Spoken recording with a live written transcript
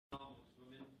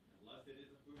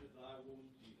fruit of thy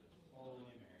womb, Jesus.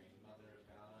 Holy Mary, Mother of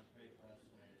God, pray for us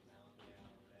sinners now and at the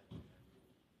hour of death. Amen.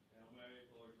 Hail Mary,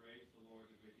 full of grace, the Lord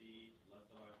is with thee.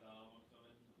 Blessed art thou amongst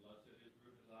women, and blessed is the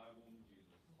fruit of thy womb,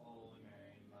 Jesus. Holy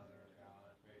Mary, Mother of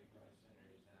God, pray for us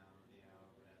sinners now and at the hour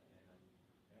of death. Amen.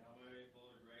 Hail Mary, full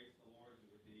of grace, the Lord is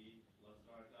with thee. Blessed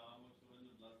art thou amongst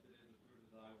women, and blessed is the fruit of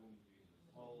thy womb, Jesus.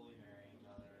 Holy Mary,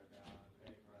 Mother of God,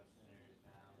 pray for us sinners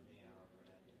now and at the hour of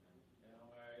death. Amen. Hail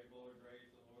Mary, full of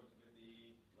grace, the Lord is with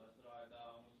thee. Blessed art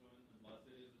thou amongst women, and blessed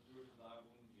is the fruit of thy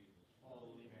womb, Jesus.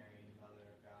 Holy Mary, Mother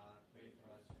of God, pray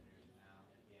for us sinners now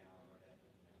and at the hour of death.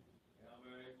 Amen. Hail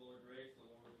Mary, full of grace,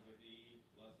 the Lord is with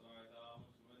thee. Blessed art thou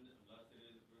amongst women, and blessed is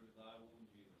the fruit of thy womb,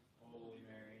 Jesus. Holy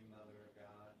Mary, Mother of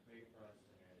God, pray for us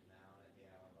sinners now and at the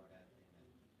hour of our death.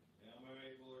 Amen. Hail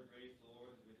Mary, full of grace, the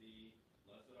Lord is with thee.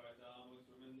 Blessed art thou amongst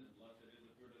women, and blessed is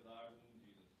the fruit of thy womb,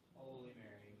 Jesus. Holy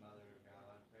Mary, Mother of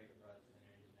God, pray for us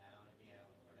sinners now and at the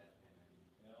hour of our death. Amen.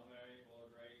 Hail Mary, full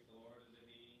of grace, the Lord is with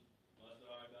thee. Blessed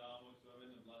art thou amongst women,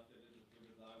 and blessed is the fruit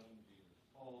of thy womb, Jesus.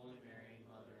 Holy Mary,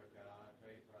 Mother of God,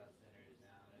 pray for us sinners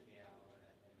now and at the hour of our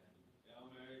death. Amen. Hail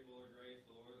Mary, full of grace,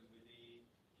 the Lord is with thee.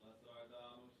 Blessed art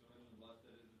thou amongst women, and blessed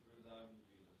is the fruit of thy womb,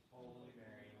 Jesus. Holy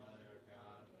Mary, Mother of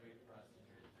God, pray for us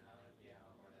sinners now and at the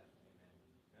hour of our death. Amen.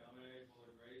 Hail Mary, full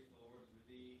of grace, the Lord is with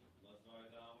thee. Blessed art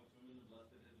thou amongst women, and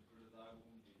blessed is the fruit of thy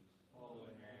womb, Jesus.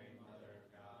 Holy Mary, Mother of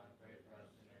God, pray for us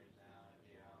sinners now and at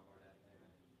the hour of our death. Amen.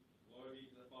 Glory be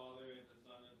to the Father, and to the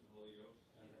Son, and to the Holy Ghost.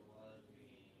 As it was,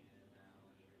 being, and now,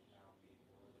 and ever shall be,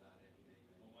 world without end.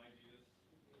 O Amen. my Jesus,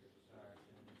 Our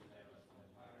sins, save us from the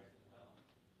fire of hell.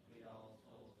 Lead all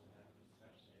souls to heaven,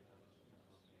 especially those who are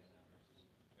most in thy mercy.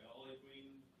 Hail, Holy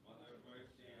Queen, Mother of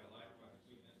mercy, our life, our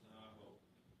sweetness, and our hope.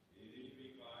 To thee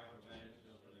we cry, our banished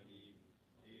children of Eve.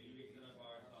 To thee we send up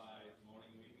our sighs,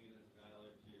 mourning, weeping, and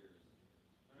valley of tears.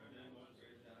 Turn then, most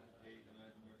gracious advocate, and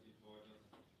have mercy towards us.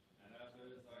 And after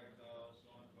this ourselves,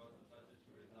 show unto us in such a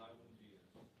truth as thy womb,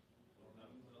 Jesus. Lord,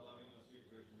 heaven to the loving and sweet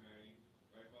Virgin Mary,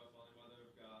 pray for us, Holy Mother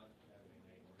of God. That we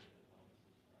may worship the promises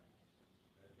of Christ.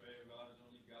 I pray, O God, his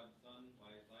only God's Son,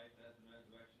 by his life, death, and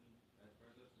resurrection, has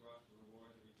purchased for us the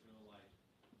rewards of eternal life.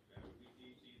 Grant, we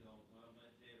beseech thee, though not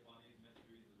meditate upon these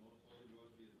mysteries, the most holy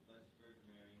rosary of the Blessed Virgin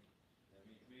Mary, that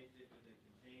we may take what they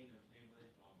contain and obtain what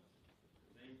they promise. In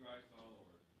the same Christ our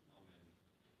Lord. Amen.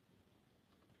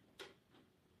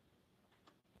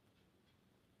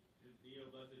 To thee, O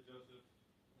blessed Joseph,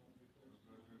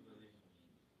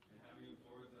 and having you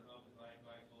forward the help of thy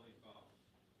Christ, Holy Cross,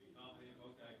 we confidently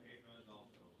invoke thy patronage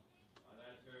also. By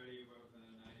that charity, we were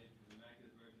united to the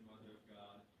Immaculate Virgin Mother of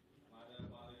God, by that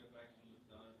fatherly affection with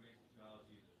the gracious child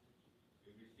Jesus.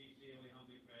 We beseech thee and we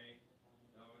humbly pray,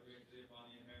 thou art graciously upon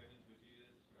the inheritance which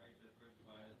Jesus Christ has purchased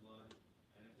by his blood,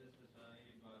 and assist us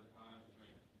unaided by the power and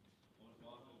strength. Most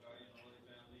awesome guardian of the Holy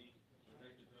Family,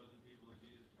 protect the chosen people of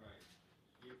Jesus Christ.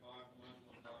 Be far from us,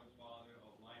 most loving Father,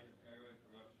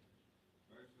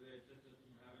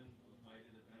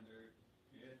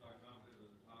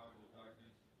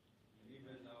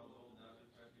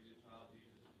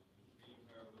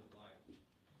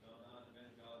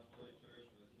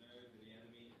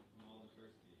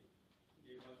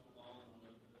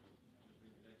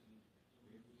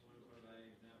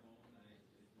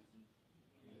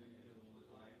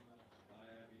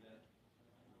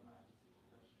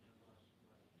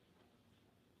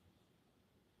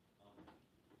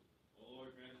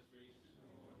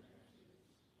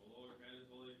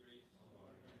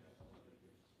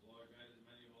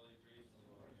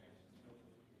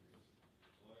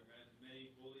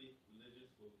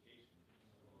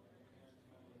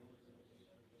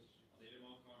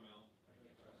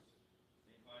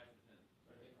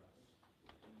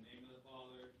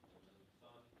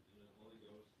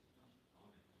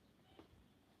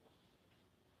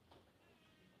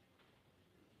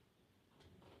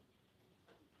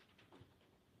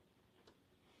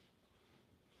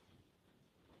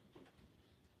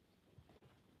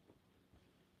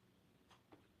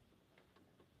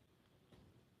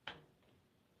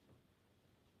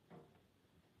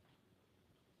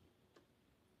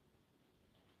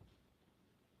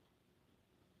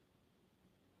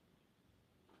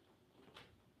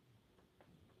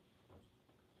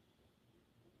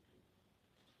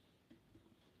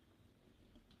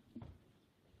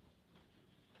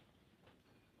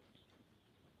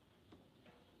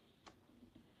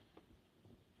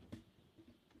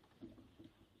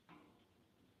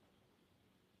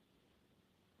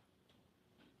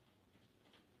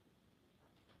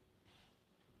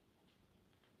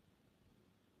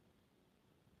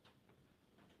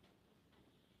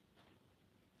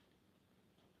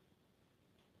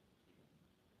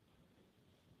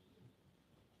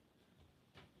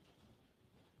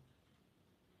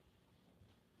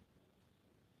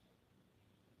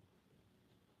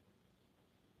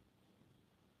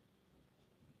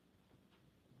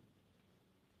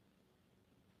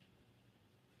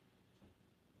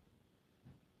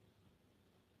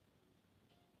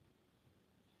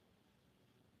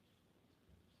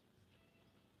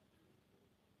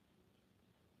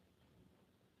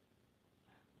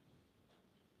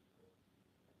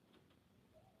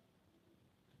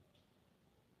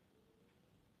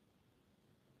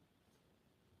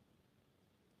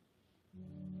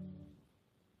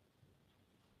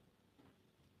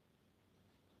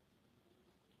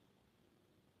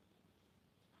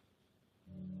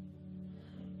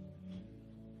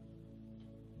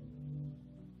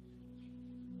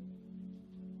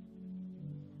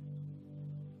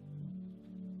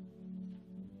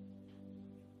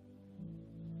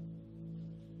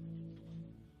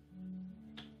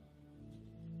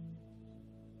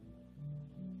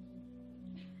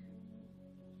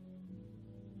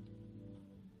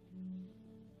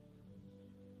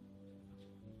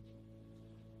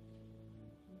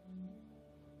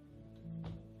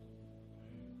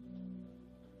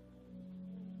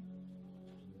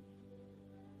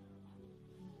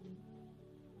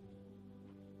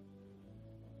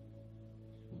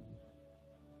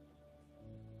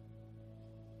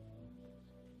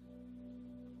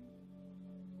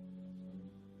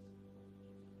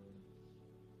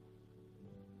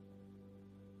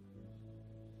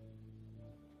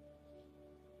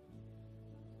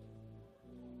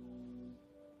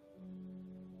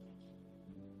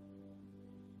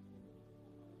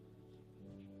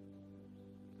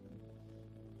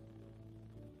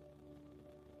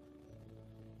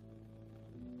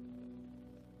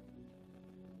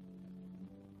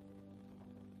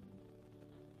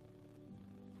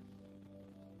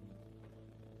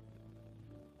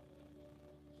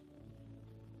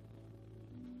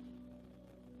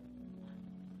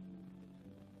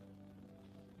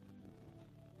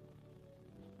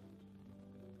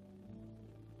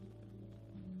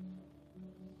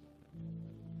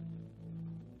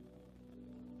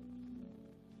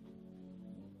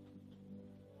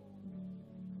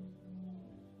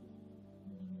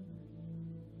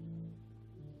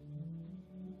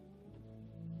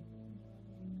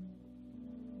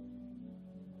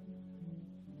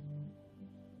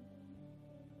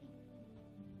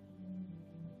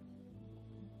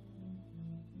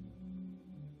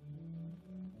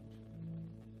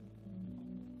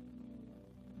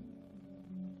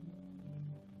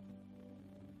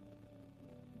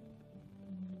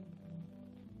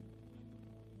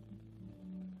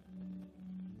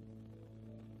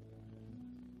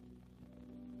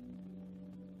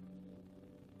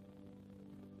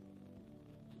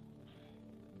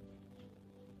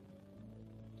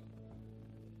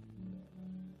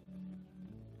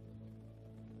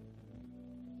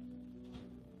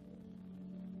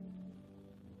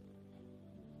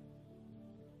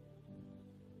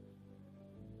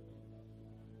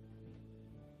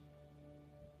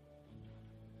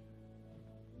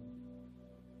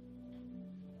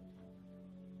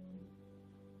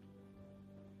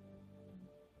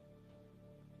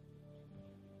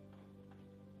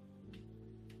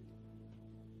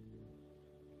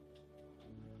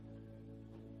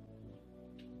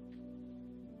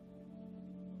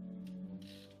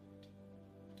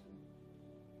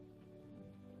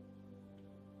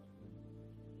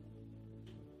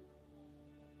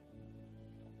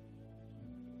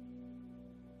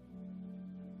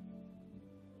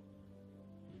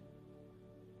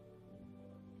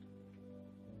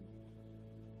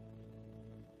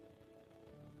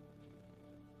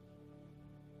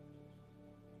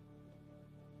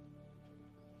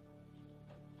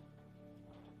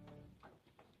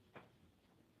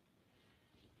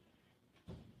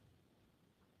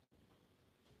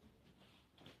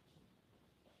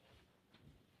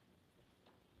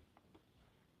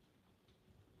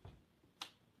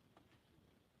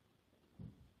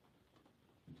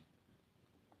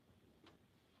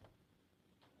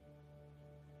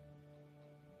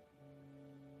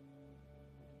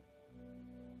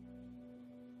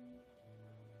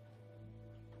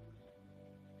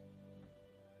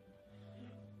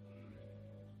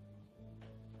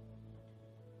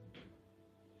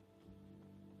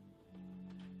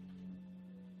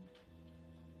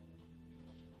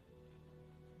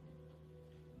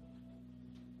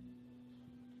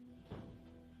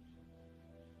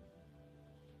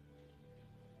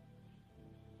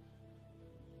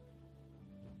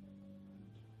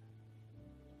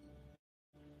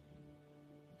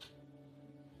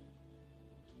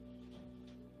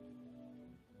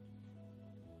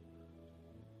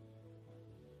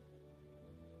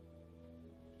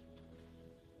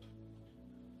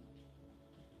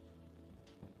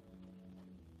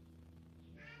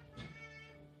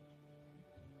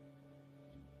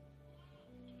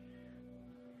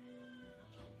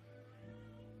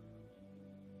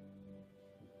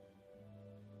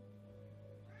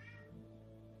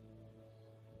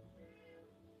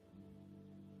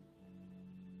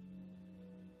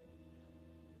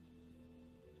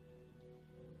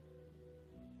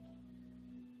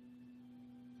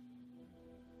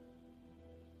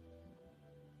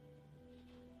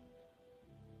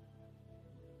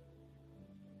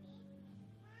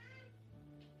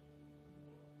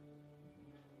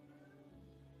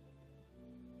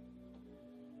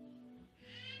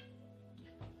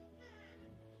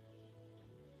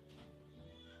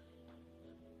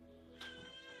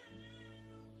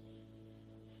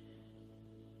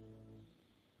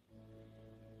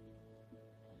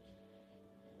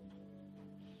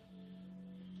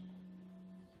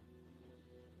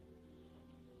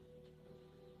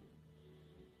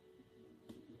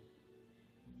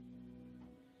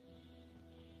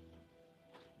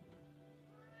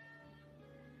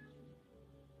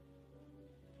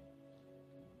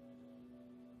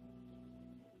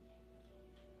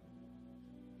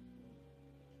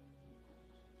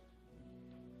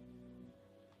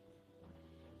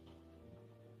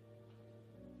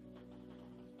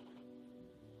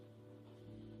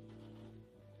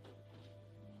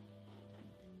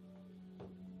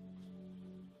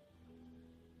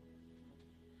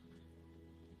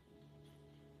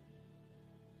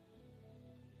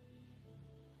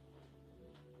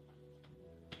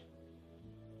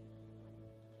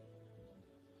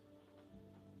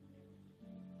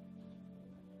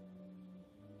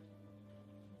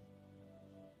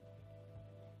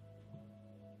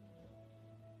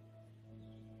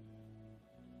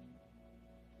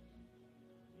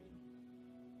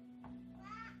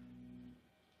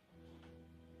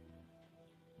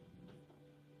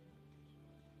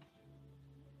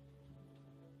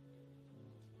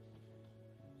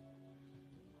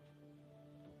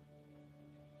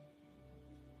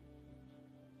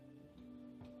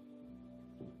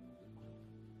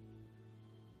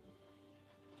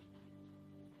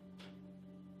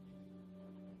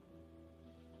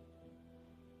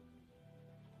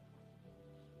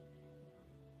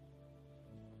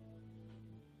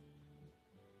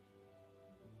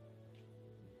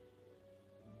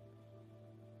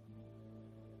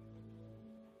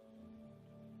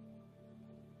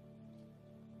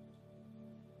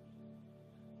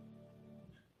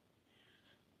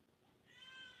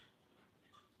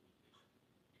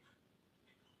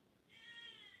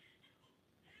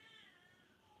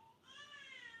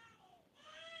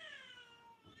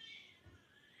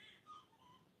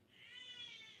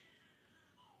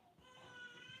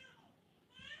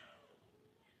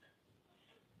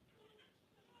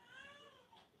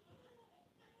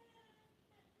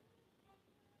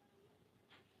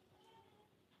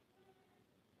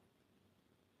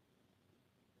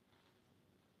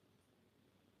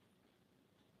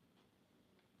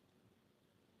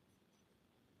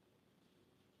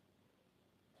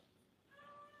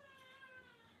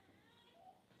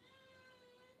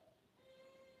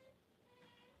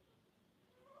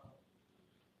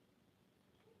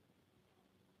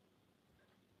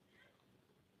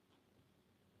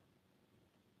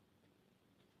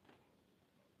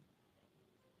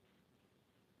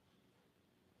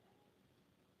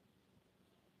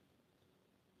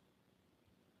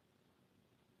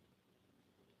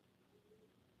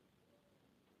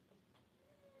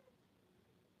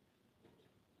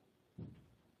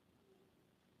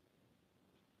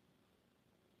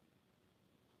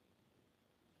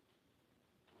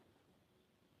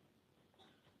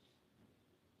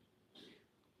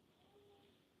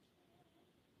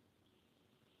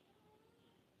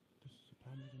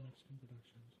 Omega Mexican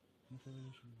Productions, in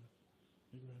affiliation with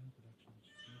Big Rhino Productions,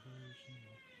 in affiliation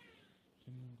with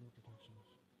Kenny and Girl Productions,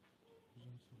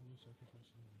 presents the Holy Sacrifice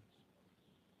of the Mass.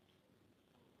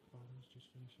 Fathers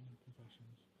just finishing up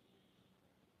confessions.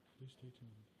 Please stay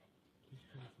tuned. Please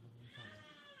pray for the Holy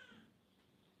Father.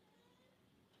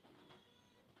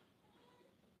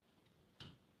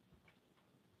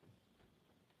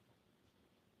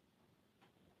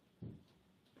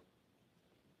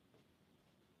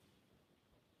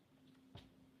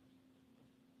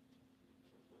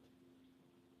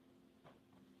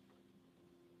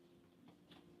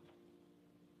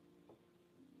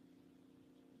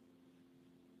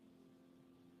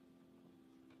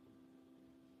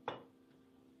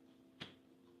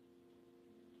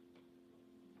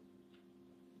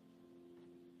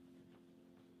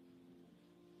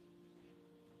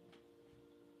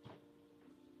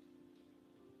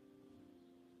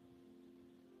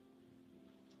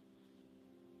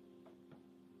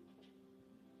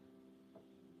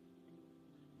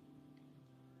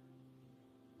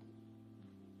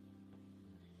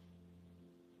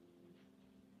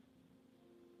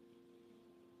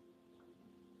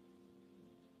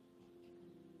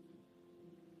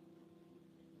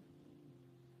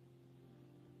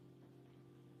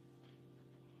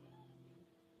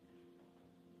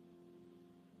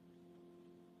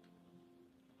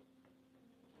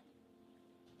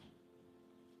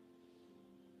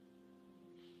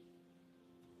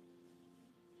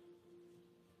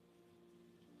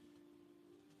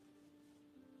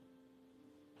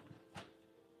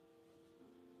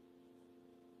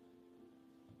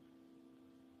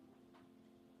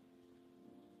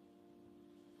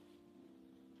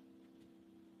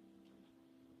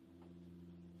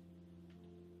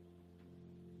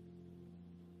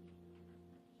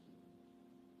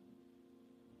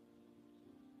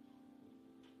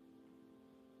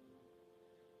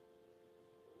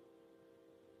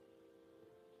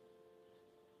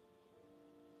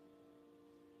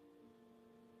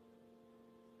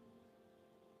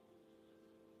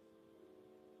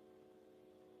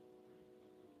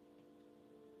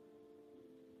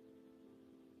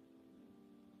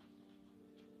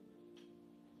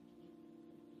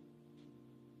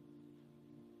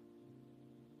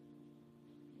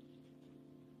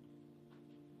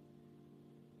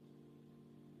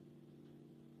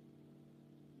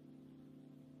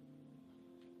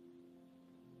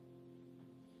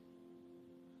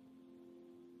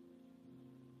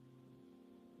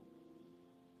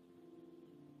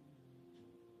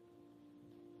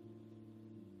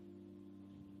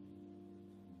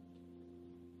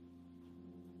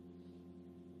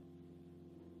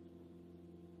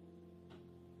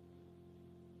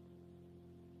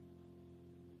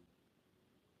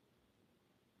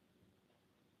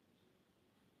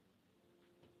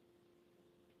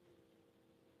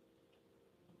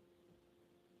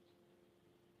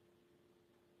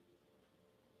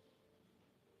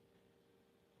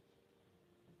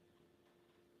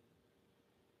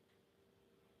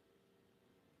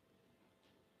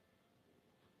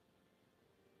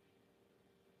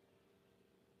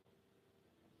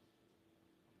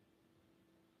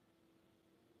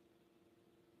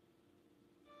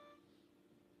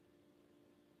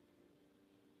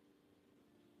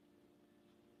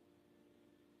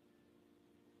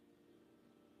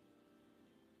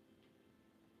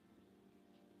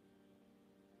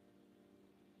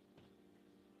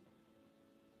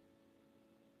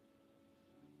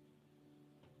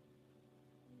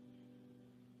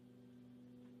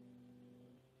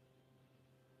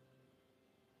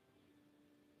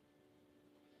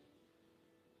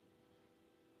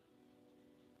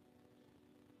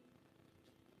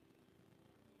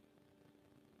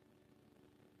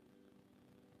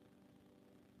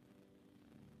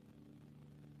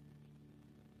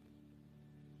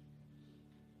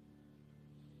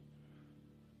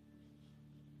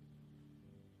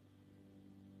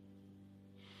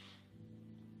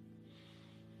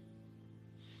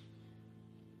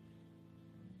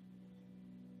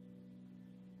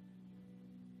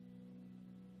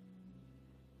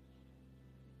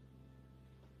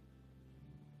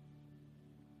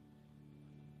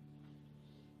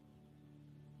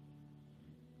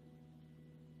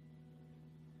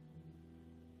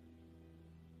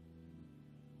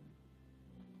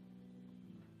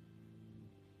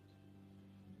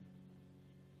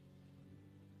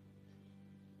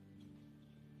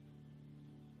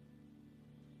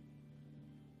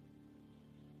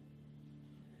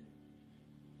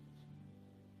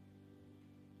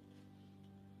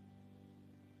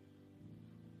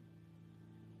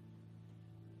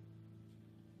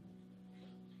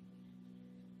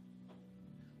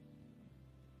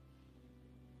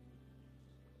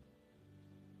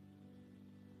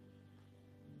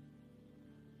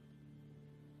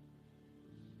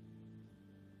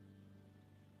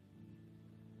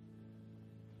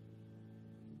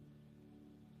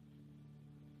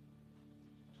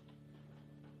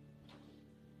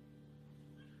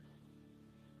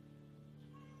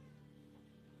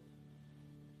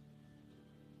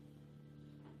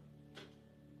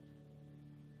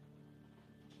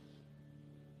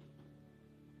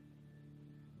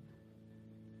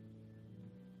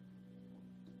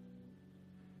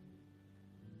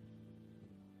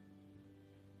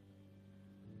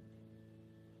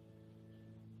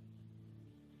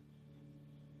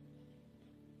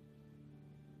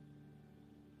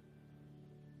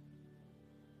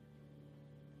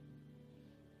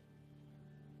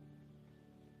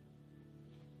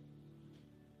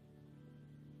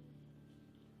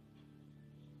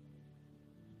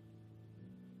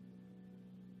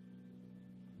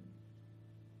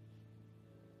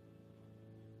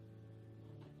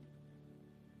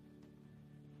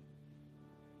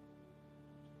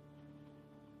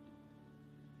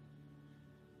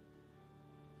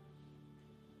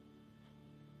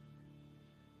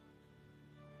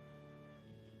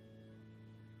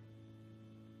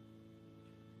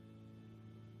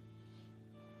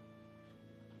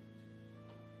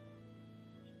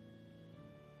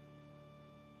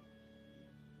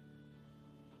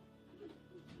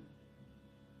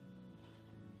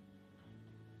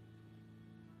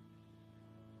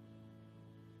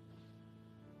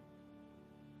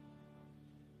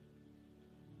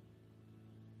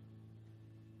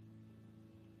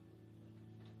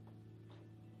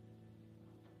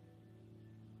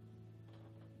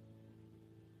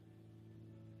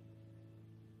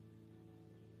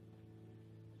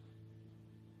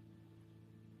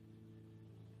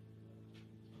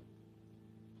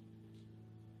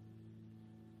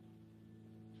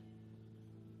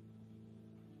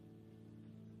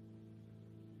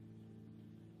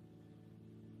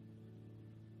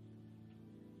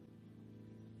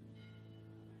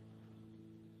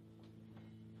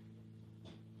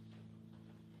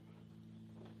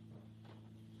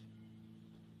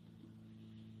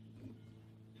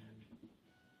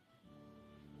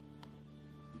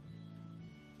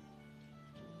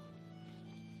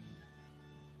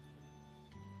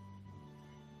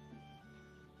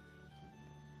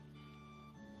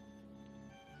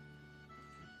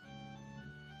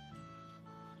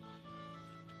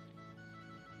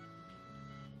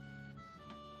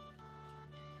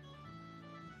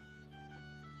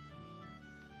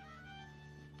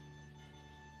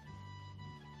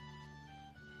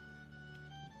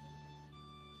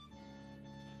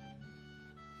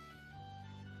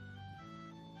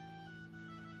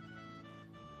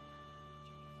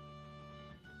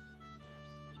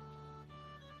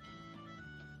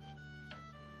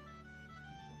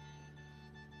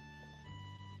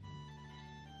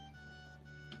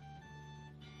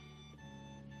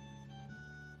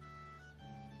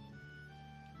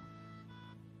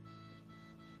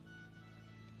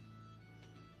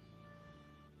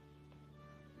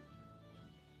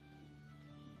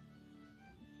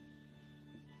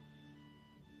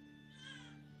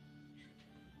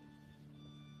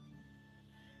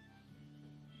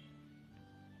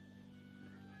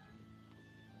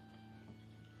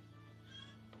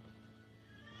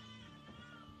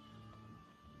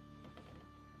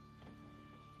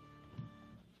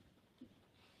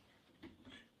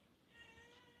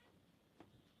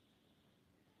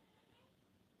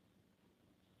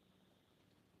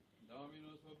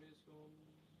 Dominus vobiscum.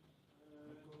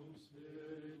 Et cum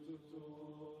spiritu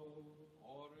tuo.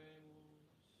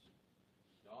 Oremus.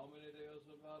 Domine Deus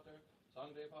Pater,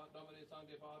 Domine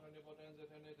Sancte Pater, Omnipotens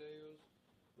Eterne Deus,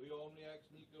 qui omni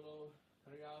ex nihilo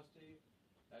creasti,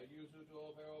 et iusu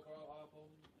tuo per opera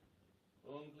apum,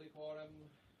 uncliquorem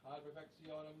ad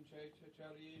perfectionem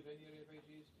celi venire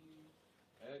fecisti,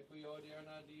 et qui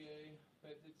odierna die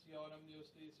petitionem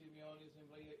justi Simeonis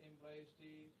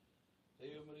implesti,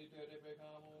 Deum militer de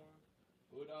peccamur,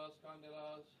 udas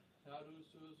candelas, ad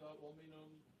usus ad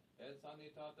hominum, et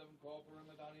sanitatem corporum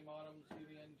et animarum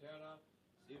sivi in terra,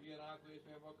 sivi in aquis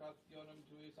per vocationem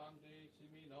tui sancti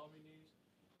simi nominis,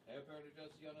 et per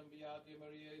intercessionem beati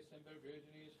Mariae semper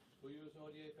virginis, cuius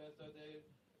hodie festa de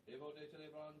devote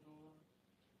celebrantur,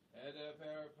 et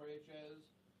per preces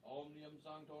omnium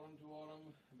sanctorum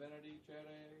tuorum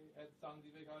benedicere et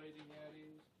sanctificare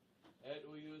digneris, et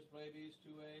uius plebis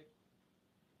tuae,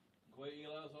 quae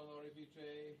illas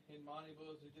honorifice in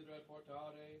manibus desiderat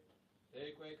portare,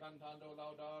 eque cantando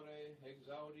laudare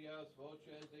exaudias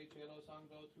voces de cielo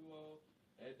sancto tuo,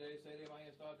 et de sede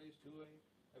majestatis tuae,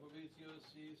 et propitius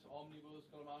sis omnibus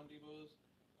calmantibus,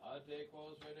 ad te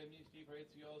quos redemisti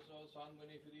precioso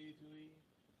sanguine filii tui,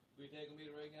 qui tecum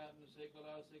id regnat in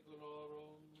saecula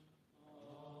saeculorum.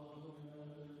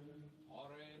 Amen.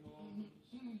 Oremus.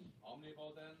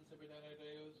 Omnipotens Epitene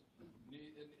Deus,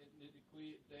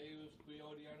 qui Deus qui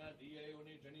odierna die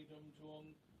unigenitum tuum,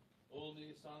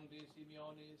 Ulni Sancti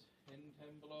Simeonis, in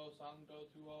templo sancto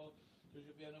tuo,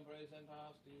 suscipienum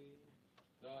presentasti,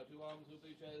 da tuam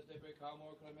supplices de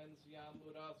peccamur clementiam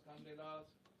udas candelas,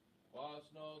 quas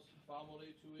nos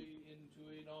famuli tui in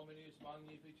tui nominis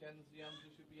magnificentiam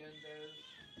suscipientes,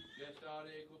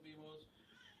 gestare cupimus,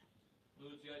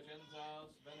 lucia censas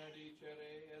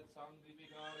benedicere et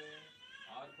sanctificare,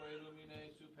 adque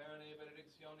lumine superne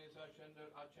benedictionis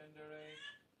accendere,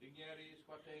 digneris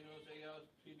quatenus eas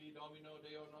tibi Domino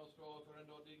Deo nostro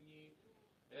offerendo digni,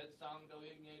 et sancto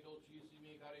igne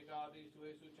dulcissimi caritatis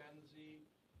tue sucensi,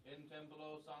 in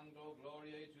templo sancto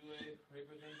gloriae tue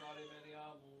representare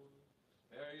meniamur,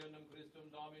 per iundum Christum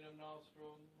Dominum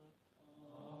nostrum.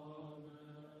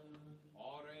 Amen.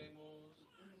 Oremus,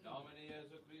 Domine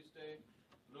Iesu Christe,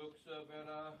 lux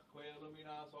vera, quae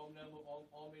illuminas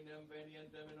omnem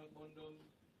venientem in hoc mundum,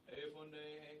 e funde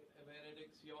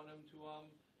benedictionem tuam,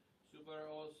 super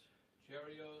os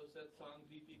cerios et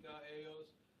sanctifica eos,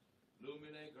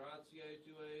 lumine gratiae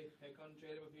tuae et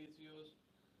concede officius,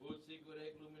 ut sicut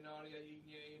ec luminaria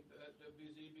ignei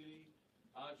visibili,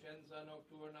 ascensa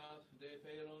nocturna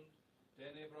defelunt,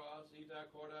 tenebras ita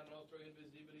corda nostra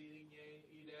invisibili ignei,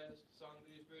 id est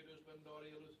Sancti Spiritus splendori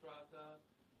illustrata,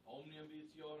 omnium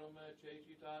visiorum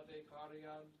cecitate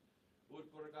cariant,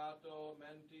 ut purgato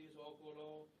mentis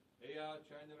oculo, ea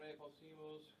cernere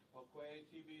possimus, quae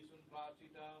tibi sunt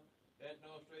placita, et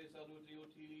nostre saluti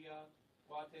utilia,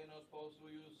 quate nos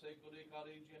possuius seculi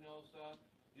calige nostra,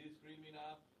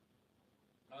 discrimina,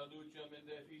 aducem in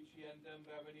deficientem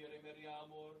pervenire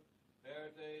meriamur,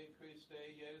 per te Christe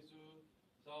Iesu,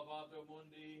 Salvator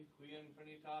mundi, qui in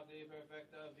trinitate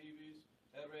perfecta vivis,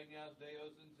 et regnas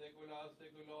Deus in saecula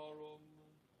saeculorum.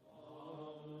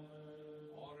 Amen.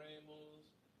 Oremus,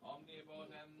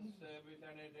 omnipotens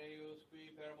Epitene Deus,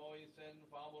 qui per Moisen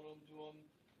famulum tuum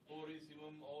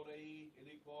purissimum odei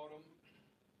liquorem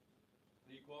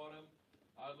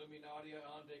ad luminaria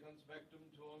ante conspectum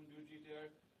tuum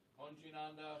dugiter,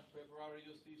 concinanda preparare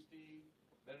justisti,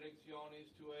 benedictionis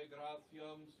tuae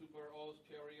gratiam super os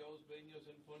cerios benius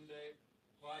infunde,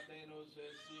 quatenus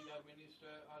sig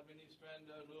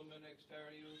administranda lumen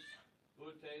exterius,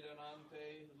 ut te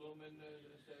donante lumen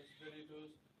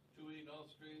spiritus tui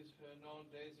nostris non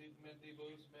desit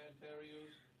mentibus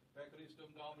materius, per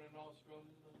Christum Dominum nostrum.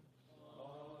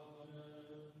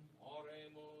 Amen.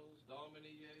 Oremus,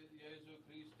 Domine Iesu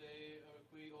Christe,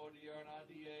 qui odierna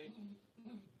die,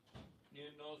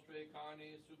 in nostre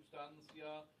carne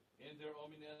substantia inter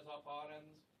homines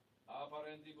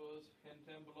apparentibus in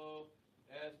templo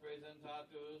es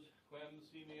presentatus, quem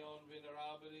Simeon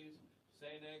venerabilis,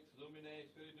 senex lumine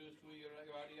spiritus tui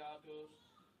irradiatus,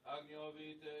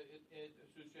 agnovit et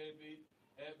suscepit,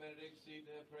 et benedixit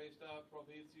presta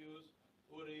propitius,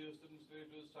 ure justum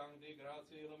spiritus sancti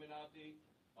gratiae illuminati,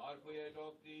 arque et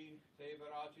docti te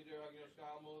veraciter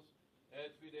agnoscamus,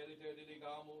 et fideliter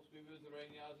diligamus, vivus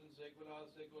regnas in saecula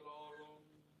saeculorum.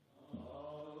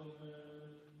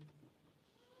 Amen.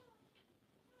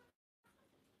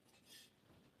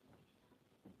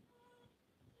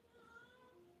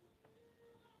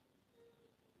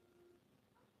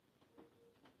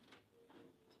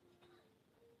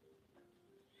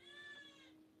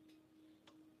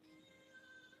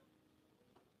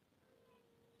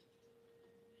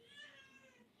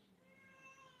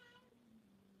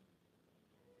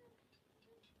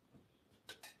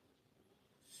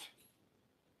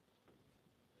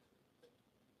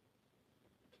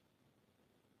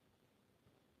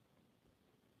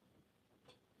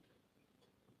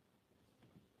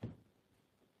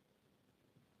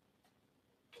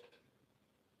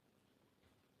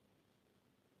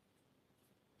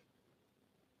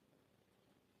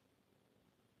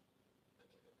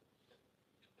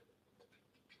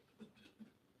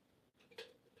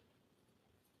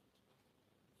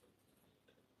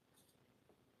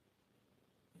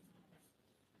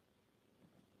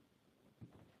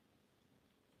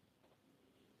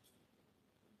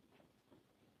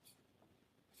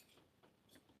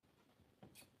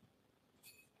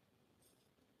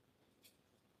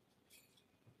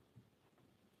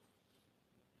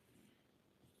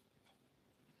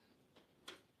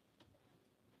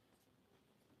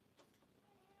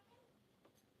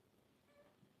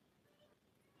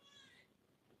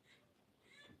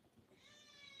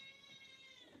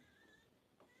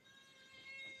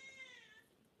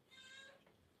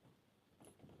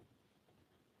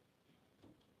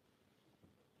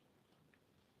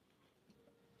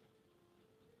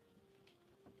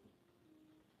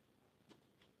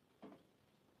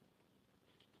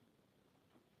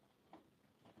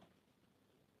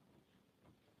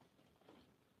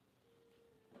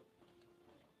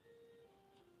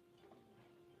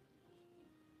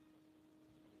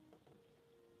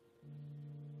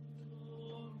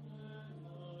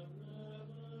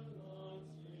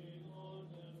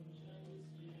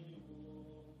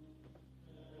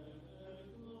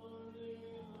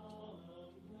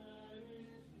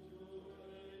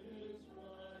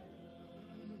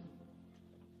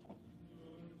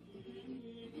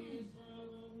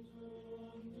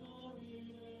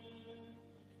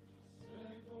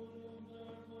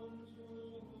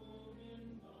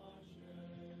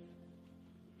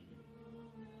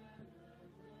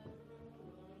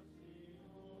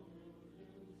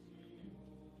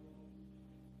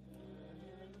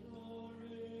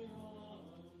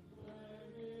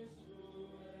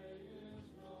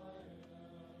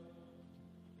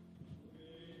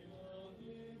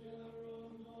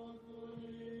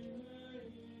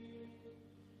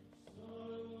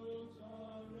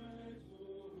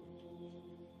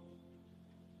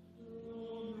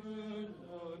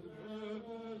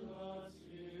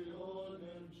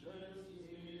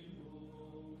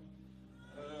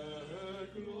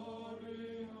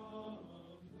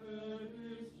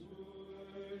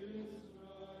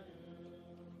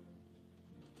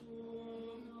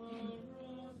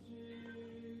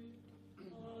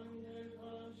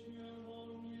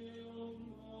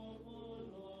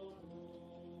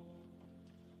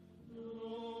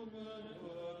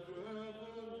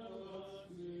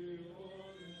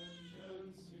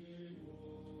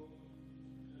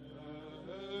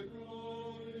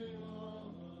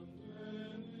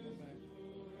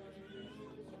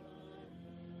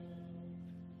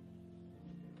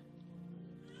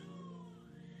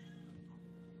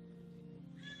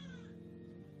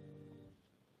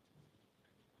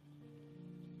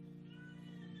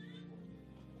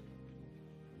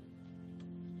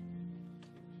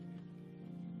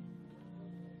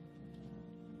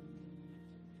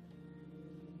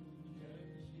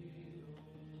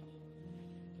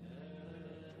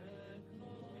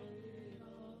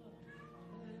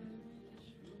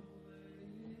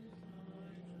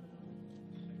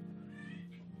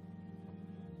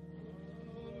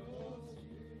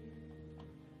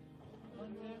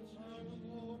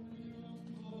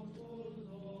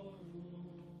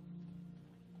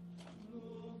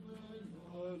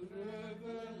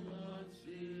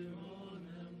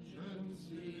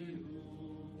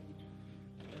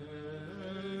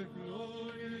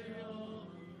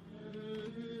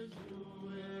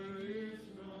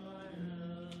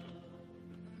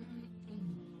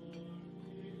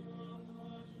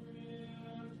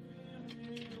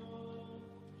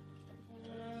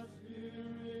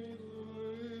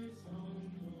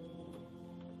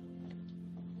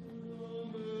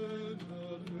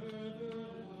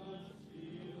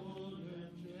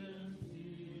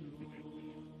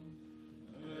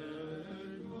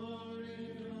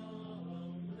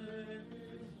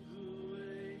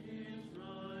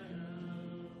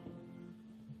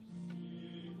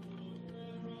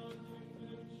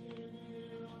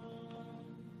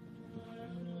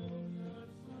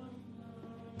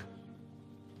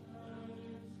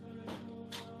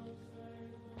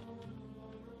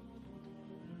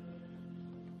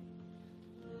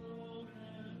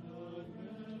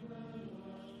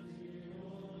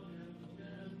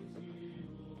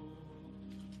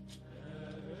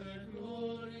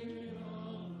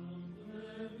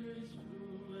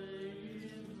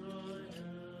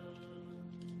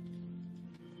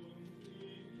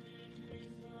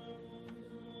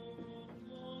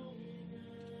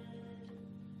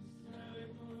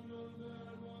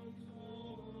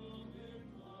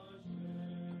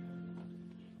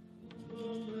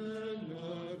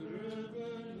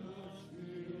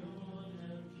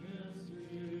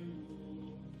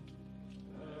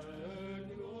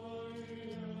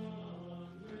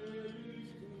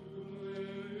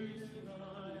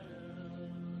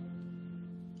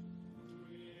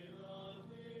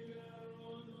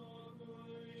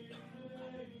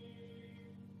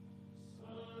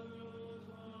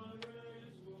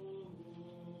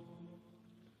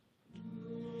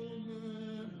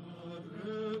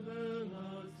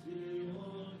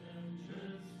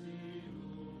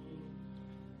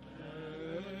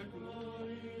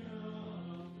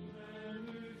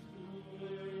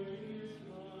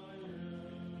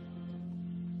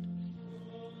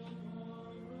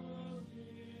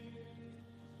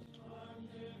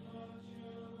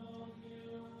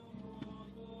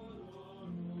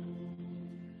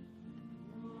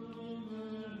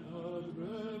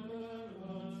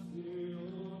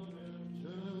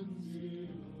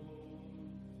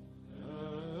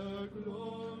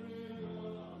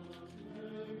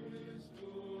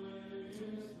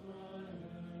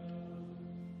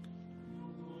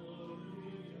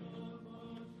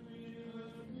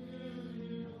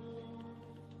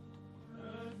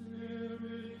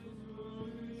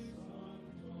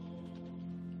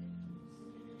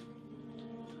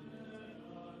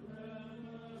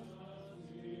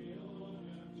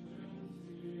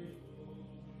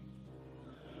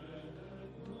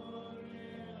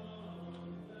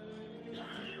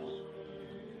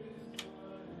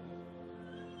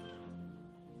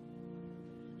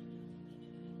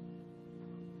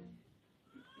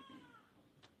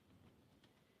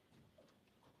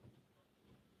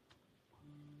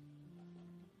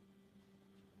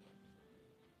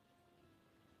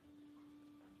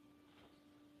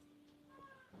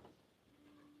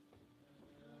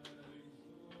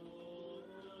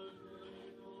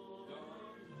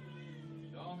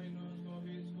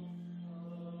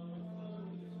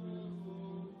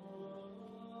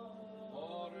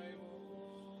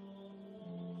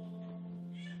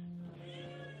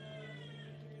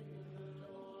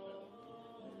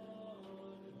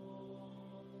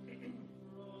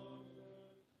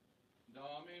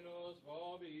 Dominus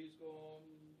vobiscum.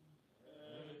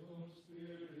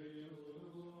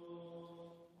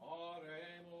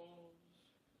 Oremus.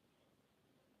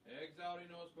 Exaudi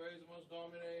nos quaesimus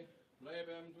Domine,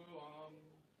 plebem tuam,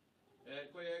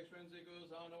 et quae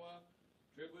extrinsecus annua,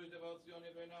 tribus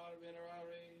devotione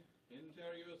venerari,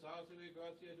 interius auxili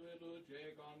gratia tui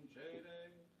luce concede,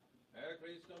 per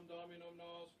Christum Dominum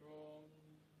nostrum.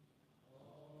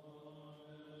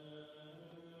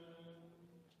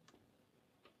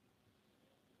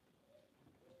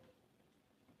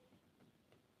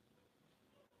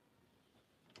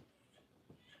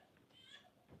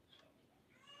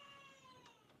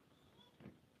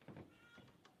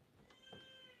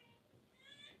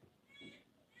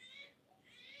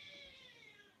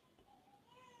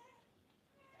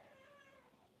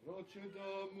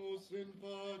 Procedamus in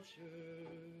pace.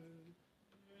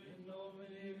 In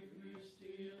nomine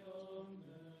Christi, Amen.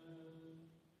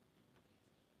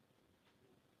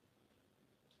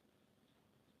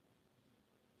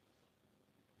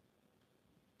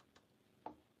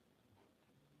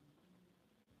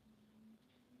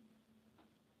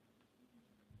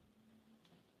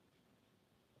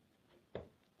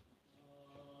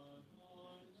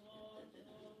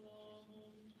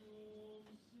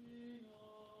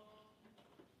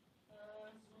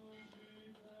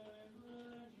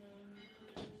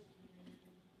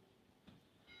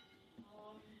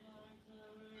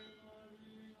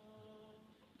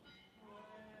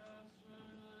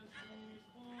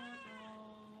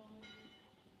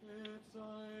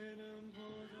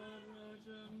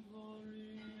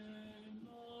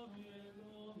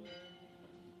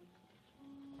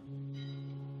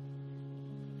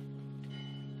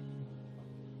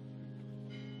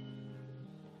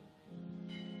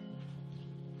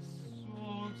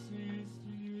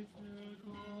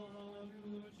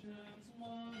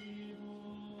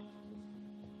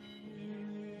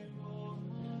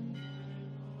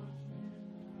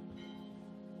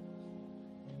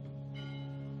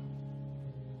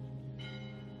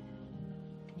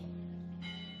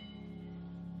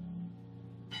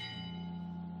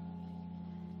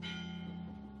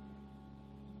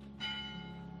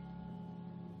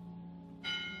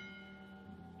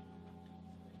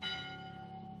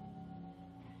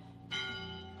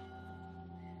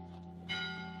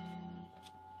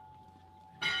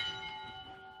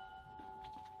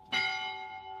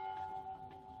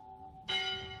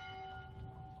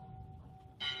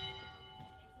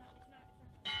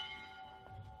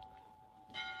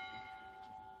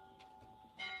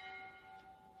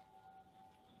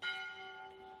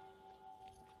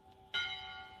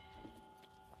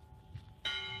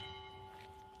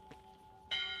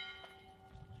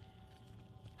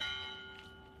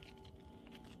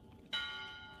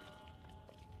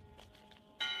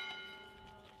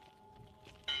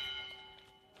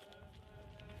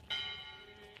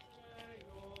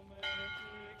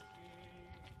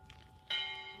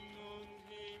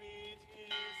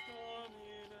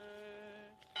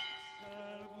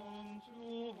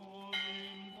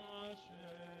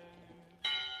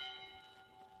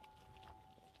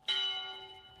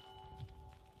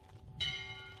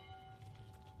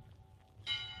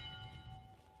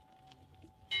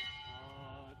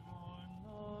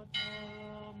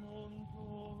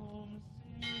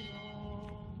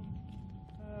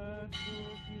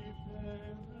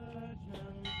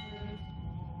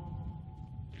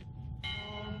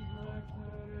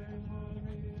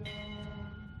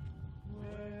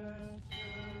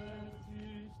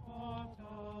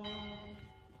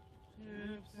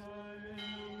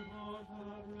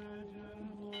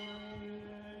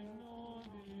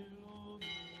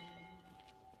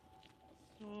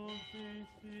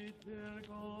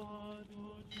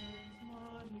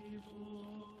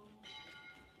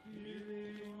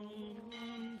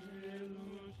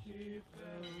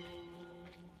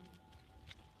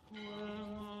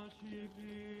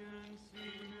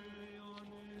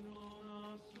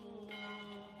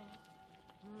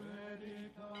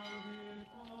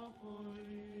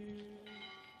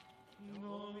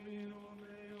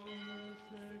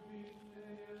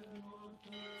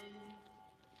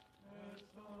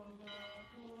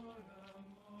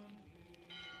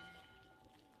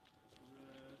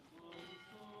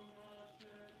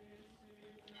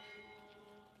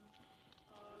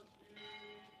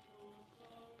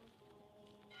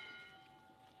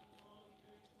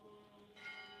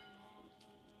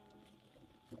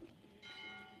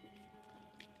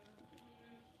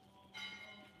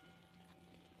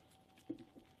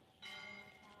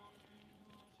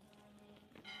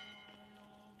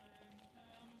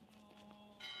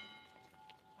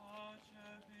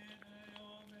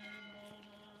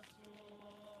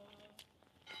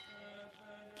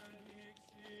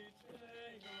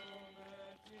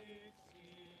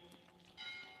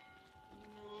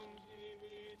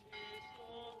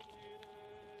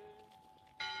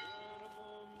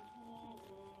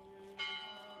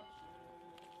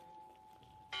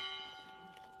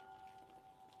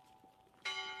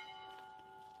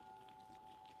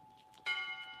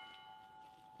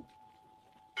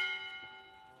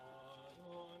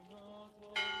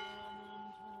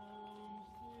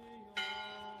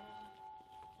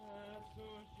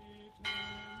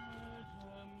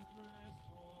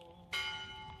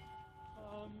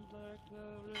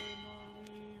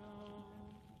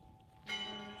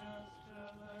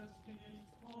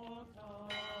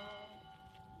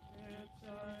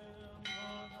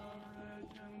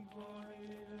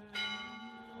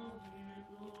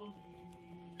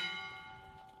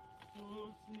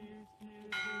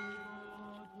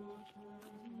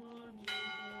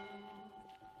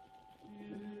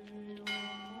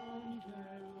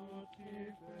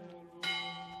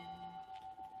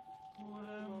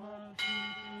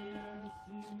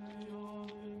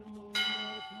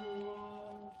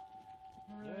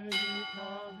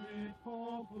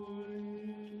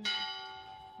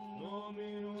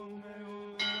 Dominum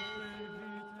meum et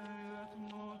vitae et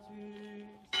mortis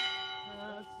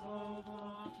et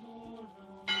salvatorum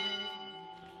meum.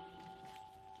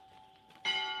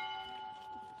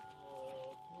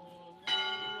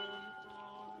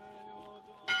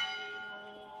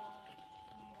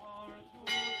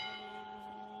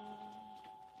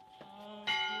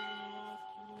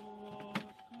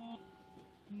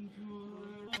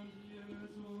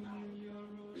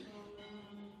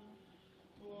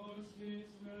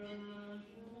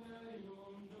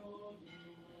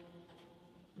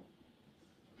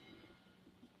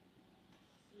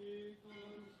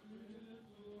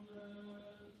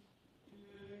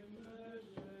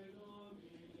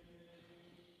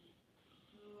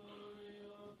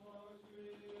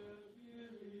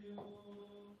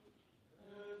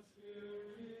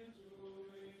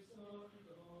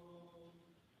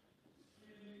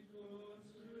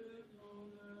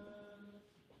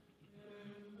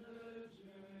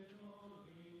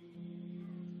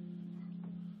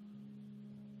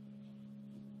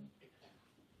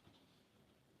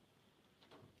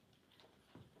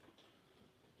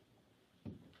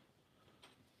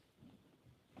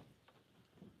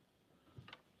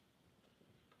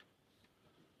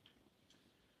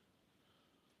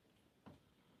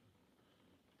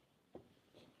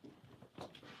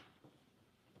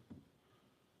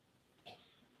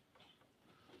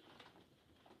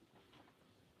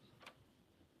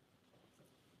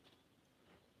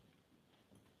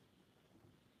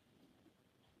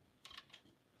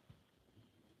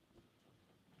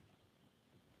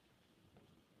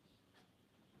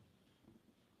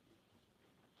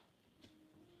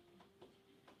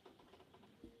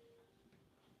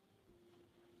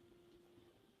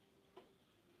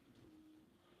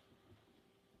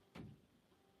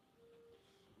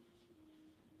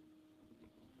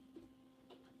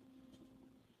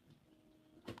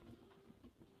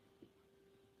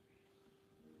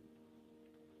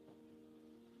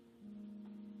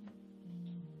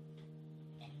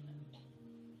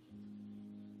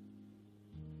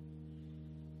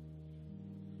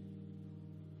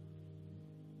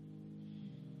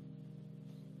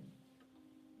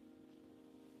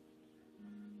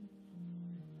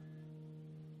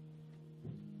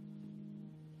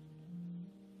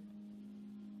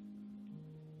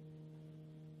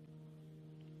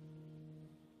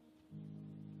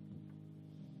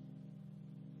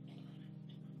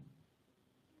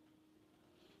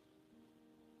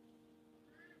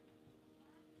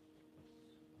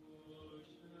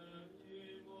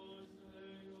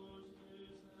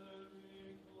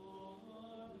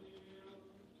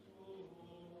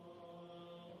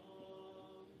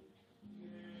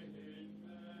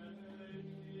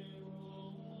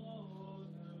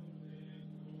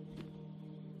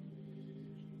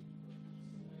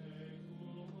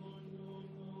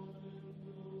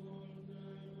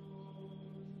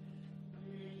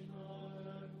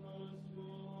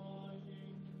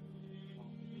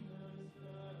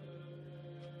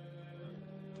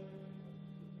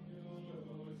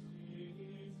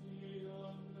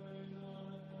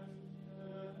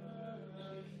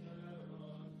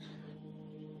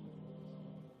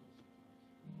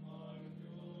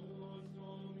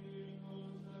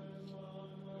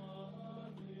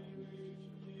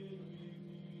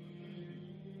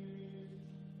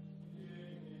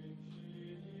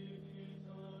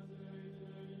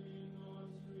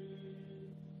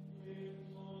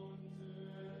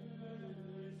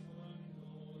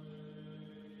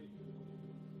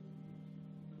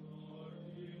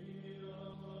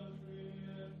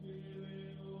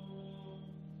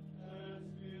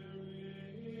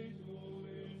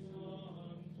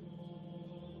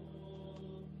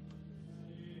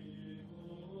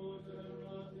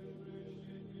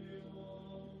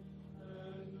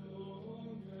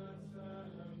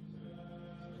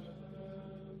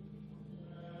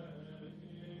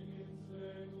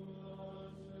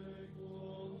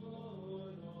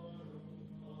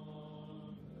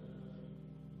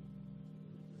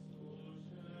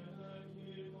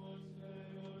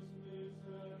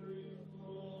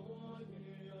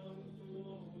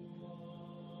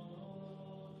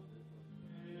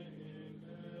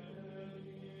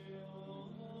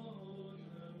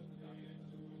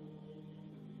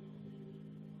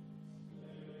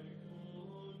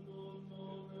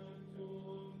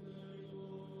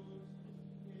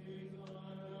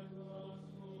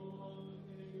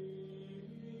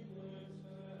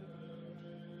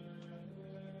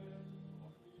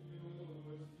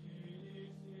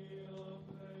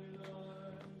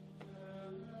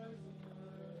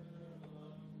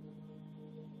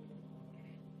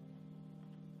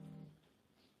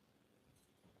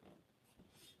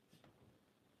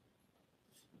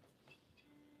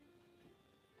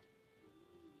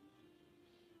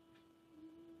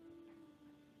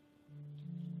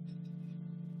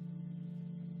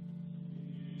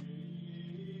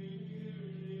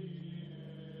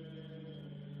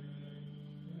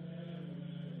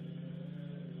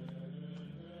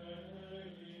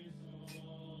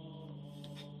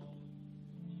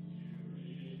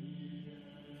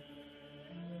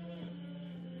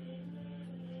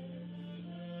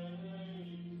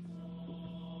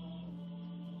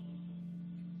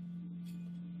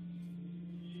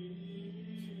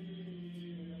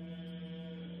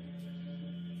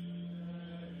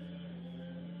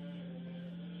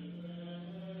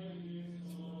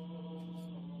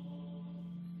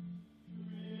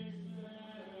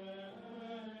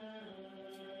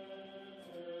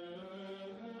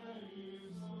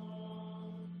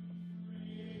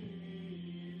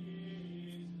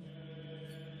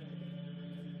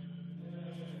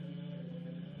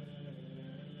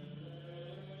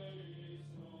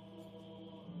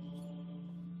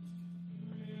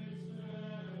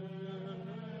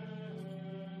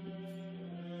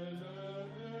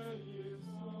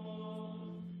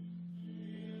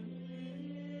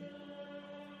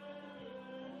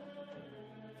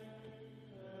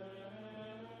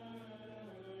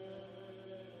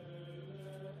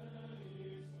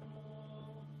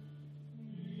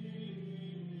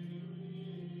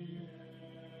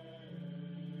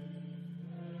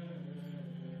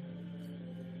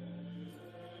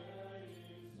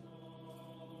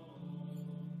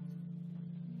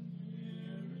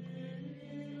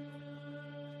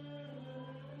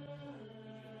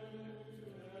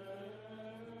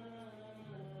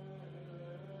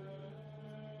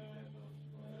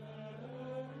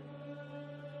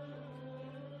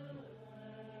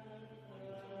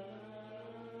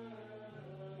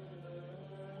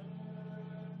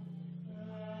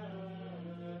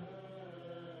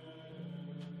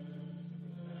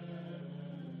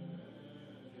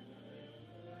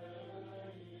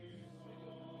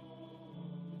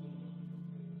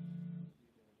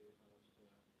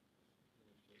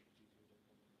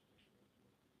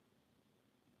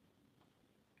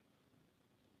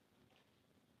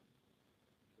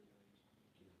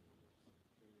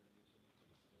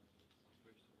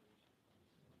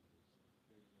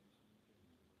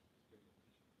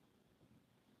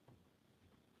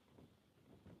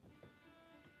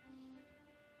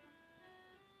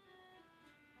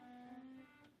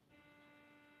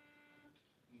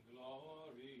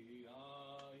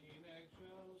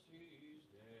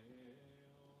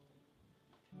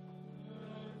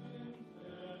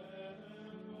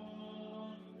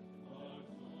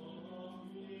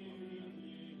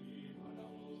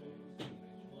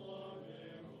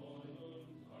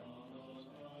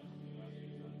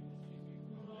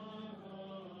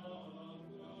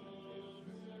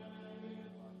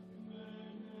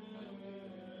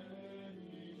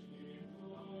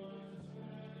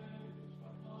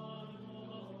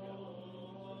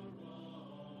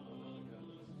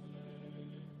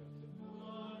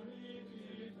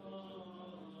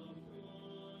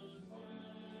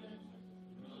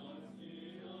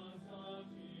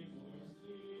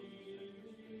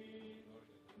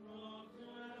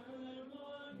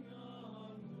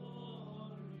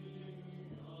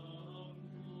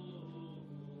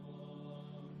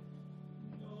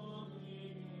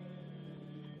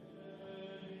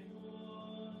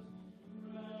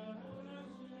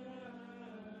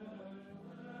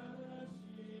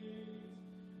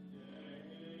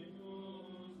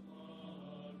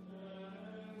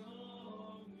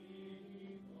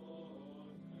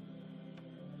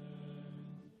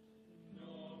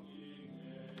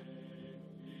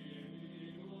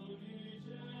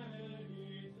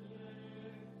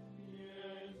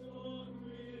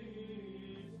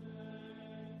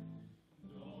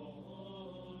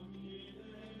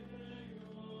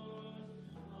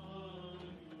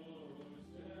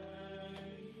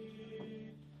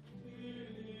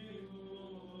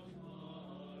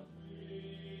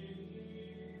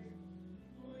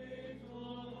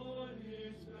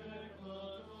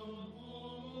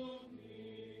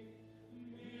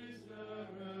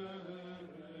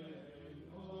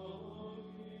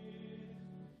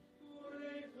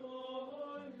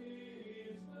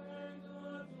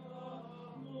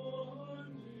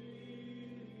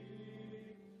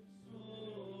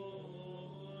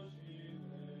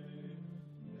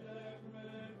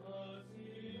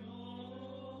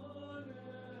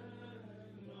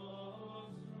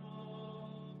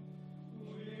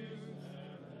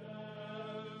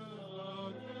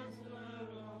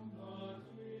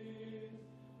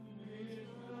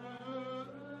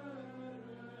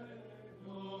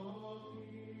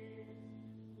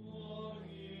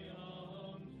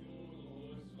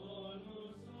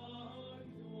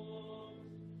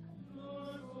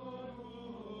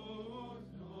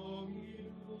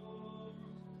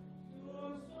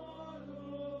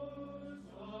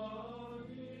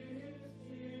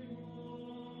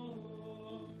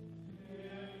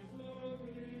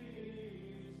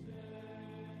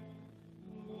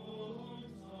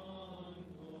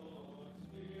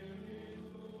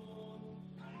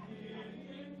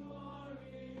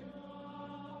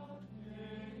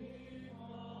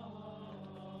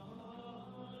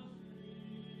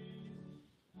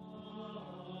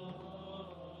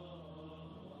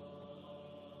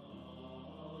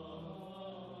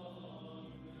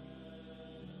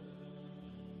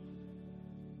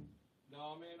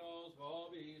 Dominus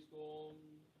vobiscum.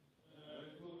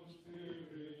 Et cum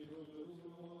spiritu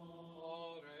tuo.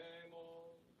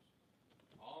 Oremus.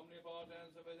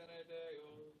 Omnipotens Vene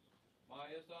Deus,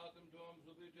 Majestatem Tuum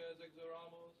supplices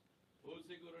exoramus, ut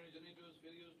sigur unigenitus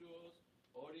Filius Tuus,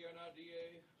 ordiana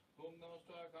die, cum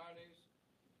nostra carnis,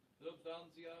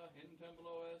 substantia in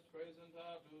templo est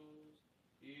presentatus,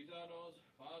 ita nos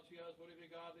facias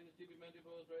purificatis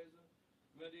tipimentibus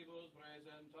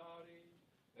presentari,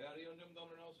 per iundum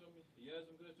Dominum nostrum,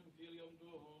 Iesum Christum Filium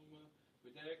Tuum, qui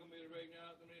tecum ir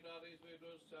regnat unitatis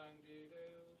Spiritus Sancti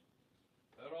Deus,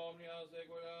 per omnia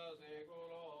saecula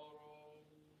saeculorum.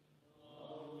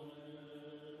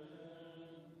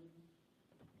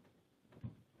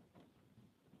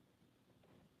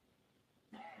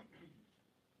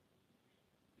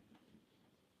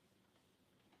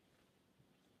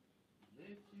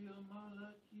 Lectio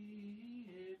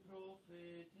Malachiae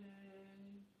Prophete,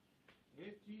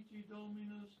 Ectici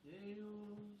Dominus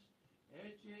Deus,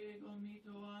 ecce ego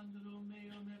mito andrum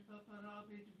meum et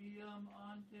paparabit viam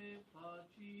ante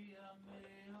faciam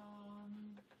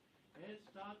meam, et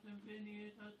statum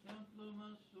veniet a templum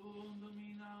suum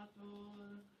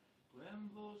dominator, quem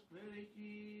vos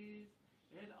queritis,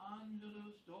 et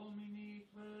angelus Domini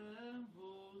quem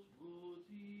vos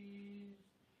vutis,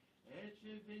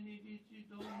 ecce benedici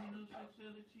Dominus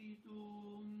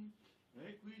excelicitum,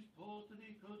 equis potri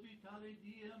cogitare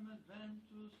diem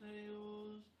adventus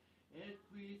eos, et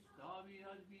qui stavi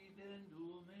ad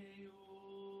videndum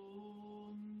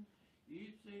eum,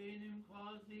 ipse enim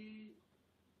quasi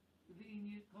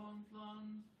lignit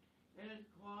conflans, et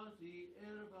quasi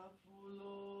erba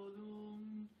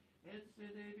fulorum, et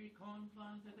sedevi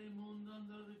conflans et emundans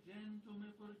argentum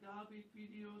et purgabit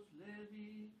filios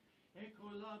levi, et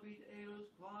collabit eos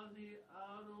quasi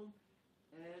arum,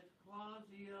 et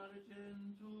quasi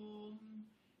argentum,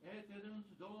 et erunt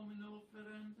Domino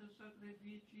ferente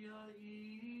sacrificia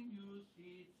in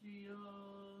justitia,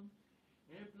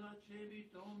 et placebit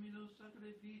Domino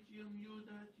sacrificium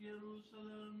Iuda et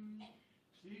Jerusalem,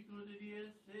 sicut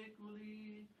dies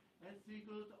seculi, et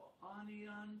sicut anni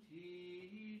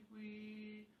antiqui,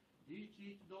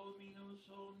 dicit Dominus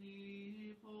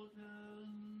omnipotens.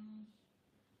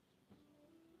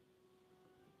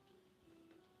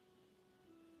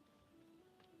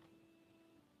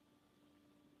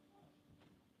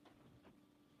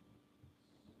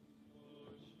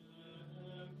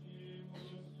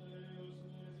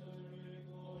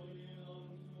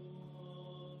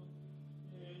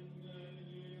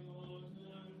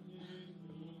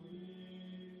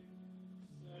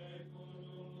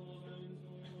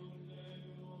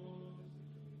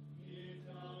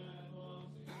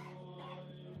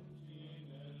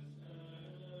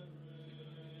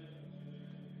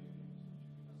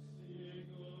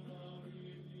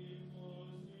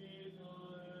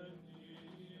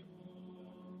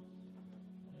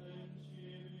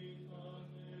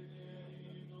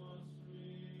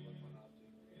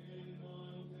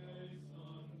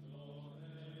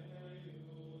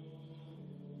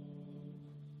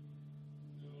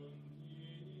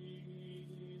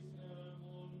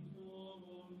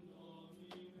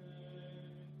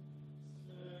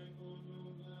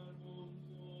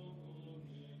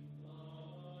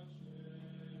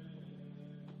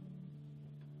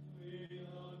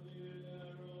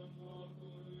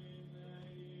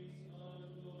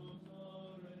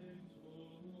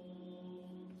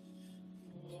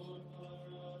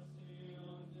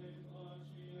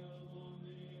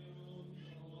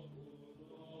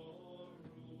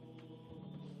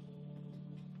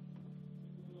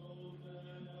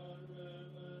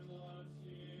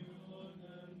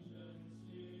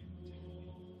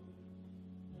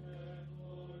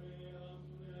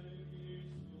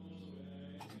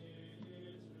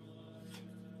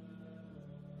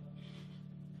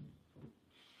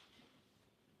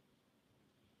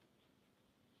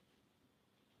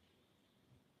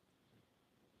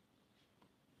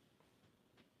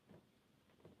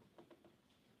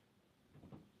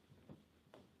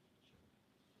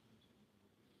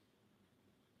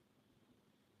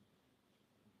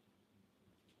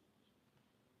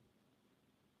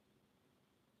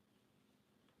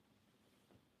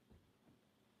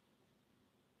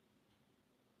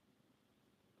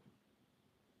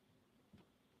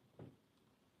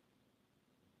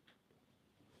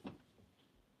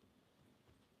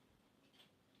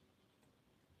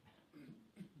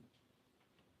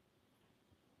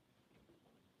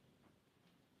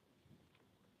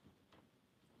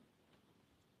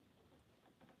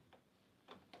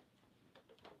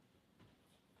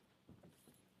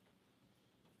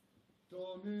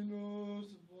 Dominus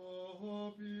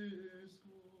vobiscum.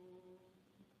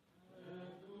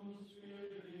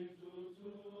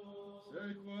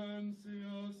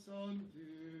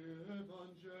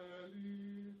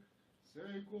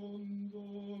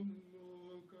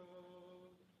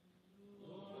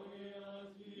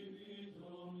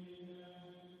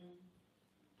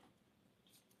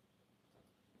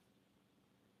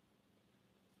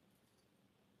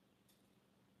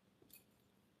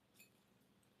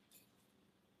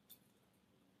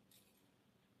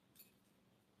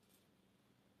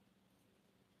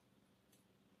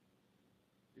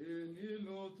 in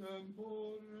illo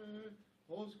tempore,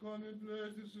 osquam in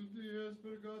pledis dies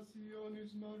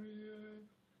purgationis Mariae,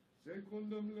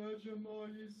 secundum legem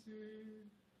Moisi,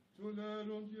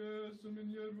 tulerunt Iesum in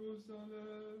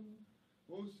Jerusalem,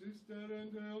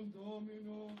 consisterent Deum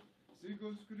Domino,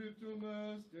 sicut scriptum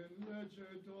est in lege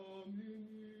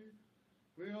Domini,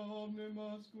 quia omne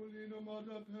masculinum ad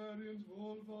aperint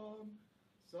vulvam,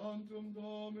 sanctum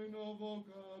Domino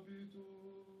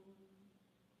vocabitur.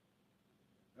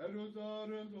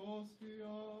 Erudarent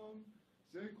ostiam,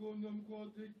 secundum quod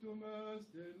dictum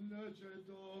est in lege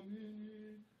Domini,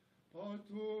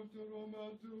 parturturum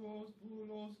ad duos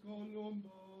pulos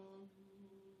columbarum.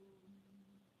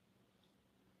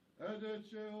 Et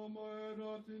ecce homo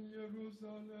erat in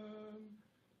Jerusalem,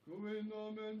 cui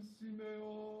nomen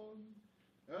Simeon,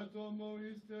 et homo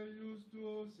iste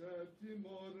justus et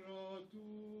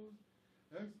timoratus,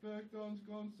 expectant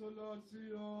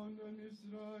consolation in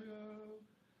Israel,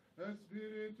 et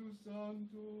Spiritus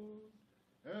Sanctus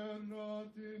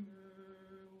erat in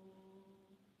eo.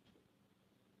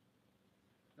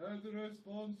 Et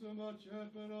responsum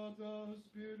acceperat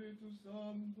Spiritus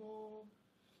Sancto,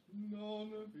 non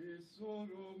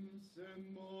visorum sem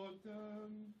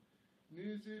mortem,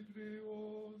 nisi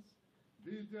prius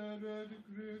videre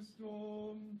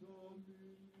Christum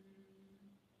Domini.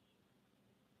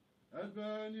 Et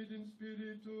venit in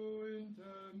spiritu in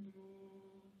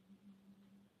templum,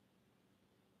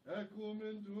 ecum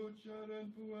inducerent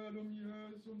puerum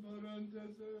Iesum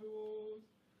parentes eos,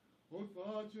 ut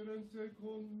facerent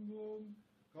secundum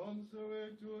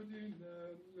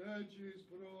consuetudinem legis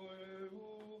pro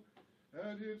eo,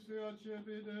 et ipse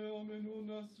accepit eum in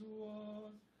una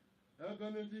suas, et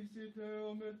benedixit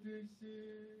eum et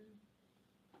dixit,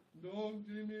 Nunc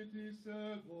dimitis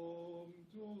evum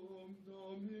tuum,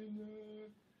 Domine,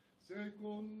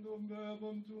 secundum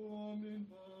verbum tuum in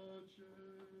pace.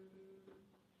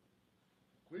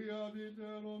 Qui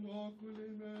habiterunt oculi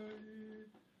mei,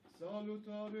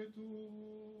 salutare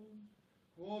tuum,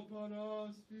 quod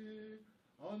parasti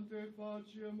ante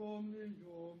faciem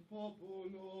omnium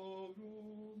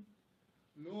populorum,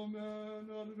 lumen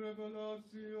ad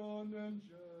revelationem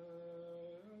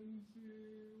gentium,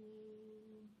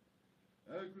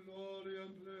 et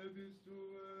gloriam plebis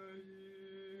tuae Israel.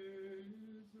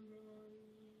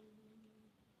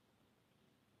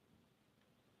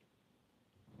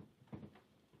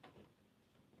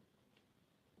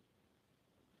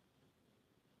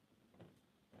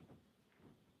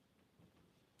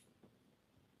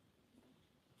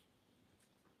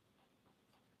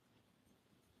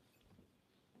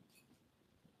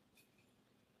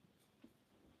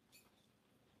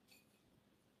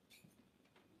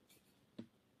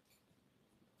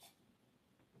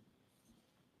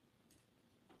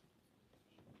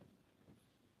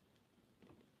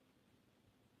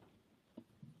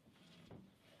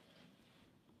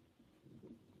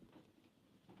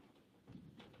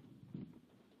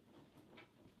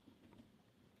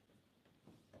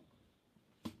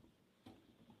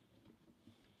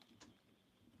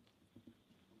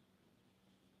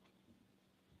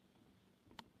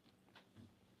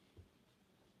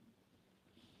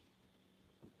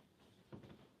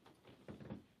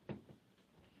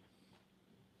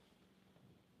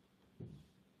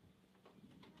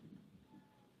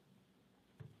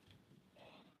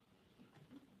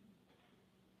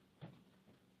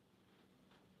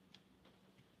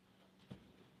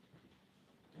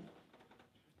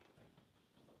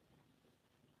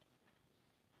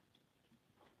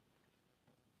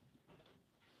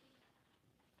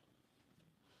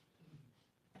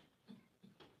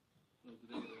 So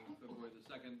today, February the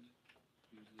 2nd,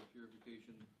 is the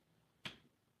purification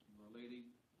of Our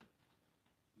Lady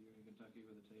here in Kentucky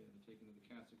with the taking of the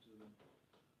cassocks of the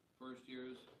first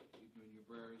years. Keep doing your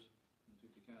prayers and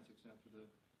take the cassocks after the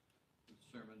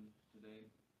sermon today.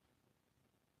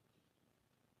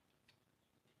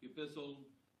 The epistle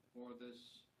for this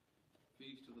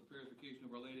feast of the purification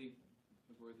of Our Lady,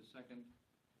 February the 2nd,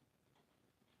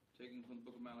 taken from the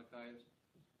book of Malachi,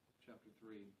 chapter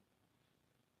 3.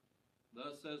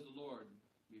 Thus says the Lord,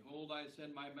 Behold, I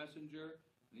send my messenger,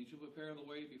 and he shall prepare the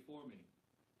way before me.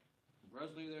 And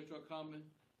presently there shall come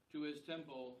to his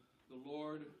temple the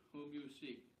Lord whom you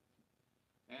seek,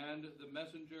 and the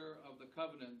messenger of the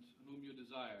covenant whom you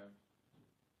desire.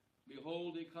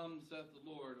 Behold, he comes, saith the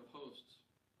Lord of hosts.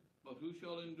 But who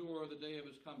shall endure the day of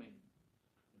his coming?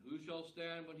 And who shall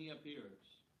stand when he appears?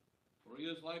 For he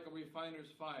is like a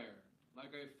refiner's fire,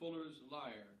 like a fuller's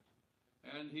lyre.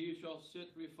 And he shall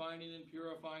sit refining and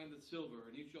purifying the silver,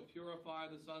 and he shall purify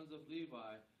the sons of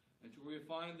Levi, and shall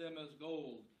refine them as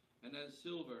gold, and as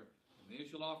silver, and And they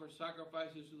shall offer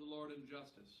sacrifices to the Lord in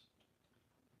justice.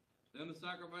 Then the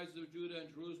sacrifices of Judah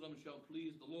and Jerusalem shall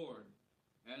please the Lord,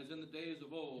 as in the days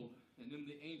of old and in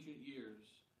the ancient years,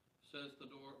 says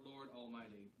the Lord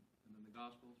Almighty. And then the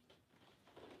Gospels.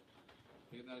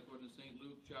 Take that according to St.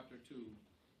 Luke chapter 2.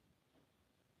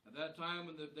 At that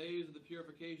time, when the days of the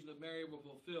purification of Mary were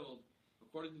fulfilled,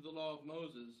 according to the law of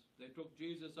Moses, they took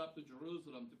Jesus up to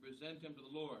Jerusalem to present him to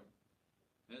the Lord,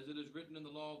 as it is written in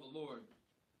the law of the Lord.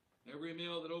 Every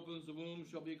male that opens the womb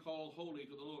shall be called holy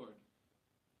to the Lord.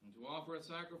 And to offer a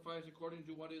sacrifice according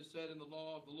to what is said in the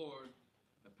law of the Lord,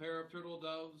 a pair of turtle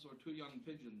doves or 2 young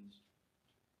pigeons.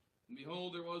 And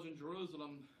behold, there was in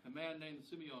Jerusalem a man named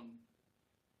Simeon,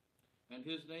 and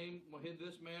this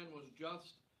man was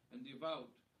just and devout,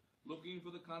 looking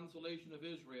for the consolation of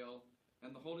Israel,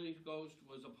 and the Holy Ghost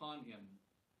was upon him.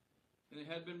 And it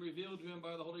had been revealed to him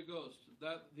by the Holy Ghost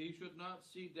that he should not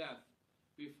see death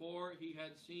before he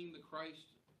had seen the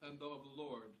Christ of the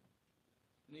Lord.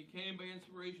 And he came by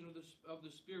inspiration of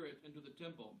the Spirit into the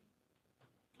temple.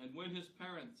 And when his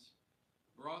parents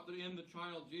brought in the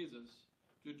child Jesus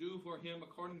to do for him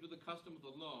according to the custom of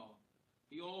the law,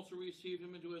 he also received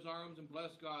him into his arms and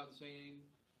blessed God, saying,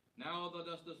 Now thou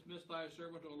dost dismiss thy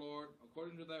servant, O Lord,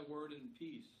 according to thy word in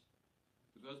peace,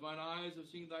 because mine eyes have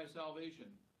seen thy salvation,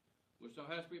 which thou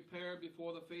hast prepared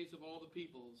before the face of all the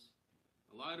peoples,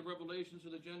 a light of revelations to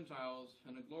the Gentiles,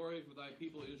 and a glory for thy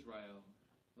people Israel.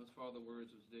 Thus far the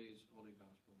words of today's Holy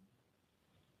Gospel.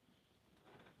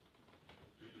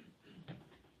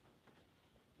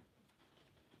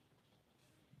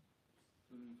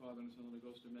 Father, and Son, and Holy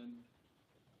Ghost, amen.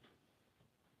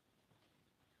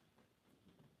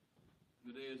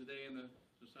 Today is a day in the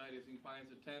Society of St. Pius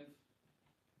X,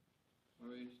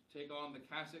 where we take on the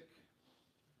Cassock,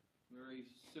 a very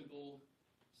simple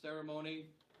ceremony,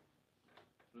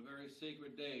 but a very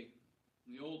sacred day.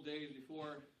 In the old days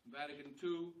before Vatican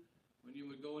II, when you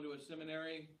would go into a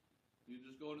seminary, you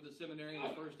just go to the seminary, and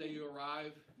the first day you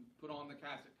arrive, you put on the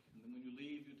cassock. And then when you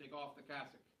leave, you take off the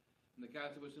cassock. And the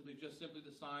cassock was simply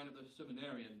the sign of the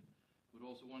seminarian, who would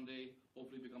also one day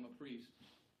hopefully become a priest.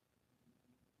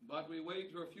 But we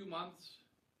wait for a few months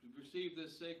to receive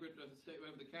this sacred of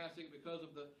the cassock because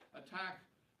of the attack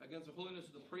against the holiness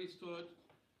of the priesthood,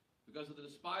 because of the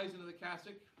despising of the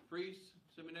cassock. Priests,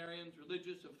 seminarians,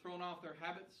 religious have thrown off their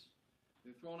habits.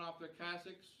 They've thrown off their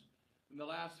cassocks in the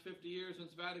last 50 years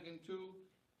since Vatican II.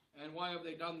 And why have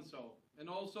they done so? And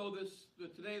also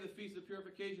today, the Feast of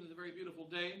Purification, is a very beautiful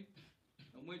day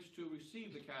on which to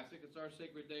receive the cassock. It's our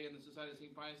sacred day in the Society of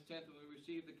St. Pius X, when we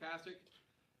receive the cassock.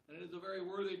 And it is a very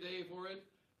worthy day for it,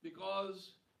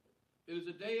 because it is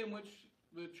a day in which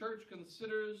the Church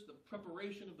considers the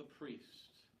preparation of the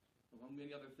priest, among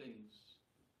many other things.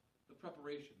 The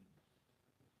preparation.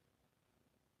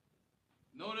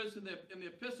 Notice in the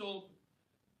epistle,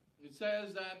 it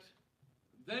says that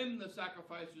then the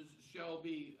sacrifices shall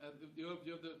be,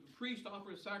 the priest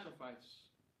offers sacrifice.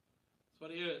 That's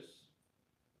what he is.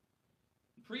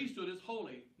 The priesthood is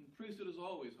holy. And the priesthood is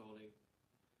always holy.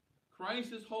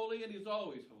 Christ is holy, and he's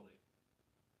always holy.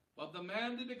 But the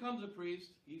man that becomes a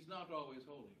priest, he's not always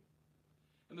holy.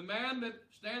 And the man that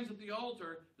stands at the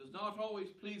altar is not always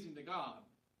pleasing to God.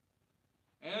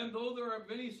 And though there are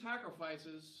many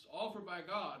sacrifices offered by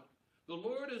God, the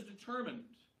Lord is determined.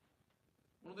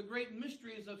 One of the great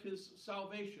mysteries of his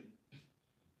salvation.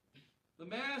 The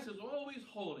Mass is always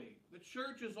holy. The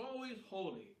Church is always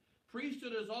holy.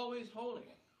 Priesthood is always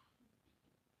holy.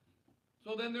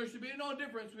 So then there should be no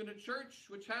difference between a church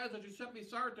which has a Giuseppe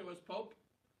Sarto as Pope,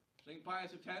 St.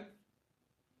 Pius X,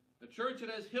 a church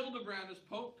that has Hildebrand as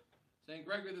Pope, St.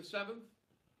 Gregory VII,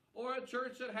 or a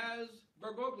church that has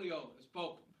Bergoglio as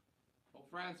Pope, Pope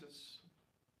Francis,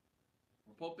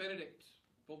 or Pope Benedict,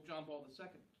 Pope John Paul II.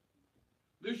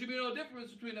 There should be no difference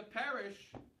between a parish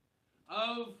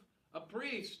of a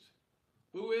priest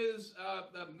who is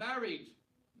married.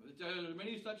 There are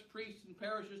many such priests in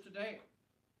parishes today,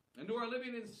 and who are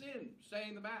living in sin,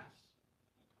 saying the Mass,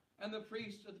 and the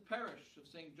priest of the parish of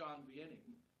St. John Vianney.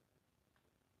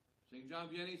 St. John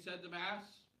Vianney said the Mass.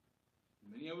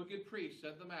 Many a wicked priest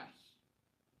said the Mass.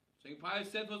 St.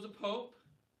 Pius X was a pope,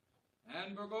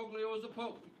 and Bergoglio was a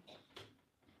pope.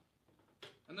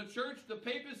 And the Church, the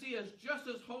papacy, is just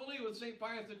as holy with St.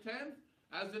 Pius X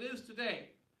as it is today.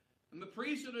 And the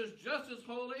priesthood is just as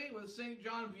holy with St.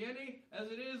 John Vianney as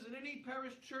it is in any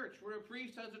parish church where a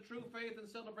priest has a true faith and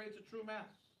celebrates a true Mass.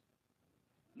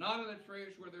 Not in a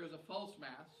church where there is a false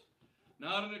Mass.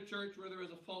 Not in a church where there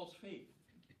is a false faith.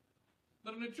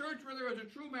 But in a church where there is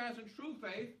a true Mass and true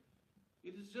faith,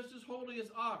 it is just as holy as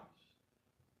ours.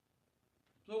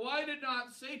 So why did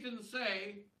not Satan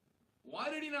say, Why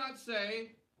did he not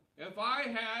say, if I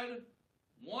had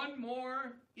one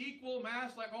more equal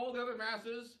mass like all the other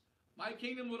masses, my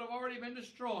kingdom would have already been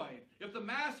destroyed. If the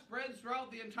mass spreads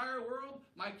throughout the entire world,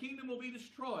 my kingdom will be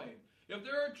destroyed. If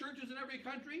there are churches in every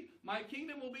country, my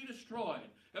kingdom will be destroyed.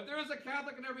 If there is a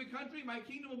Catholic in every country, my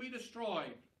kingdom will be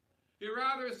destroyed. He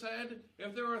rather said,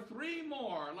 if there are 3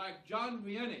 more like John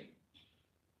Vianney,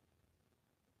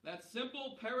 that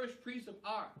simple parish priest of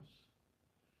ours,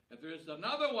 if there is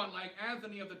another one like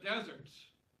Anthony of the Desert,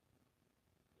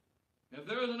 if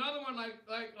there is another one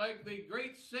like the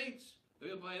great saints,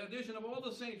 by addition of all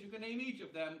the saints, you can name each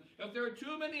of them, if there are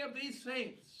too many of these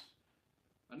saints,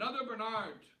 another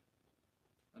Bernard,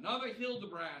 another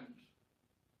Hildebrand,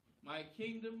 my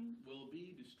kingdom will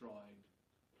be destroyed.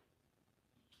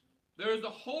 There is the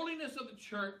holiness of the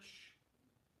church.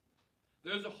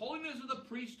 There is the holiness of the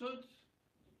priesthood.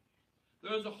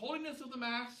 There is the holiness of the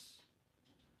Mass.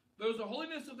 There is the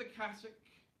holiness of the cassock.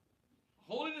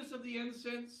 Holiness of the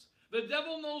incense. The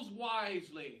devil knows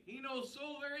wisely. He knows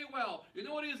so very well. You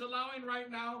know what he is allowing right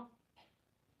now?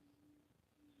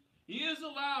 He is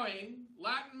allowing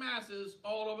Latin Masses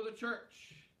all over the church.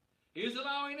 He is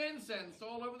allowing incense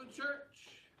all over the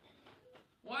church.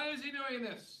 Why is he doing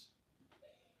this?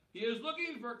 He is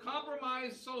looking for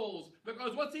compromised souls,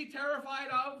 because what's he terrified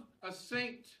of? A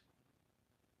saint.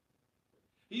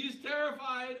 He is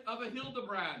terrified of a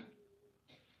Hildebrand,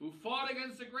 who fought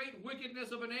against the great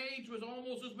wickedness of an age was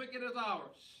almost as wicked as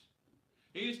ours.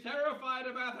 He is terrified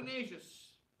of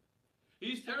Athanasius. He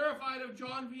is terrified of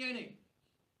John Vianney.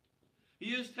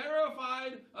 He is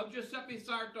terrified of Giuseppe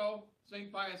Sarto,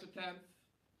 St. Pius X.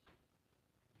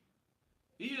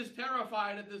 He is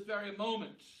terrified at this very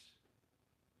moment.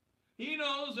 He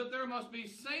knows that there must be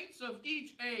saints of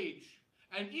each age,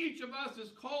 and each of us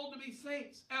is called to be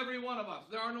saints, every one of us.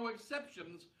 There are no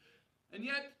exceptions, and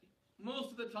yet, most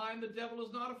of the time, the devil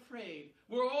is not afraid.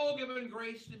 We're all given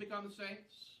grace to become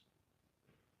saints.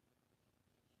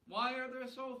 Why are there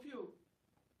so few?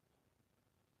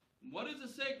 What is the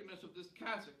sacredness of this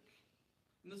cassock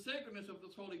and the sacredness of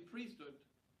this holy priesthood?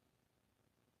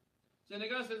 St.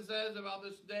 Augustine says about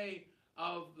this day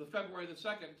of the February the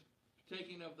 2nd,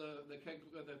 taking of the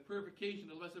purification of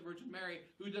the Blessed Virgin Mary,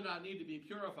 who did not need to be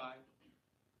purified,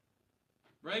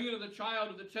 bringing the child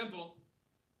to the temple.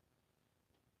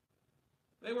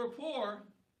 They were poor,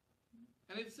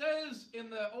 and it says in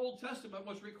the Old Testament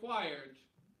what's required.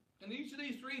 And each of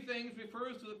these 3 things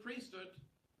refers to the priesthood.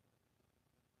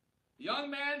 The young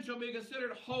man shall be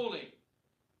considered holy.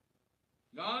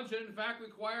 God should in fact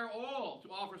require all to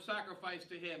offer sacrifice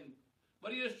to him.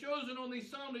 But he has chosen only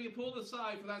some to be pulled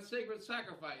aside for that sacred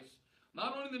sacrifice.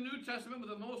 Not only in the New Testament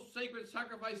with the most sacred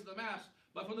sacrifice of the Mass,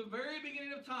 but from the very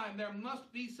beginning of time there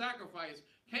must be sacrifice.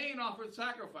 Cain offered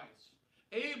sacrifice.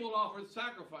 Abel offered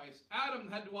sacrifice. Adam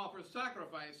had to offer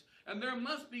sacrifice. And there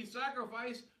must be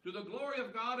sacrifice to the glory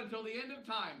of God until the end of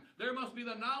time. There must be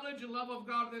the knowledge and love of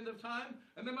God at the end of time.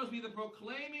 And there must be the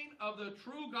proclaiming of the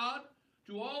true God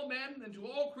to all men and to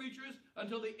all creatures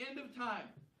until the end of time.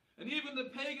 And even the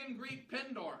pagan Greek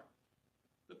Pendor.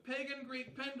 The pagan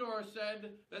Greek Pendor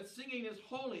said that singing is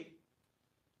holy.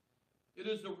 It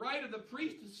is the right of the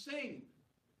priest to sing.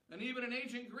 And even in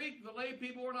ancient Greek, the lay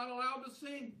people were not allowed to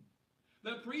sing.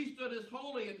 The priesthood is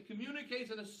holy and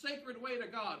communicates in a sacred way to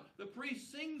God. The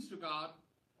priest sings to God.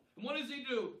 And what does he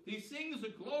do? He sings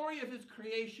the glory of his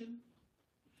creation.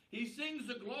 He sings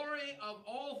the glory of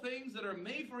all things that are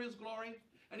made for his glory.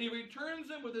 And he returns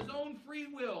them with his own free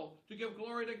will to give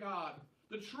glory to God.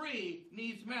 The tree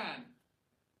needs man.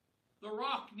 The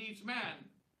rock needs man.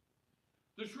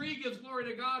 The tree gives glory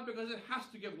to God because it has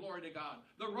to give glory to God.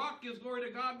 The rock gives glory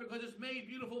to God because it's made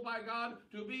beautiful by God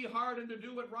to be hard and to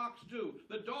do what rocks do.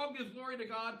 The dog gives glory to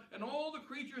God, and all the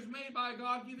creatures made by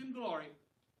God give him glory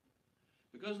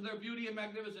because of their beauty and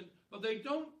magnificence. But they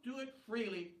don't do it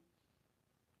freely.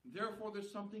 Therefore,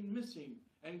 there's something missing.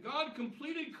 And God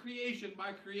completed creation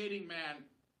by creating man.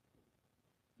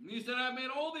 And he said, I made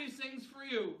all these things for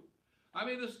you. I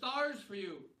made the stars for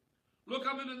you. Look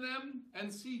up into them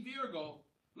and see Virgo.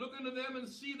 Look into them and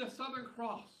see the Southern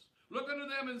Cross. Look into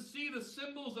them and see the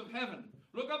symbols of heaven.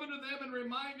 Look up into them and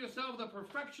remind yourself of the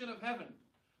perfection of heaven.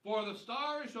 For the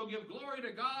stars shall give glory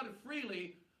to God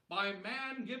freely by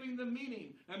man giving them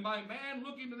meaning, and by man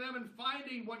looking to them and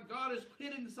finding what God has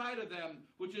put inside of them,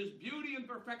 which is beauty and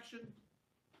perfection.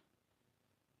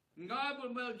 And God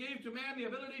gave to man the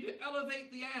ability to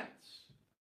elevate the ants.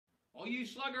 Oh, ye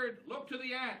sluggard, look to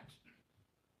the ant.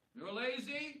 You're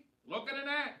lazy? Look at an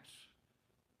ant.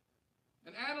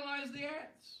 And analyze the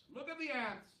ants. Look at the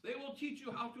ants. They will teach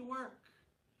you how to work.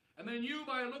 And then you,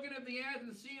 by looking at the ant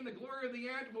and seeing the glory of the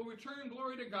ant, will return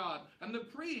glory to God. And the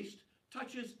priest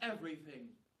touches everything.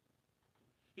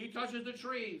 He touches the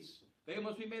trees. They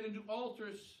must be made into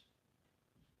altars.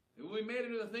 They will be made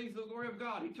into the things of the glory of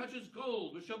God. He touches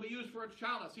gold, which shall be used for a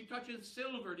chalice. He touches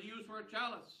silver to use for a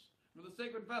chalice, for the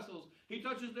sacred vessels. He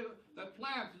touches the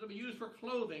plants to be used for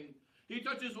clothing. He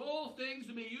touches all things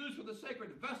to be used for the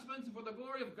sacred vestments and for the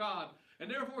glory of God. And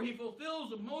therefore he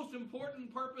fulfills the most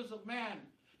important purpose of man,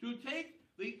 to take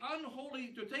the unholy,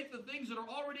 to take the things that are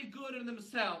already good in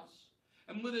themselves,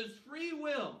 and with his free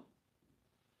will,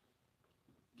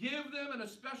 give them in a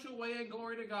special way in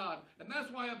glory to God. And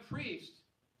that's why a priest,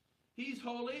 he's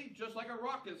holy just like a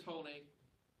rock is holy.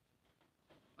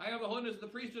 I have the holiness of the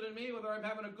priesthood in me, whether I'm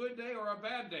having a good day or a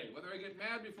bad day, whether I get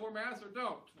mad before Mass or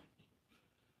don't.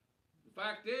 The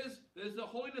fact is the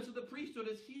holiness of the priesthood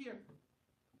is here.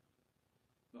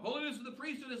 The holiness of the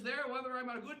priesthood is there whether I'm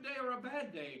on a good day or a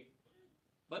bad day.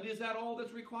 But is that all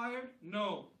that's required?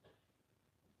 No.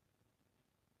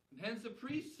 And hence the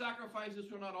priest's sacrifices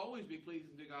will not always be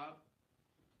pleasing to God.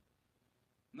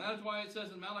 And that's why it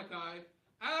says in Malachi,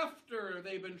 after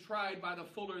they've been tried by the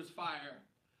fuller's fire,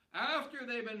 after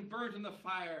they've been burnt in the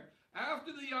fire,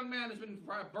 after the young man has been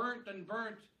burnt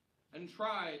and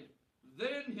tried,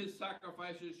 then his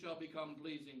sacrifices shall become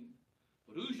pleasing.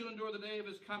 But who shall endure the day of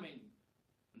his coming?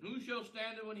 And who shall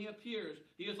stand when he appears?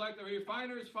 He is like the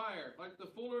refiner's fire, like the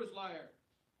fuller's lyre.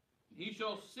 And he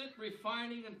shall sit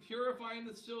refining and purifying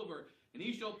the silver, and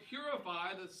he shall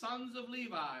purify the sons of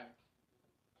Levi.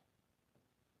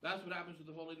 That's what happens to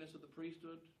the holiness of the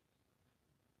priesthood.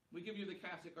 We give you the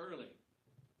cassock early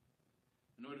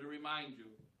in order to remind you,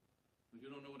 because you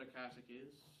don't know what a cassock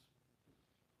is.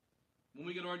 When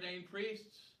we get ordained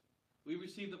priests, we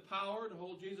receive the power to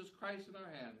hold Jesus Christ in our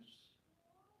hands,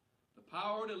 the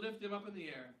power to lift him up in the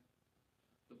air,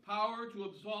 the power to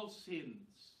absolve sins,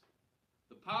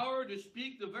 the power to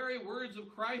speak the very words of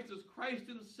Christ as Christ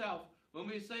himself when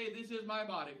we say, this is my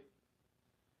body.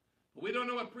 But we don't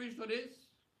know what priesthood is.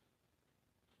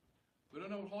 We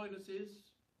don't know what holiness is,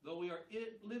 though we are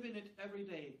living it every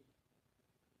day.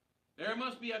 There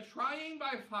must be a trying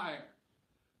by fire.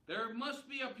 There must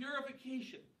be a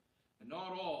purification. And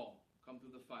not all come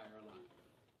through the fire alive.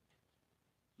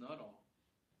 Not all.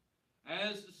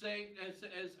 As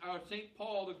our St.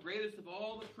 Paul, the greatest of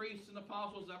all the priests and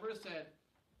apostles ever said,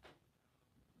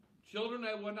 children,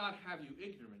 I would not have you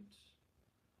ignorant.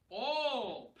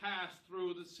 All passed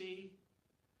through the sea.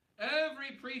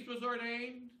 Every priest was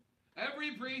ordained.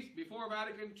 Every priest, before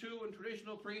Vatican II and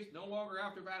traditional priests, no longer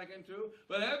after Vatican II,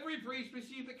 but every priest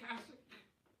received the cassock.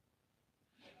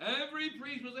 Every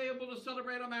priest was able to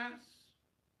celebrate a Mass.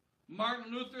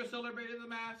 Martin Luther celebrated the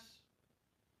Mass.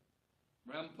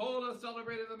 Rampolla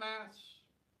celebrated the Mass.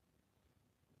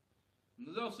 And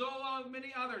there's so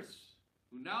many others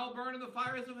who now burn in the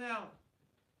fires of hell.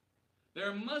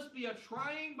 There must be a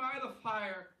trying by the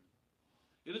fire.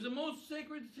 It is the most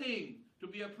sacred thing to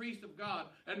be a priest of God.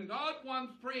 And God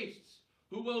wants priests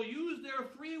who will use their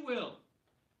free will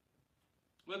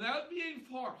without being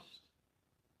forced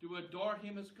to adore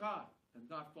him as God and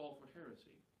not fall for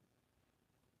heresy.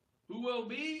 Who will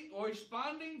be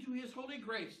responding to his holy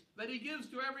grace that he gives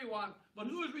to everyone. But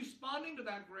who is responding to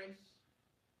that grace?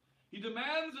 He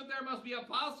demands that there must be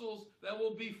apostles that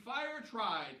will be fire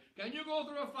tried. Can you go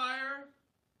through a fire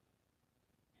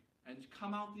and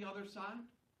come out the other side?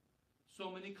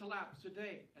 So many collapse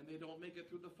today, and they don't make it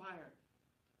through the fire.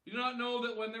 You do not know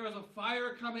that when there is a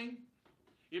fire coming,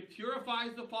 it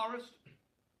purifies the forest.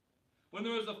 When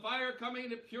there is a fire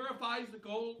coming, it purifies the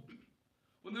gold.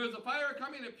 When there is a fire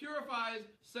coming, it purifies,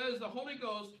 says the Holy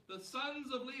Ghost, the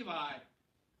sons of Levi.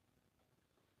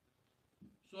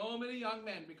 So many young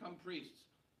men become priests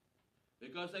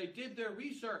because they did their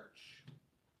research.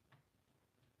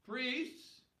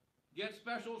 Priests get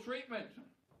special treatment.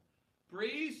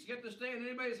 Priests get to stay in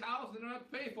anybody's house and they don't have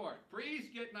to pay for it. Priests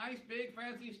get nice, big,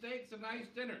 fancy steaks and nice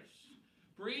dinners.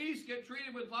 Priests get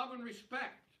treated with love and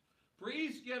respect.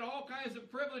 Priests get all kinds of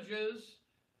privileges,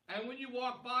 and when you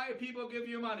walk by, people give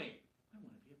you money. I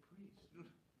want to be a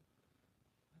priest.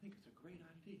 I think it's a great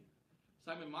idea.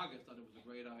 Simon Magus thought it was a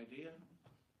great idea.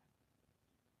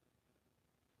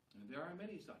 And there are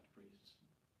many such priests.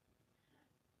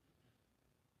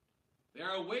 They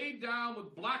are weighed down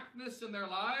with blackness in their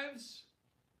lives.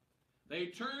 They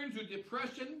turn to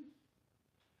depression.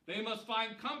 They must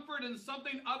find comfort in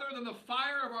something other than the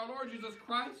fire of our Lord Jesus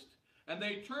Christ. And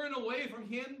they turn away from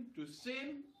him to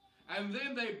sin. And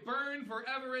then they burn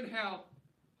forever in hell.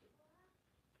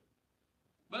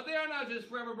 But they are not just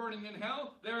forever burning in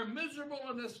hell. They are miserable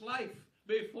in this life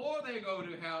before they go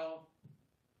to hell.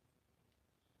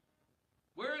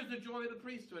 Where is the joy of the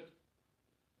priesthood?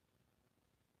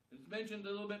 It's mentioned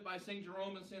a little bit by St.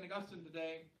 Jerome and St. Augustine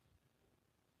today.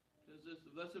 There's this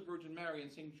Blessed Virgin Mary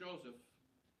and St. Joseph.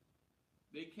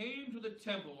 They came to the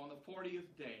temple on the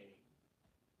 40th day.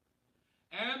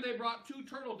 And they brought 2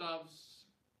 turtle doves.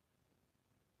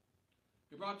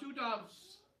 They brought 2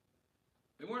 doves.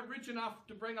 They weren't rich enough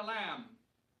to bring a lamb.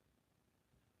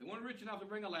 They weren't rich enough to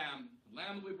bring a lamb. The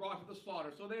lamb will be brought to the slaughter.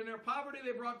 So in their poverty,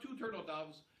 they brought 2 turtle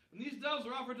doves. And these doves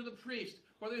were offered to the priest,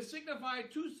 for they signify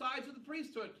 2 sides of the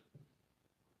priesthood.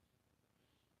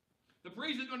 The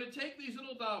priest is going to take these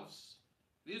little doves.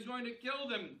 He's going to kill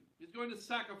them. He's going to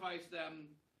sacrifice them.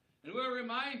 And we're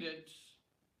reminded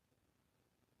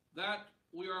that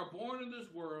we are born in this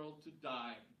world to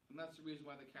die. And that's the reason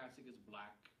why the cassock is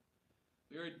black.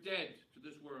 We are dead to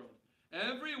this world.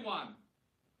 Everyone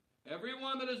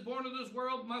that is born in this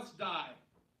world must die.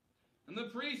 And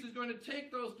the priest is going to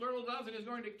take those turtle doves and is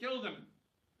going to kill them.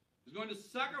 He's going to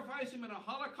sacrifice them in a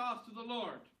holocaust to the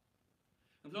Lord.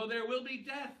 And so there will be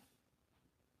death.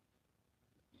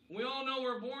 We all know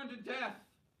we're born to death.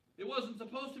 It wasn't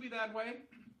supposed to be that way.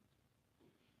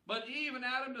 But Eve and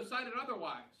Adam decided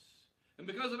otherwise. And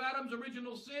because of Adam's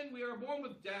original sin, we are born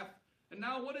with death. And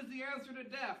now what is the answer to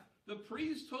death? The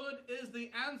priesthood is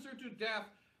the answer to death.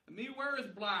 And he wears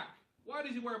black. Why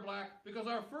does he wear black? Because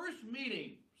our first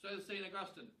meeting, says St.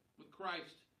 Augustine, with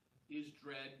Christ is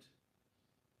dread.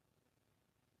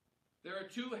 There are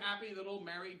 2 happy little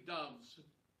married doves.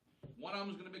 One of them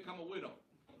is going to become a widow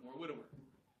or a widower.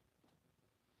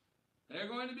 They're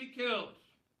going to be killed.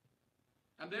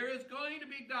 And there is going to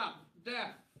be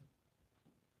death.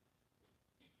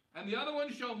 And the other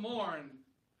one shall mourn.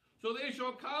 So they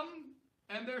shall come,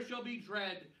 and there shall be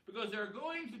dread, because they're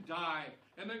going to die,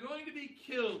 and they're going to be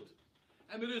killed.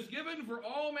 And it is given for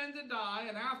all men to die,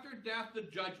 and after death the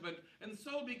judgment. And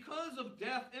so because of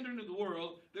death entered into the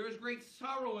world, there is great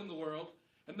sorrow in the world.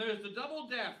 And there's the double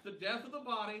death, the death of the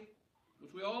body,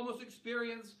 which we all must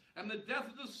experience, and the death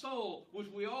of the soul, which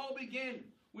we all begin.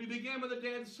 We begin with a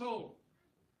dead soul.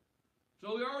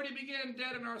 So we already began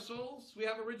dead in our souls. We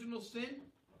have original sin.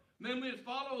 Then it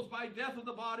follows by death of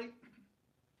the body.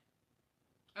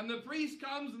 And the priest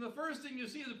comes, and the first thing you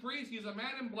see is the priest, he's a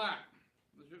man in black.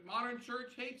 The modern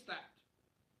church hates that.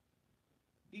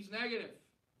 He's negative.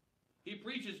 He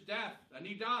preaches death, and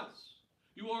he does.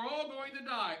 You are all going to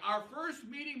die. Our first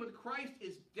meeting with Christ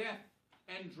is death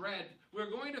and dread. We're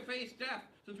going to face death.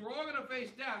 Since we're all going to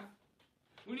face death,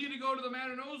 we need to go to the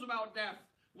man who knows about death.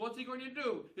 What's he going to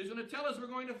do? He's going to tell us we're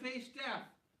going to face death.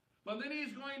 But then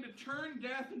he's going to turn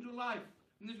death into life.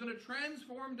 And he's going to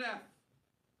transform death.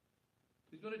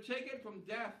 He's going to take it from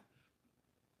death.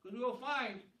 Because we will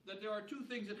find that there are 2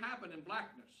 things that happen in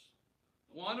blackness.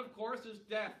 One, of course, is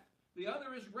death. The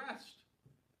other is rest.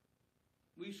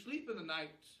 We sleep in the night.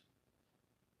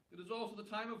 It is also the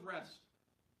time of rest.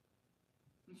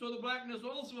 And so the blackness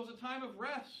also is a time of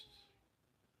rest.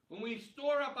 When we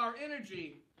store up our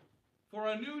energy for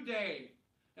a new day.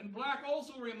 And black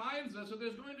also reminds us that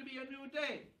there's going to be a new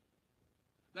day.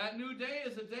 That new day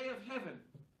is the day of heaven.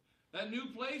 That new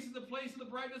place is the place of the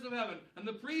brightness of heaven. And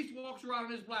the priest walks around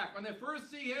in his black. When they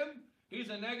first see him, he's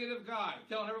a negative guy,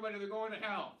 telling everybody they're going to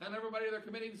hell, telling everybody they're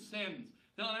committing sins,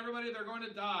 telling everybody they're going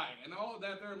to die, and all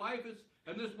that their life is,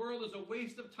 and this world is a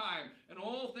waste of time, and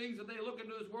all things that they look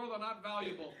into this world are not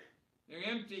valuable. They're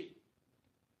empty.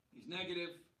 He's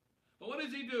negative. But what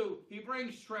does he do? He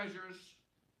brings treasures.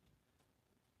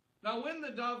 Now when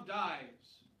the dove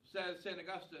dies, says St.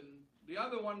 Augustine, the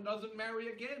other one doesn't marry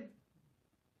again.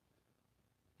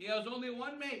 He has only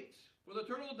one mate. For the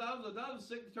turtle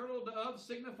dove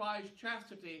signifies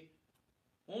chastity.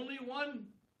 Only one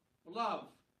love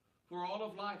for all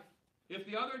of life. If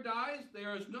the other dies,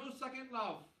 there is no second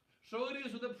love. So it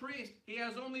is with the priest. He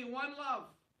has only one love.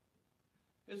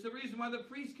 It's the reason why the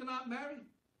priest cannot marry.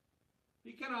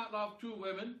 He cannot love 2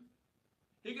 women.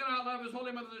 He cannot love his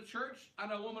Holy Mother the Church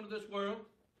and a woman of this world.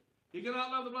 He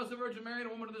cannot love the Blessed Virgin Mary and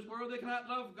a woman of this world. They cannot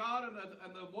love God and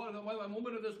the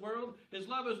woman of this world. His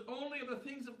love is only of the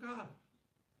things of God.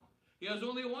 He has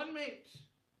only one mate.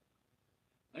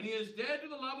 And he is dead to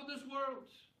the love of this world.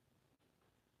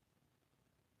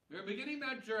 They're beginning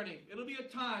that journey. It'll be a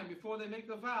time before they make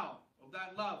the vow of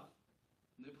that love.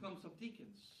 And they become some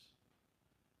deacons.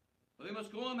 But they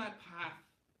must go on that path.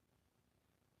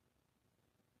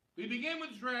 We begin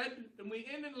with dread and we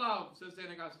end in love, says St.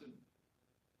 Augustine.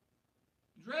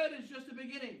 Dread is just the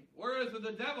beginning. Whereas with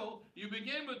the devil, you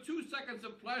begin with 2 seconds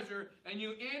of pleasure and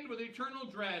you end with eternal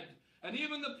dread. And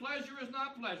even the pleasure is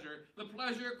not pleasure. The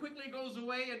pleasure quickly goes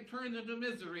away and turns into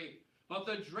misery. But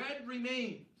the dread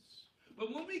remains.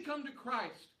 But when we come to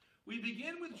Christ, we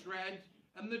begin with dread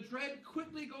and the dread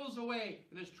quickly goes away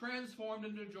and is transformed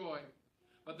into joy.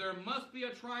 But there must be a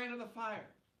trying of the fire.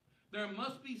 There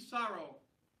must be sorrow.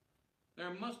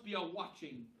 There must be a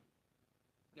watching.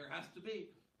 There has to be.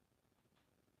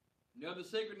 You have the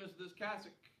sacredness of this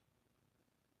cassock.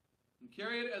 And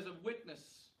carry it as a witness.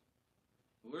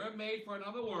 We're made for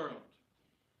another world.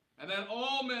 And that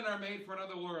all men are made for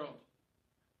another world.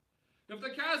 If the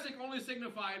cassock only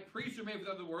signified priests are made for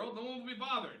the other world, no one would be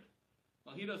bothered.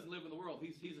 Well, he doesn't live in the world.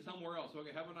 He's somewhere else.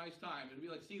 Okay, have a nice time. It'd be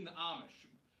like seeing the Amish.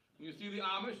 When you see the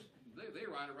Amish, they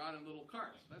ride around in little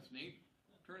carts. That's neat.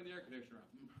 Turn the air conditioner up.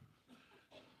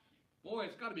 Boy,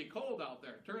 it's got to be cold out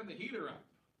there. Turn the heater up.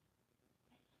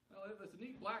 Well, it's a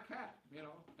neat black hat, you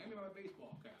know. Hang me my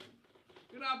baseball cap.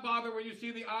 You're not bothered when you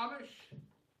see the Amish.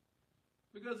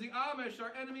 Because the Amish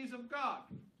are enemies of God.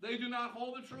 They do not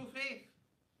hold the true faith.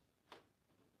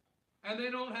 And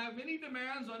they don't have any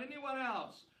demands on anyone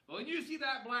else. But when you see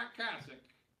that black cassock,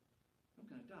 I'm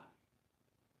going to die.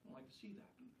 I don't like to see that.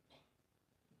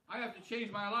 I have to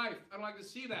change my life. I don't like to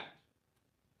see that.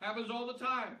 Happens all the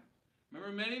time.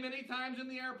 Remember many, many times in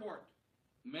the airport.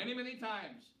 Many, many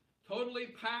times. Totally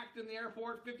packed in the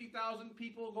airport. 50,000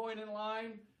 people going in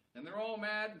line. And they're all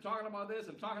mad and talking about this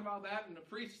and talking about that. And the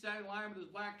priest standing in line with his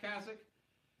black cassock.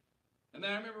 And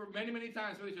then I remember many, many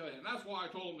times somebody said, and that's why I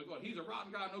told him to go. He's a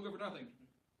rotten God, no good for nothing.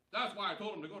 That's why I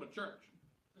told him to go to church.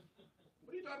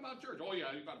 What are you talking about church? Oh yeah,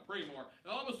 you've got to pray more.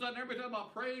 And all of a sudden, everybody talking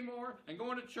about praying more and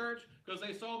going to church because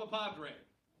they saw the Padre.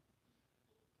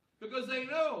 Because they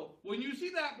know when you see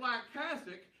that black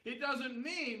cassock, it doesn't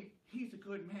mean he's a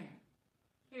good man.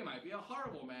 He might be a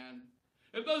horrible man.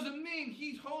 It doesn't mean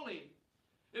he's holy.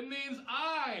 It means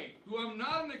I, who am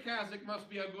not in a cassock, must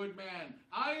be a good man.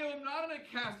 I who am not in a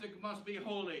cassock must be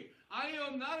holy. I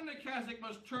who am not in a cassock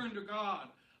must turn to God.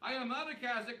 I am not a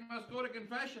cassock, must go to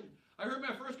confession. I heard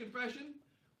my first confession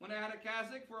when I had a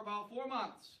cassock for about 4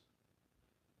 months.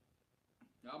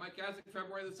 Got my cassock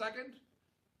February the 2nd.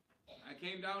 I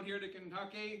came down here to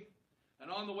Kentucky, and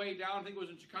on the way down, I think it was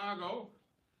in Chicago,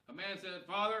 a man said,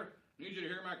 Father, I need you to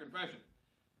hear my confession.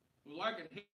 Well, I can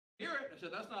hear it. I said,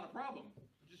 that's not a problem.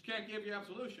 I just can't give you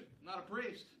absolution. I'm not a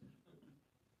priest.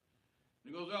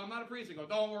 And he goes, well, I'm not a priest. He goes,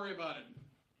 don't worry about it.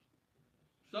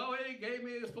 So he gave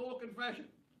me his full confession.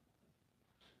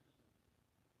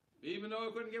 Even though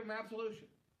I couldn't give him absolution.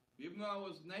 Even though I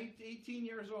was 18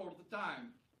 years old at the time.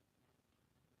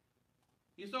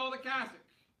 He saw the cassock.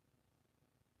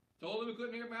 Told him he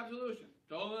couldn't give him absolution.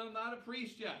 Told him I'm not a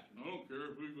priest yet. I don't care.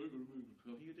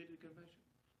 So he did the confession.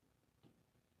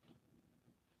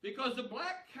 Because the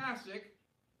black cassock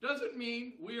doesn't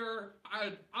mean we're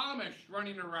Amish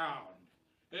running around.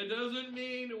 It doesn't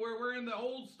mean we're wearing the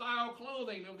old style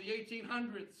clothing of the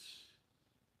 1800s.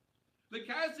 The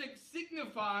cassock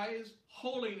signifies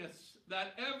holiness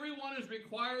that everyone is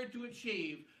required to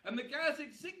achieve. And the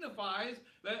cassock signifies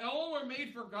that all are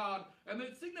made for God. And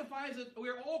it signifies that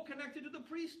we're all connected to the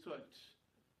priesthood.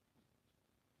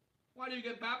 Why do you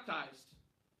get baptized?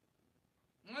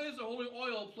 Why is the holy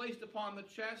oil placed upon the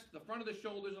chest, the front of the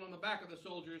shoulders, and on the back of the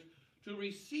soldiers to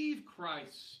receive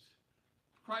Christ?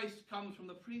 Christ comes from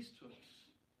the priesthood.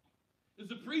 It's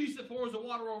the priest that pours the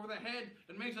water over the head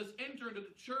and makes us enter into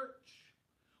the church.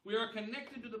 We are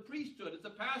connected to the priesthood. It's a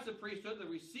passive priesthood, the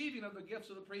receiving of the gifts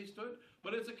of the priesthood,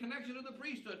 but it's a connection to the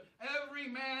priesthood. Every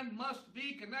man must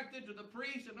be connected to the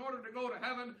priest in order to go to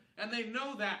heaven, and they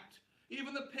know that.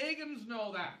 Even the pagans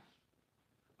know that.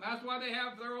 That's why they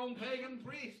have their own pagan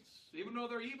priests. Even though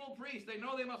they're evil priests, they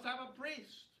know they must have a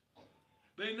priest.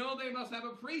 They know they must have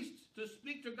a priest to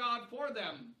speak to God for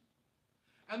them.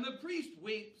 And the priest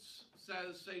weeps,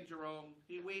 says St. Jerome.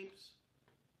 He weeps.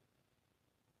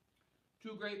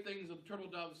 Two great things the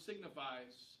turtle dove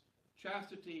signifies.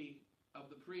 Chastity of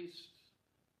the priest,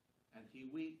 and he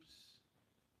weeps.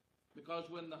 Because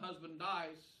when the husband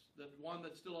dies, the one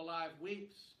that's still alive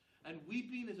weeps. And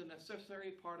weeping is a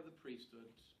necessary part of the priesthood.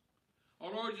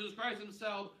 Our Lord Jesus Christ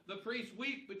himself, the priests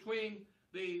weep between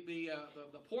the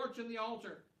porch and the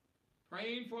altar,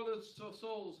 praying for the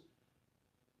souls.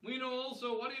 We know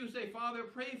also, what do you say, Father,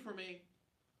 pray for me?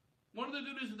 One of the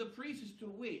duties of the priest is to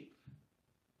weep.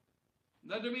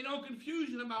 Let there be no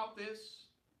confusion about this.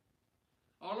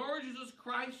 Our Lord Jesus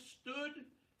Christ stood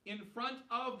in front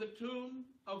of the tomb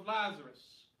of Lazarus,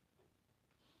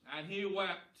 and he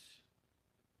wept.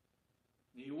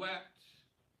 He wept.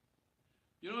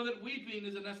 You know that weeping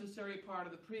is a necessary part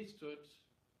of the priesthood.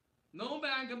 No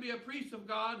man can be a priest of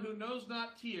God who knows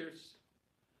not tears.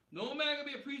 No man can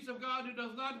be a priest of God who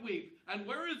does not weep. And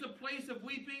where is the place of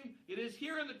weeping? It is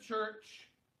here in the church.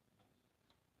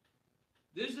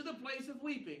 This is the place of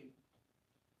weeping.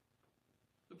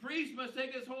 The priest must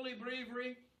take his holy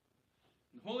bravery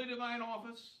and holy divine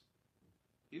office.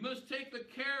 He must take the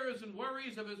cares and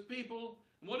worries of his people.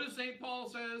 And what does St. Paul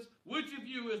says? Which of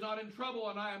you is not in trouble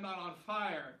and I am not on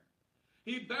fire?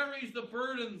 He buries the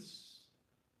burdens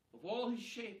of all his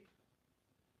sheep.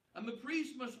 And the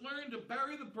priest must learn to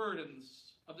bury the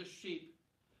burdens of the sheep.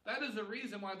 That is the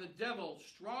reason why the devil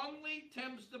strongly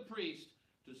tempts the priest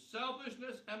to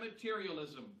selfishness and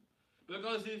materialism.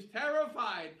 Because he's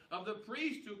terrified of the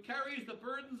priest who carries the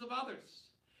burdens of others.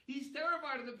 He's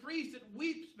terrified of the priest that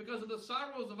weeps because of the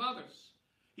sorrows of others.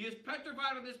 He is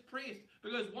petrified of this priest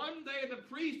because one day the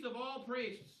priest of all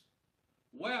priests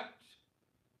wept.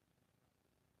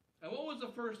 And what was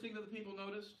the first thing that the people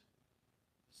noticed?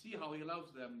 See how he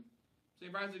loves them.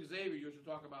 St. Francis Xavier used to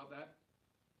talk about that.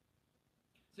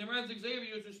 St. Francis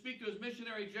Xavier used to speak to his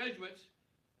missionary Jesuits.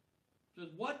 He says,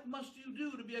 what must you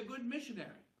do to be a good missionary?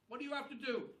 What do you have to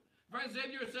do? Francis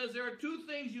Xavier says there are two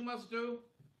things you must do.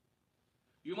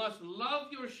 You must love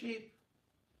your sheep.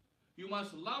 You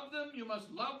must love them, you must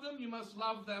love them, you must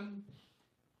love them.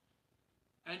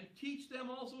 And teach them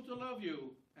also to love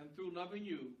you, and through loving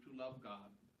you, to love God.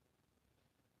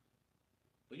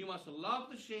 But you must love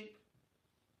the sheep.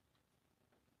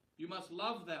 You must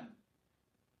love them.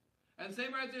 And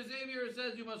St. Francis Xavier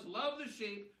says you must love the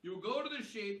sheep, you go to the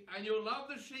sheep, and you love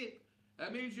the sheep.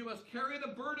 That means you must carry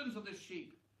the burdens of the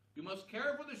sheep. You must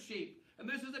care for the sheep. And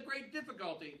this is a great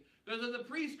difficulty, because as the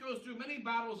priest goes through many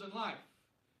battles in life,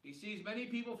 he sees many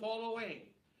people fall away.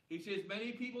 He sees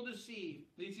many people deceive.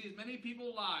 He sees many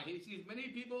people lie. He sees many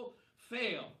people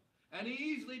fail. And he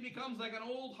easily becomes like an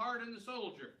old hardened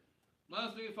soldier.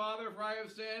 Bless me, Father, for I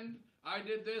have sinned. I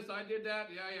did this, I did that.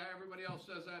 Yeah, everybody else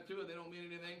says that too, and they don't mean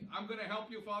anything. I'm going to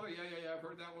help you, Father. Yeah, I've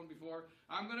heard that one before.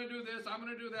 I'm going to do this, I'm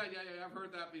going to do that. Yeah, I've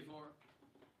heard that before.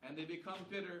 And they become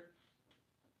bitter.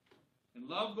 And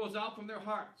love goes out from their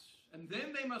hearts. And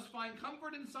then they must find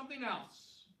comfort in something else.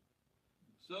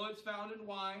 So it's found in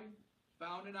wine,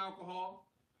 found in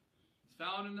alcohol, it's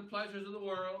found in the pleasures of the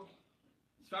world,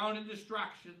 it's found in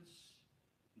distractions.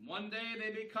 And one day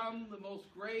they become the most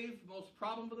grave,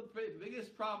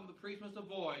 biggest problem the priest must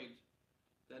avoid.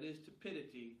 That is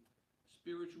tepidity,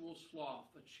 spiritual sloth,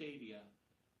 achadia,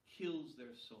 kills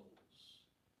their souls.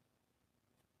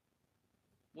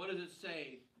 What does it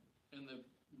say in the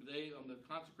day on the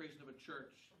consecration of a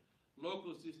church?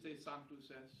 Locus iste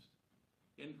sanctus est.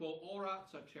 In quo orat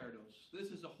sacerdos.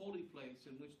 This is a holy place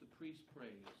in which the priest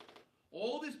prays.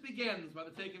 All this begins by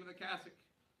the taking of the cassock.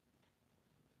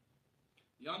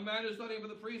 The young man who's studying for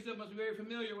the priesthood must be very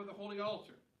familiar with the holy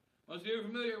altar. Must be very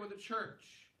familiar with the church.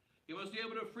 He must be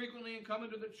able to frequently come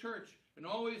into the church and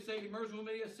always say, merciful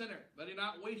me, a sinner. Let him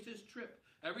not waste his trip.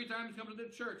 Every time he comes to the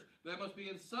church, there must be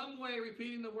in some way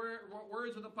repeating the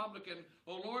words of the publican,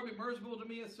 O Lord, be merciful to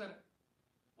me, a sinner.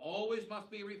 Always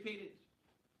must be repeated.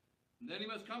 And then he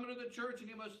must come into the church and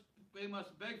he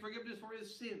must beg forgiveness for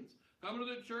his sins. Come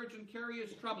into the church and carry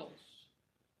his troubles.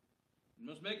 He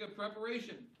must make a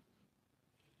preparation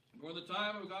for the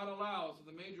time of God allows for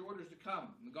the major orders to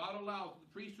come. And God allows for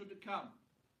the priesthood to come.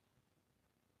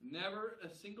 Never a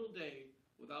single day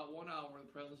without 1 hour in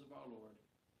the presence of our Lord.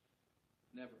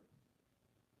 Never.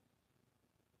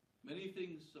 Many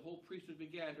things, the whole priesthood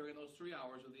began during those 3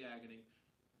 hours of the agony.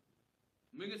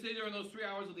 We can say during those 3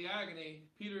 hours of the agony,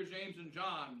 Peter, James, and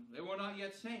John, they were not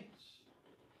yet saints.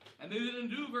 And they didn't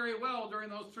do very well during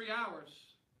those 3 hours.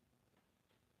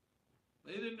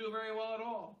 They didn't do very well at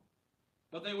all.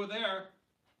 But they were there.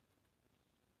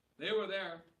 They were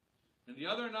there. And the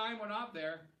other 9 were not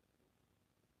there.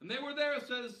 And they were there,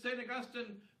 says St.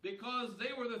 Augustine, because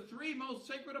they were the 3 most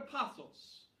sacred apostles.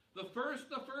 The first,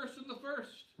 and the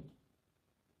first.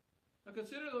 Now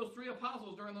consider those 3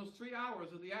 apostles during those 3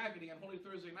 hours of the agony on Holy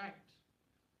Thursday night.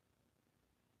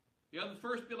 You have the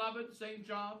first beloved, St.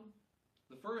 John,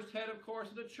 the first head, of course,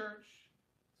 of the church,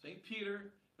 St.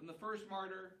 Peter, and the first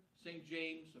martyr, St.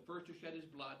 James, the first to shed his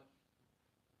blood.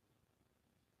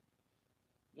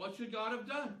 What should God have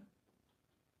done?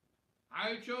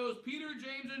 I chose Peter,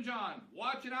 James, and John.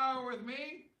 Watch an hour with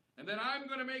me, and then I'm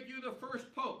going to make you the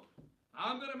first pope.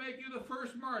 I'm going to make you the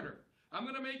first martyr. I'm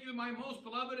going to make you my most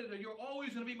beloved, and you're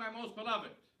always going to be my most beloved.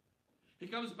 He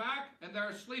comes back, and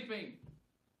they're sleeping.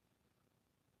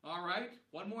 All right,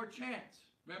 1 more chance.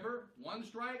 Remember, 1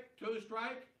 strike, 2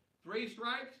 strike, 3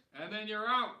 strikes, and then you're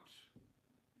out.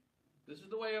 This is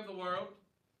the way of the world.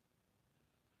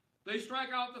 They strike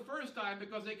out the first time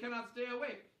because they cannot stay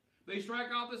awake. They strike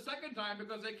out the second time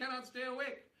because they cannot stay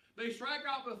awake. They strike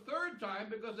out the third time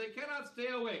because they cannot stay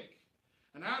awake.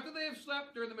 And after they have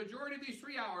slept during the majority of these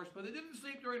 3 hours, but they didn't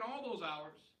sleep during all those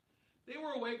hours, they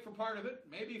were awake for part of it,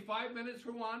 maybe 5 minutes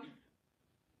for one,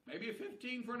 maybe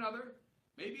 15 for another,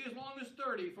 maybe as long as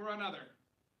 30 for another.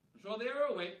 So they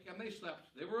were awake and they slept.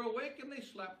 They were awake and they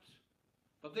slept.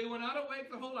 But they were not awake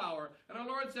the whole hour. And our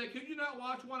Lord said, could you not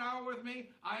watch 1 hour with me?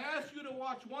 I asked you to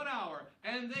watch 1 hour,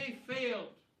 and they failed.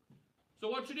 So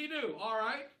what should he do? All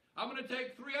right, I'm going to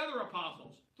take 3 other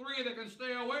apostles, 3 that can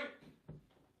stay awake.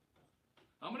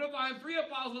 I'm going to find 3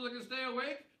 apostles that can stay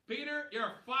awake. Peter,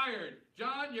 you're fired.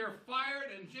 John, you're fired.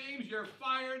 And James, you're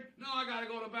fired. No, I got to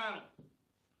go to battle.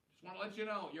 Just want to let you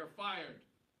know, you're fired.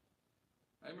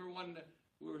 I remember when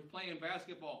we were playing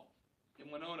basketball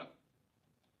in Winona.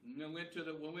 And we went to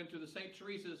the St.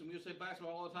 Teresa's, and we used to play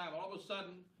basketball all the time. All of a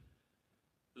sudden,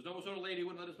 there's no sort of lady who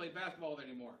wouldn't let us play basketball there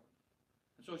anymore.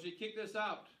 And so she kicked us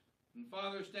out. And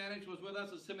Father Stanich was with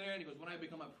us at seminary, and he goes, when I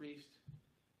become a priest,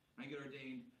 I get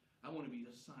ordained, I want to be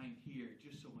assigned here,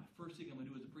 just so my first thing I'm going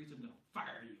to do as a priest, I'm going to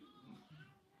fire you.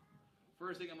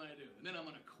 First thing I'm going to do. And then I'm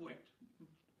going to quit.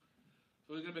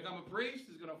 So he's going to become a priest,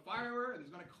 he's going to fire her, and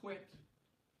he's going to quit.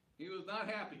 He was not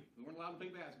happy. We weren't allowed to play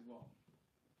basketball.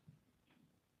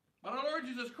 But our Lord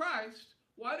Jesus Christ,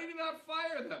 why did he not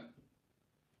fire them?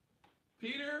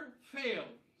 Peter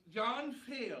failed. John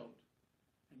failed.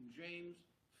 And James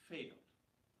failed.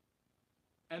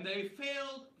 And they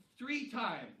failed 3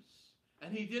 times.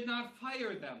 And he did not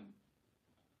fire them.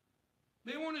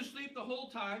 They weren't asleep the whole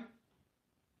time.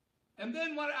 And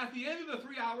then at the end of the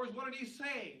 3 hours, what did he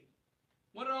say?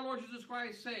 What did our Lord Jesus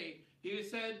Christ say? He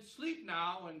said, sleep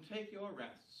now and take your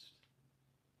rest.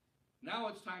 Now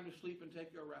it's time to sleep and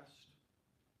take your rest.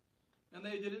 And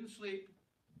they didn't sleep.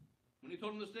 When he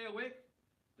told them to stay awake,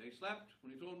 they slept.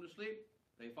 When he told them to sleep,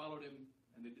 they followed him,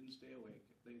 and they didn't stay awake.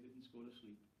 They didn't go to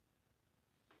sleep.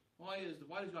 Why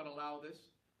does God allow this?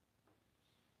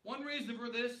 One reason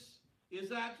for this is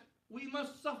that we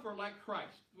must suffer like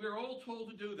Christ. We're all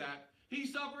told to do that. He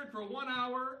suffered for 1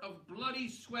 hour of bloody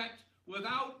sweat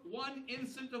without 1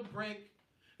 instant of break.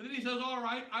 And then he says, all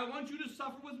right, I want you to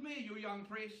suffer with me, you young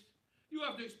priest. You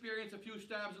have to experience a few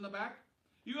stabs in the back.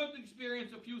 You have to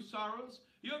experience a few sorrows.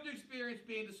 You have to experience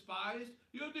being despised.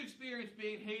 You have to experience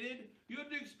being hated. You have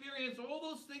to experience all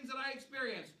those things that I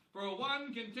experienced for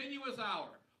 1 continuous hour.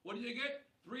 What do you get?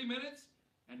 3 minutes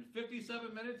and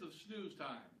 57 minutes of snooze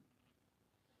time.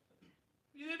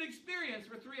 You did experience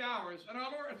for 3 hours, and our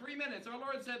Lord, 3 minutes. Our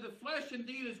Lord said, the flesh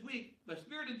indeed is weak. The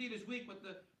spirit indeed is weak, but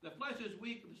the flesh is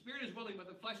weak. The spirit is willing, but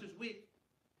the flesh is weak.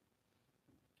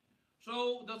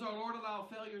 So, does our Lord allow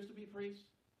failures to be priests?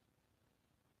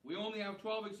 We only have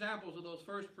 12 examples of those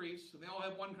first priests, and they all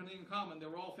have one thing in common. They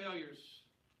were all failures.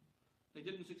 They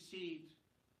didn't succeed.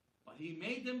 But he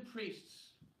made them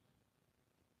priests.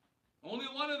 Only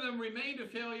one of them remained a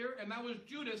failure, and that was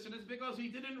Judas, and it's because he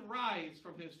didn't rise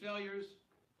from his failures.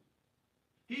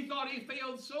 He thought he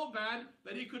failed so bad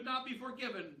that he could not be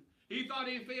forgiven. He thought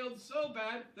he failed so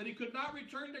bad that he could not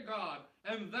return to God,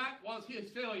 and that was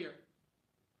his failure.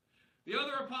 The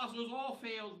other apostles all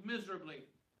failed miserably.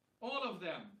 All of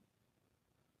them.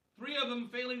 3 of them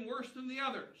failing worse than the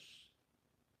others.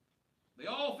 They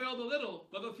all failed a little,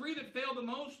 but the 3 that failed the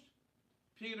most,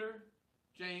 Peter,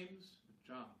 James, and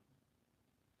John.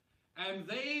 And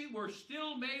they were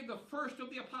still made the first of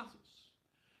the apostles.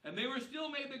 And they were still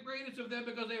made the greatest of them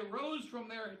because they rose from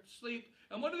their sleep.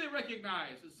 And what do they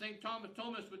recognize? As St.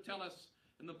 Thomas would tell us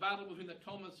in the battle between the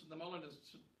Thomists and the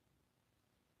Molinists.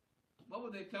 What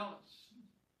would they tell us?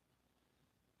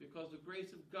 Because the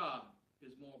grace of God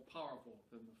is more powerful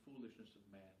than the foolishness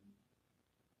of man.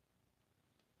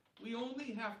 We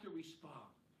only have to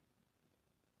respond.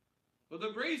 But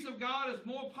the grace of God is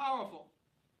more powerful.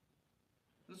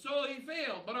 And so he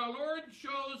failed. But our Lord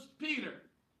chose Peter.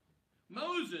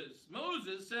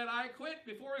 Moses said, I quit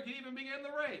before he could even begin the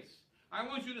race. I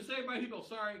want you to say, my people,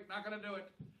 sorry, not going to do it.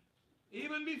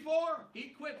 Even before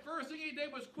he quit, first thing he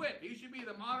did was quit. He should be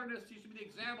the modernist. He should be the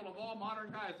example of all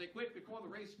modern guys. They quit before the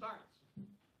race starts.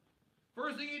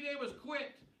 First thing he did was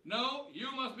quit. No,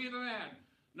 you must be the man.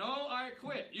 No, I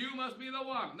quit. You must be the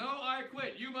one. No, I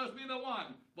quit. You must be the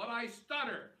one. But I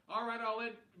stutter. All right, I'll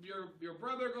let your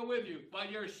brother go with you.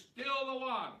 But you're still the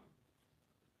one.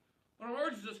 When our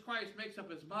Lord Jesus Christ makes up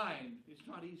his mind, it's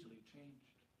not easily changed.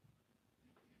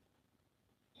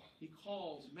 He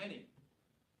calls many.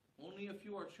 Only a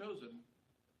few are chosen,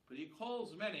 but he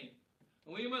calls many.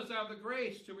 And we must have the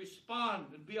grace to respond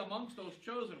and be amongst those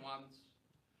chosen ones.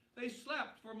 They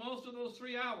slept for most of those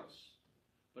 3 hours,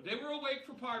 but they were awake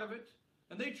for part of it,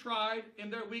 and they tried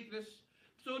in their weakness.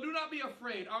 So do not be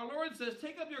afraid. Our Lord says,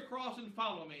 take up your cross and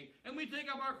follow me. And we take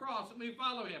up our cross and we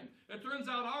follow him. It turns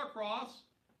out our cross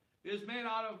is made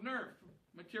out of Nerf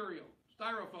material,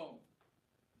 styrofoam,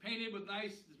 painted with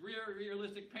nice,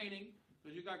 realistic painting.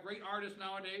 Because you've got great artists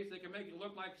nowadays. They can make it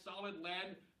look like solid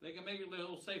lead. They can make it,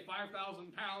 they'll say 5,000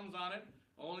 pounds on it,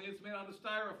 only it's made out of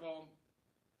styrofoam.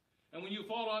 And when you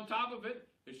fall on top of it,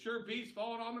 it sure beats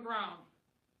falling on the ground.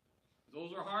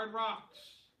 Those are hard rocks.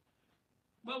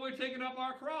 But we're taking up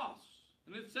our cross,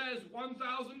 and it says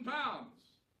 1,000 pounds.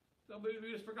 Somebody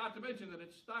just forgot to mention that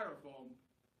it's styrofoam.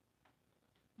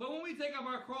 But when we take up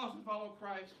our cross and follow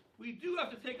Christ, we do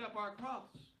have to take up our cross.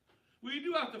 We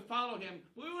do have to follow him.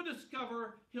 We will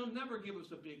discover he'll never give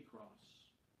us a big cross.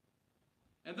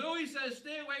 And though he says,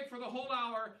 stay awake for the whole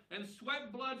hour and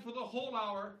sweat blood for the whole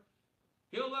hour,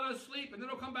 he'll let us sleep and then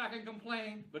he'll come back and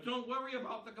complain. But don't worry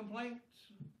about the complaints.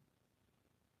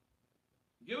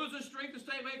 Give us the strength to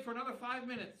stay awake for another 5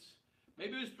 minutes.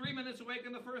 Maybe it was 3 minutes awake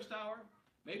in the first hour.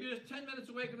 Maybe it was 10 minutes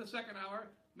awake in the second hour.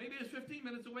 Maybe it was 15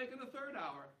 minutes awake in the third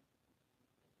hour.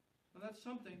 Well, that's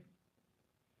something.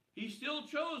 He still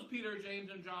chose Peter, James,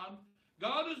 and John.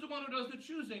 God is the one who does the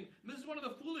choosing. And this is one of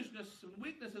the foolishness and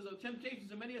weaknesses of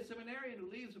temptations of many a seminarian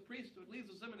who leaves the priesthood, leaves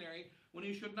the seminary when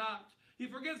he should not. He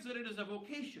forgets that it is a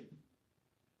vocation.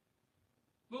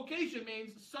 Vocation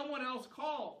means someone else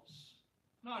calls,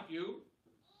 not you.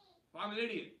 Well, I'm an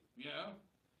idiot. Yeah.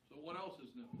 So what else is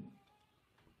new?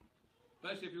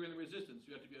 Especially if you're in the resistance,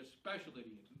 you have to be a special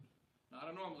idiot.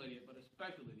 Not a normal idiot, but a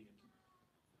special idiot.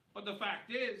 But the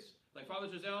fact is, like Father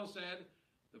Giselle said,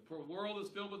 the world is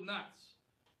filled with nuts.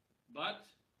 But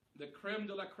the creme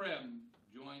de la creme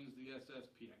joins the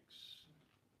SSPX.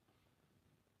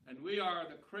 And we are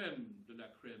the creme de la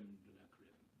creme de la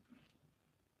creme.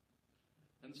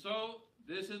 And so,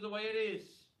 this is the way it is.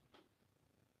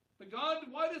 But God,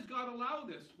 why does God allow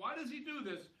this? Why does he do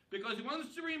this? Because he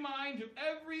wants to remind to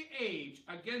every age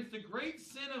against the great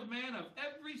sin of man of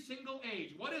every single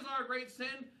age. What is our great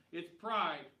sin? It's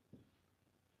pride.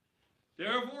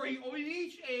 Therefore, he in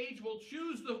each age will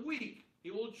choose the weak.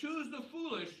 He will choose the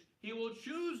foolish. He will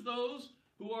choose those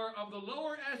who are of the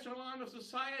lower echelon of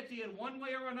society in one way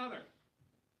or another,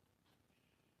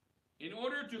 in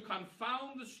order to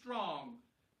confound the strong.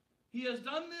 He has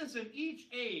done this in each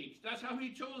age. That's how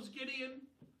he chose Gideon.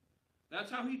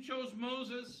 That's how he chose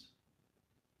Moses.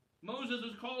 Moses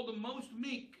is called the most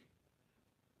meek.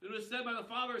 It was said by the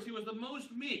fathers he was the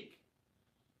most meek.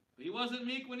 But he wasn't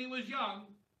meek when he was young.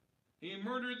 He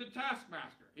murdered the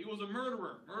taskmaster. He was a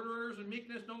murderer. Murderers and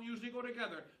meekness don't usually go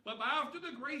together. But after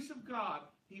the grace of God,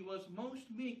 he was most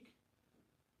meek.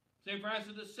 St.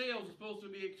 Francis de Sales is supposed to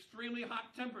be extremely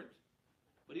hot-tempered.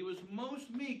 But he was most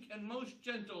meek and most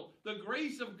gentle. The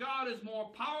grace of God is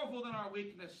more powerful than our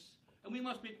weakness. And we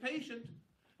must be patient.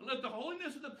 And let the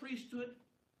holiness of the priesthood,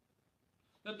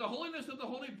 let the holiness of the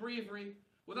holy breviary,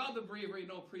 without the breviary,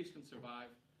 no priest can survive.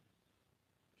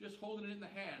 Just holding it in the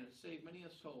hand has saved many a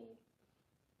soul.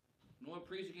 No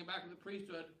priest who came back from the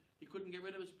priesthood, he couldn't get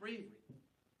rid of his breviary.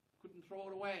 Couldn't throw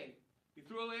it away. He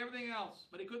threw away everything else,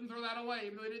 but he couldn't throw that away,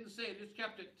 even though he didn't say it, he just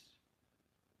kept it.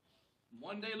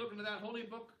 One day, looking at that holy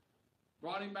book,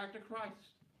 brought him back to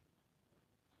Christ.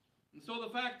 And so the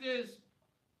fact is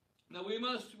that we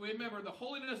must remember the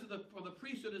holiness of the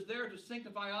priesthood is there to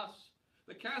sanctify us.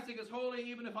 The Cassock is holy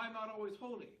even if I'm not always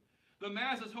holy. The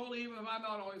Mass is holy even if I'm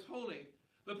not always holy.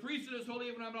 The priesthood is holy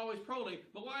even if I'm not always holy.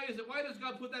 But why is it? Why does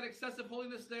God put that excessive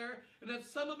holiness there? And that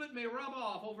some of it may rub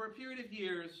off over a period of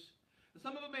years. And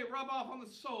some of it may rub off on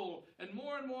the soul. And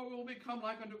more we will become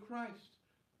like unto Christ.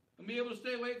 And be able to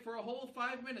stay awake for a whole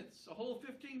 5 minutes, a whole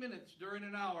 15 minutes during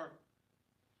an hour.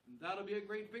 And that'll be a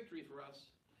great victory for us.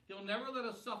 He'll never let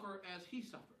us suffer as he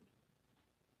suffered.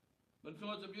 But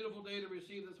so it's a beautiful day to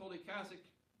receive this holy cassock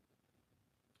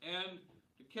and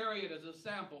to carry it as a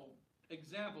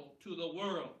example to the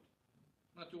world.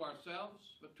 Not to ourselves,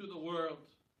 but to the world.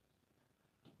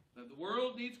 That the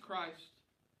world needs Christ.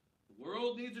 The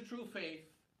world needs a true faith.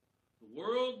 The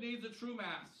world needs a true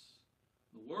Mass.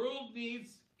 The world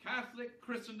needs Catholic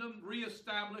Christendom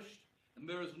reestablished, and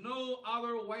there is no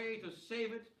other way to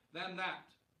save it than that.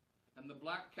 And the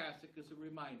black cassock is a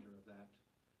reminder of that,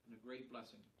 and a great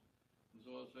blessing. And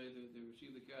so I'll say that they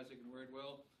receive the cassock and wear it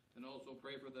well, and also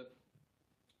pray for the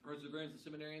perseverance of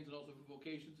seminarians, and also for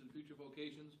vocations and future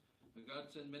vocations. May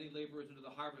God send many laborers into the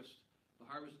harvest. The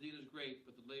harvest indeed is great,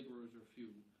 but the laborers are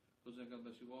few. So God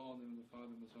bless you all, in the name of the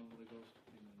Father, and the Son, and the Holy Ghost.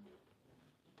 Amen.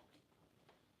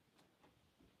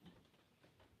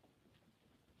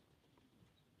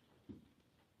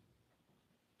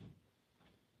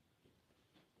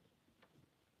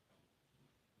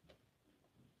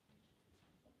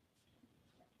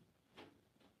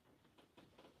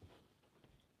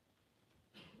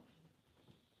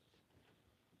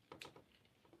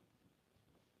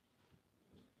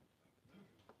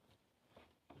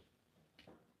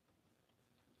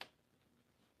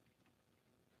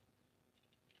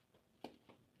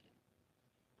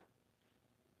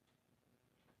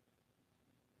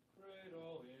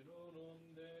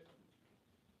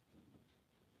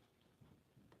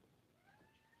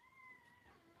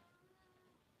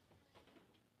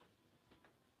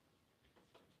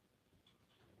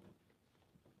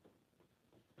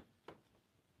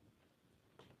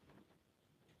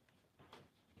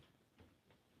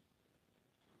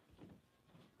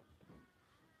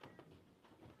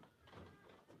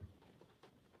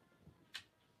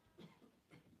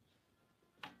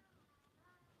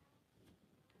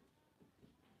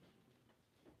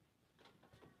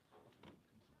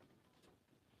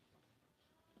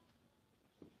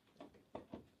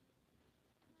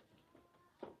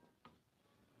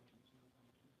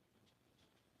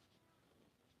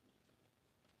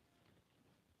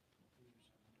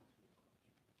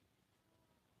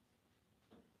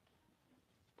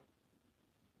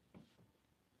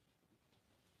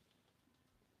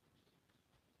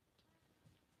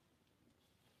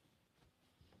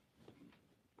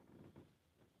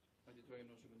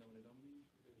 Gloria nostrum in nomine Domini.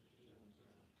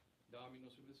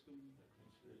 Dominus vobiscum.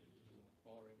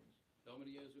 Oremus.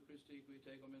 Domini Iesu Christi, qui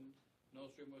tegum in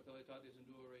nostrum mortalitatis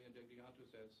indure and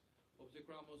degligatus es.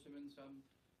 Obsecramus immensam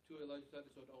tua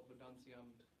legitatis aut abundantiam,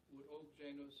 ut hoc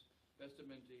genus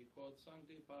vestimenti, quod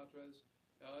sancti patres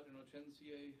ad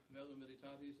innocentiae melium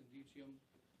meditatis indicium,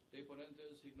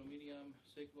 deponentes ignominiam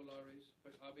secularis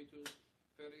per habitus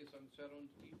feris anserunt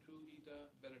tu ita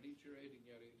benedicere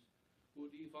digneris,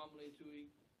 ut families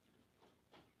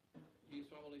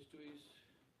tuis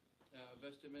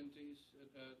vestimentis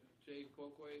te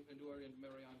quoque enduriant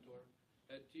meriantur,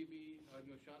 et tibi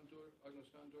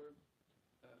agnoscantur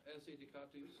esse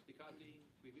dicati,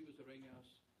 qui vivus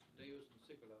regnas Deus in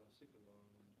saecula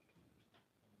saeculorum.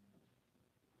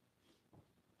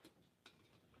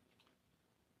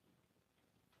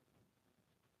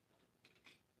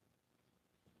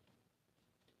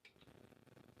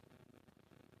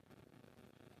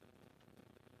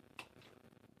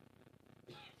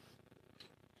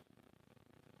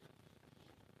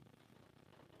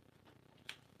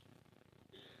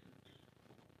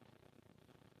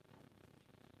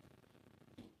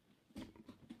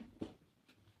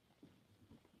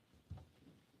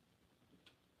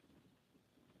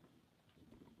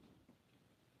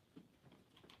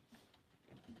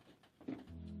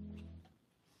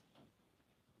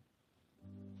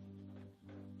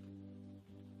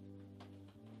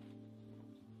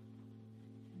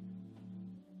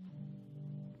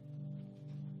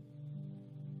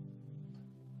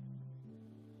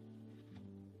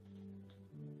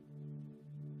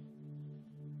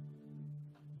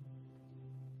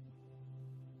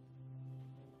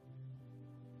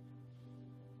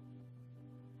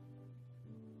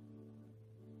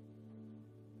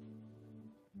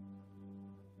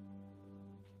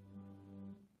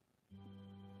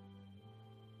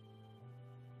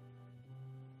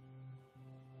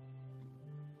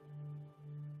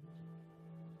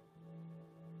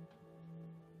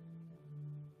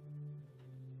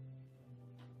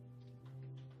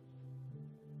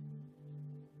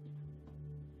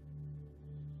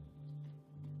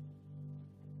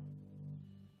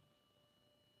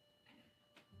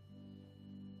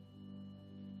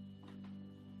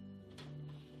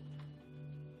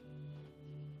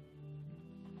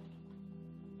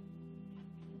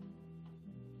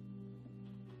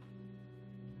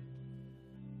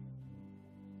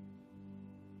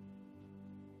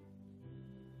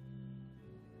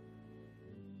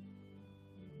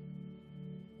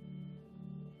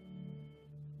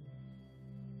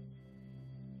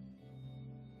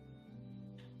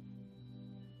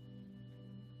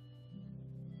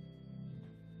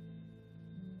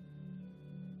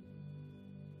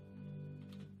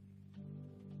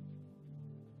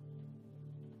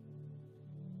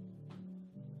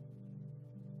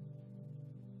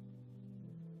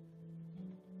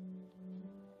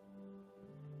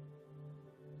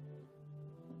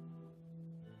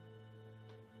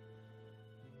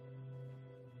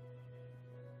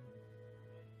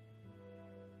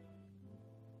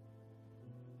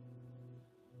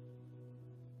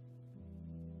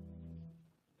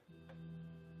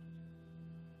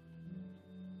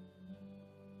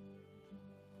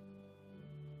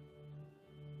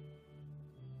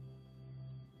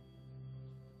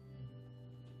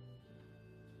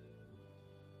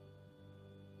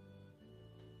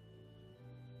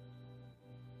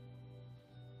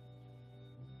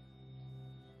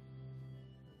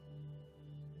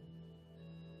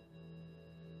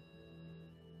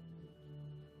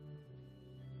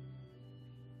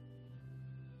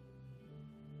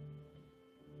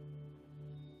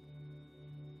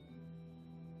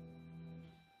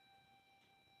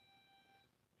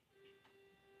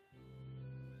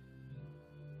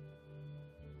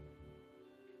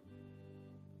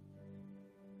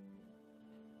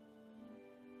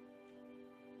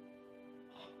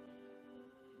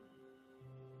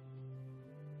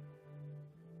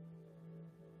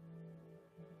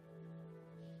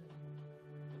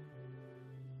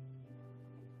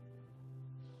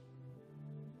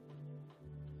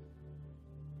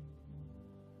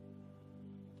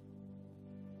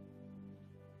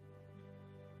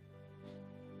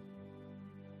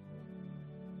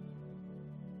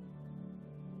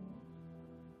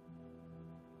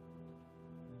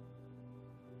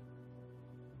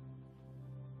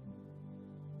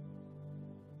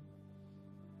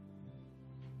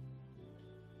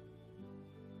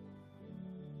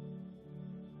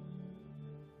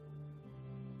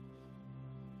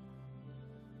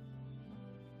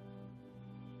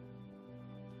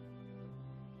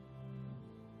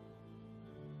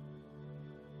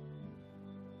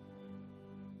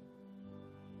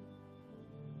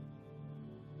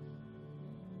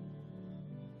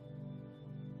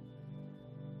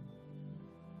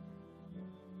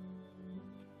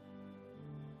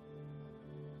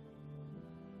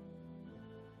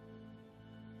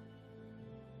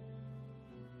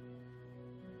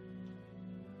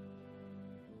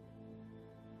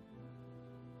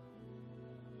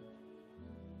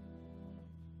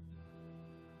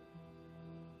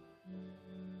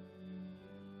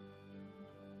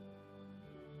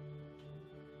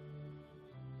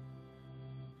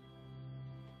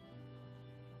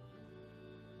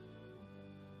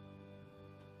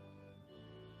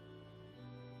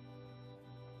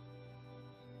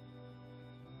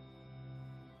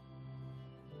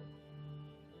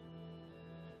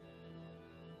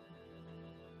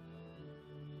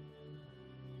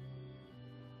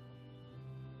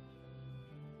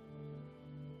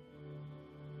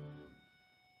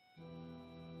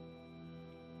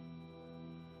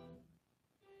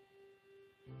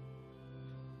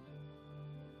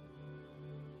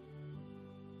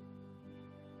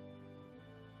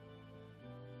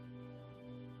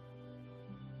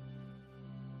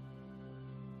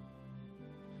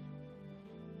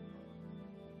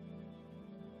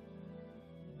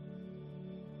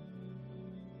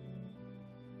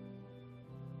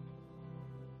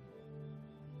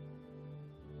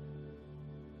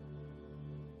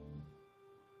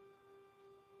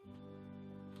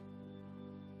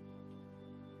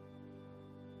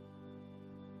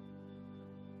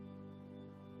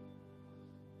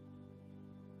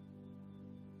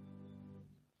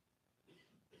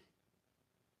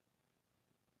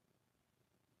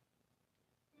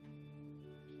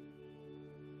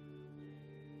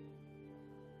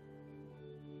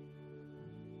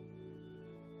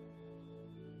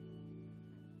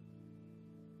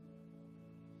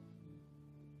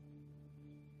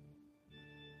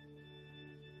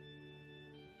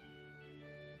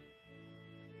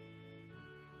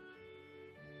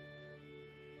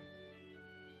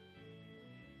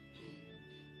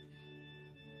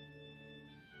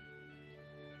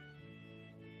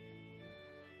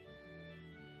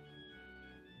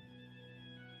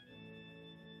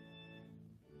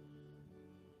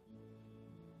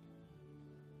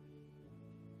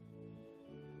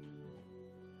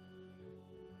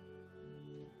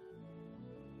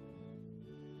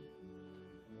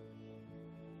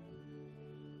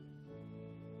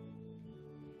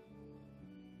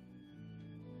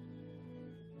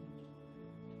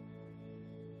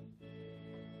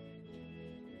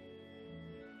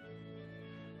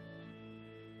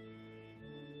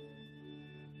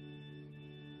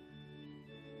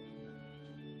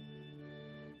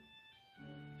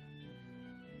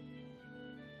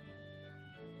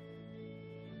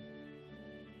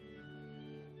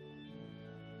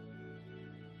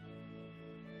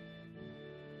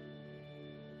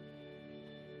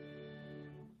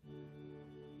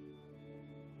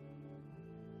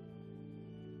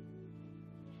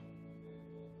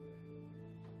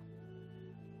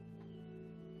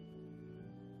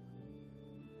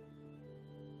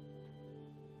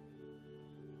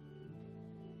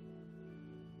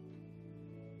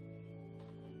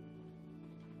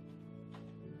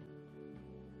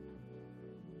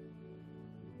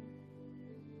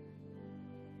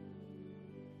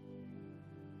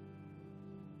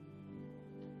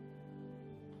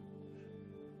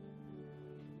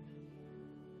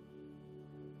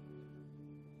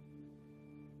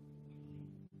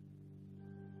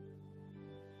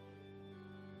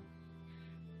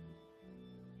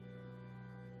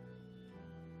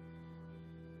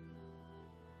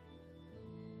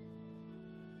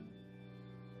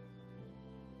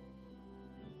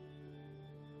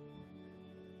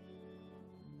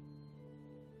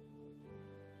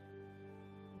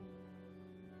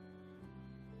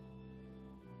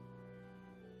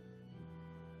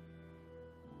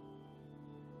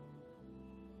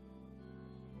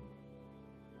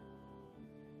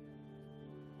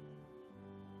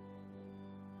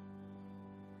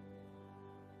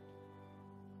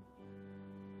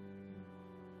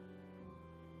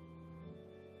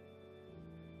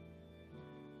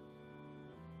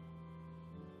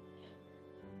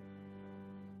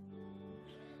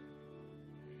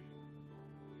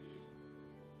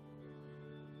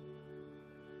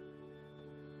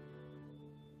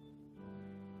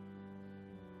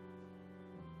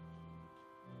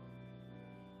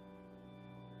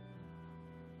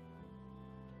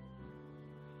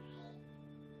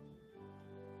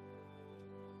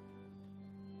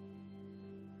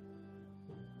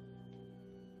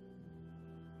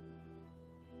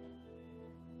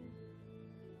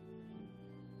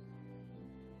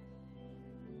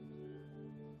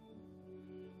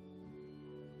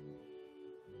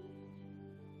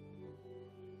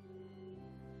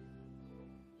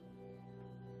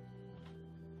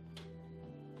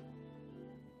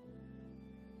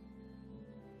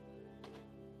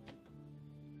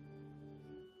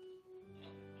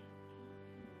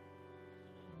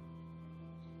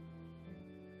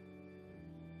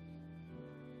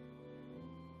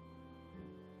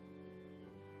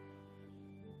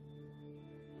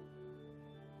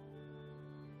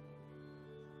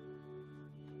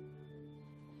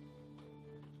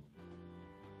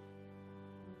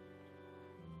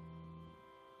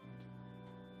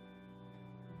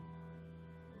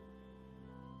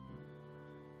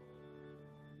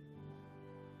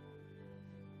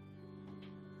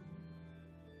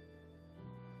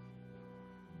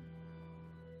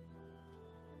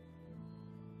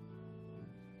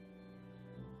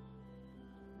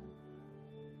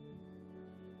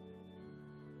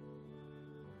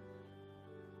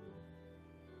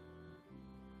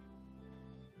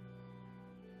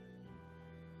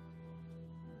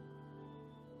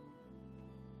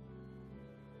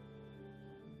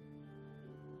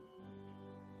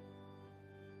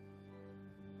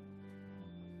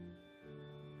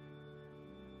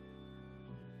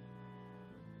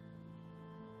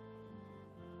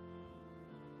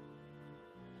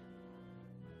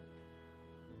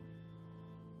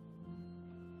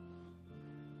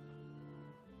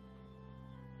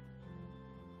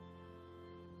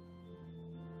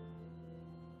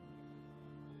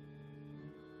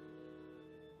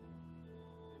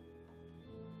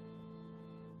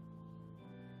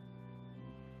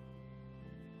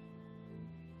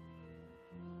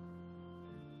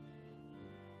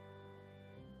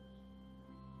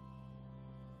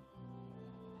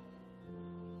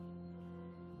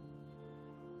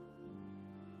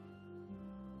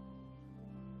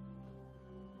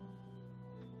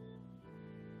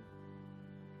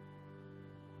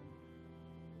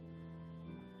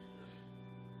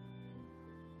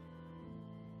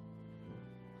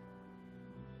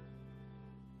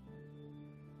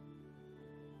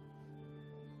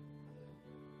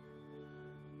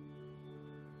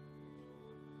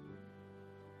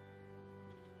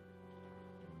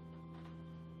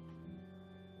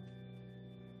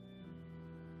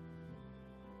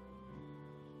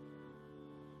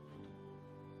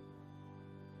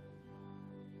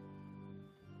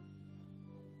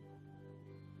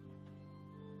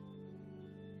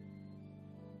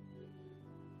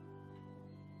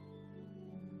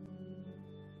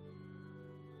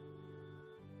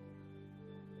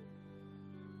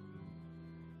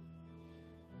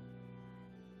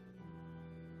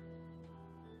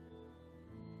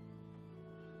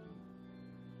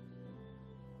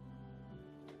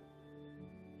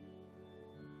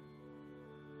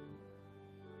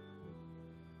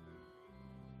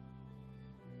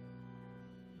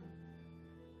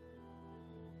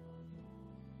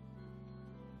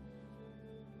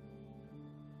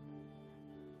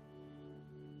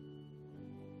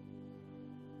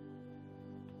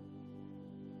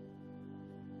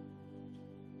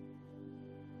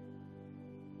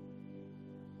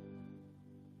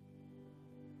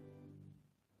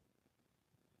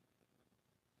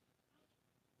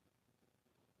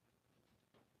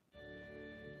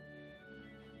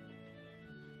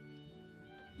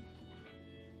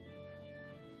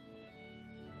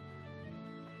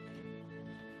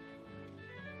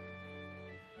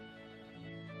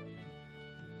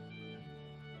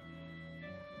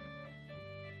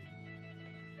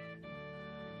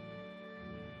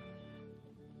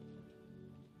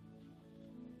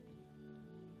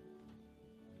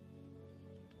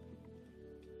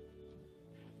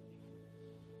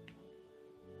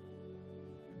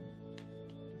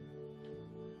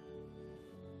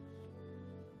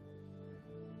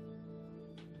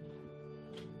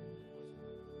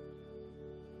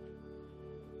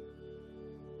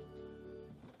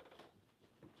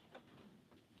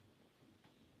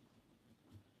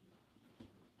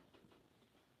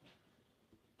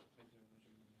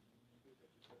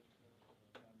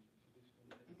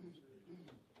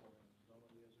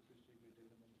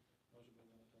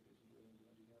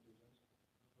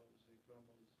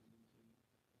 Ramos in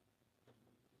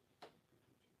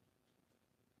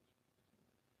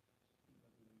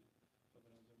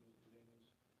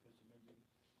Testamenting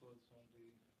quotes on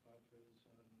the Padres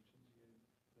and Chinzier,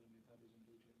 the Netalis and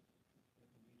Duchin,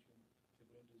 impeachment, the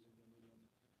Brendas in the Million,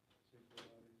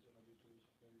 Secularis, Arbiters,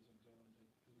 Ferris and Talent,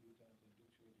 and Tulitant and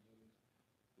Duccio, the Million,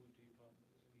 Uti Pam,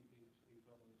 E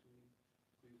Pamela Tui,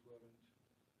 Qui Florent,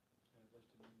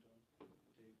 Vestimenta,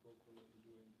 De Poco,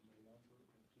 During Marianto,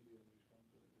 and Tilio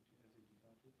Mishkanto, as a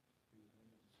Dicato, he was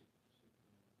named as a sick.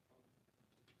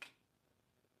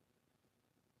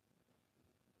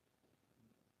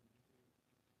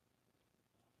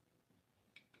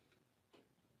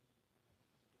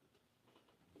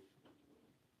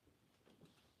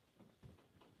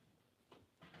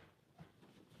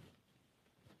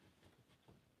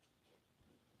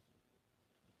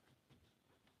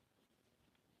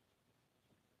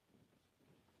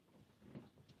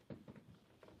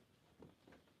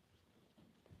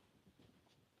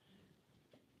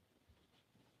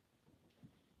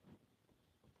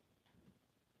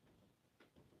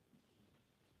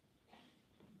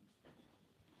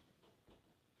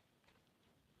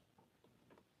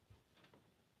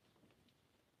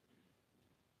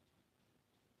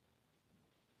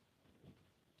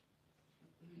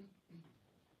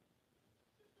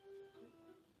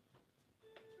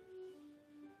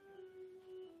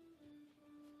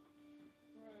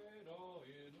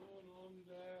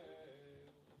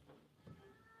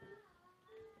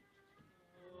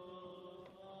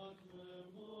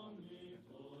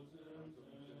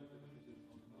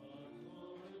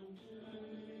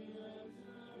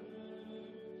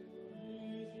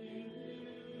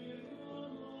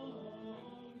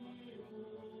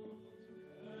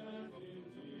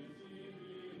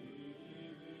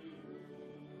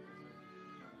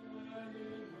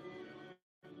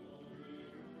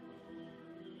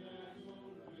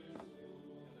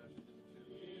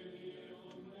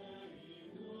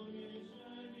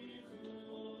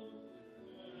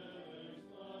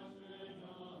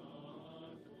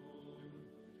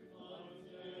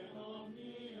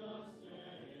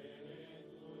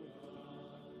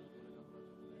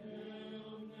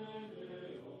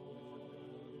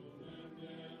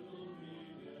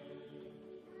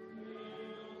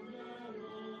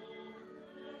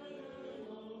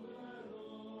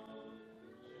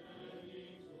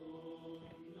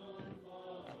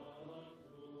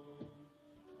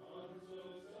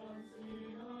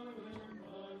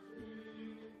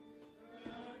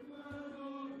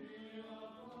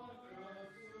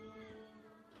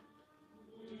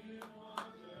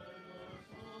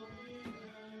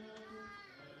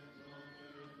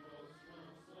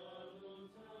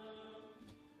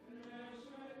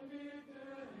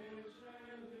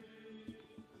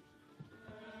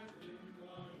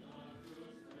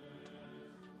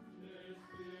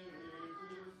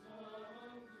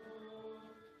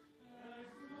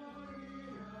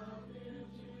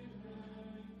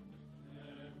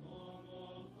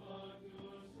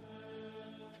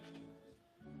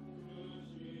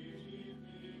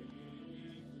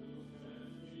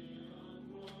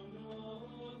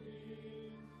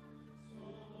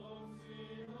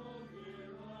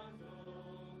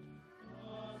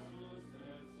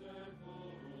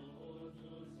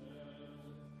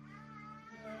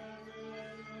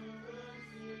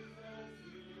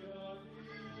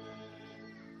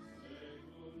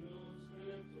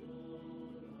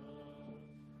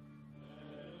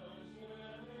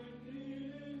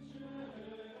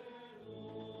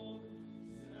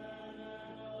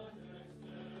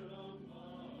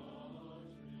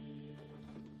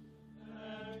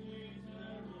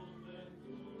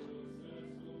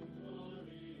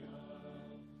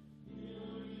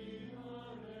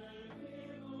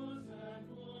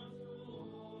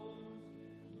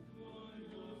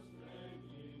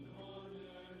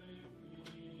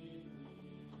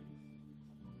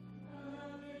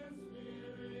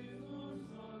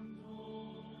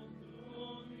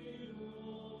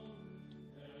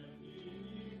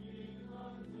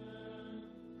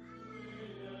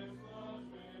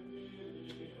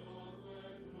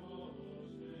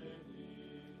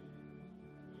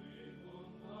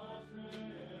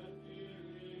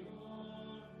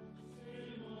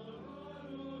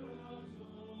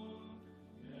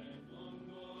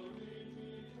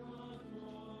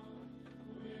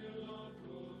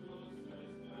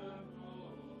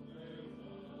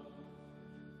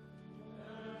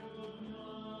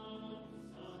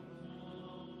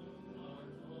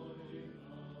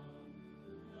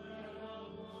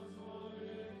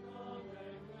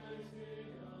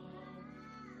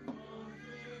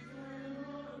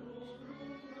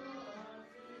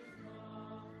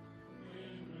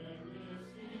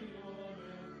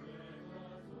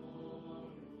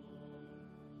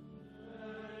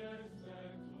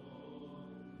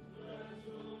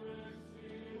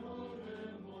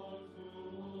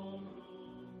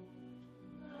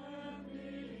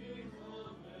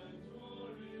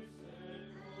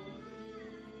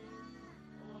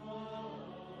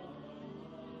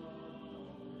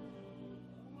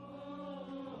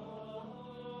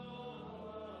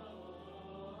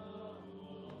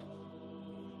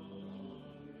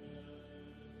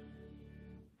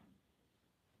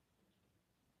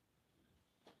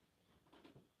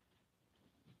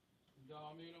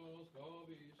 Dominus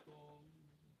Vobiscum.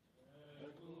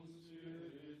 Et cum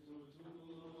spiritu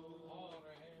tuo.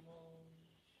 Oremus.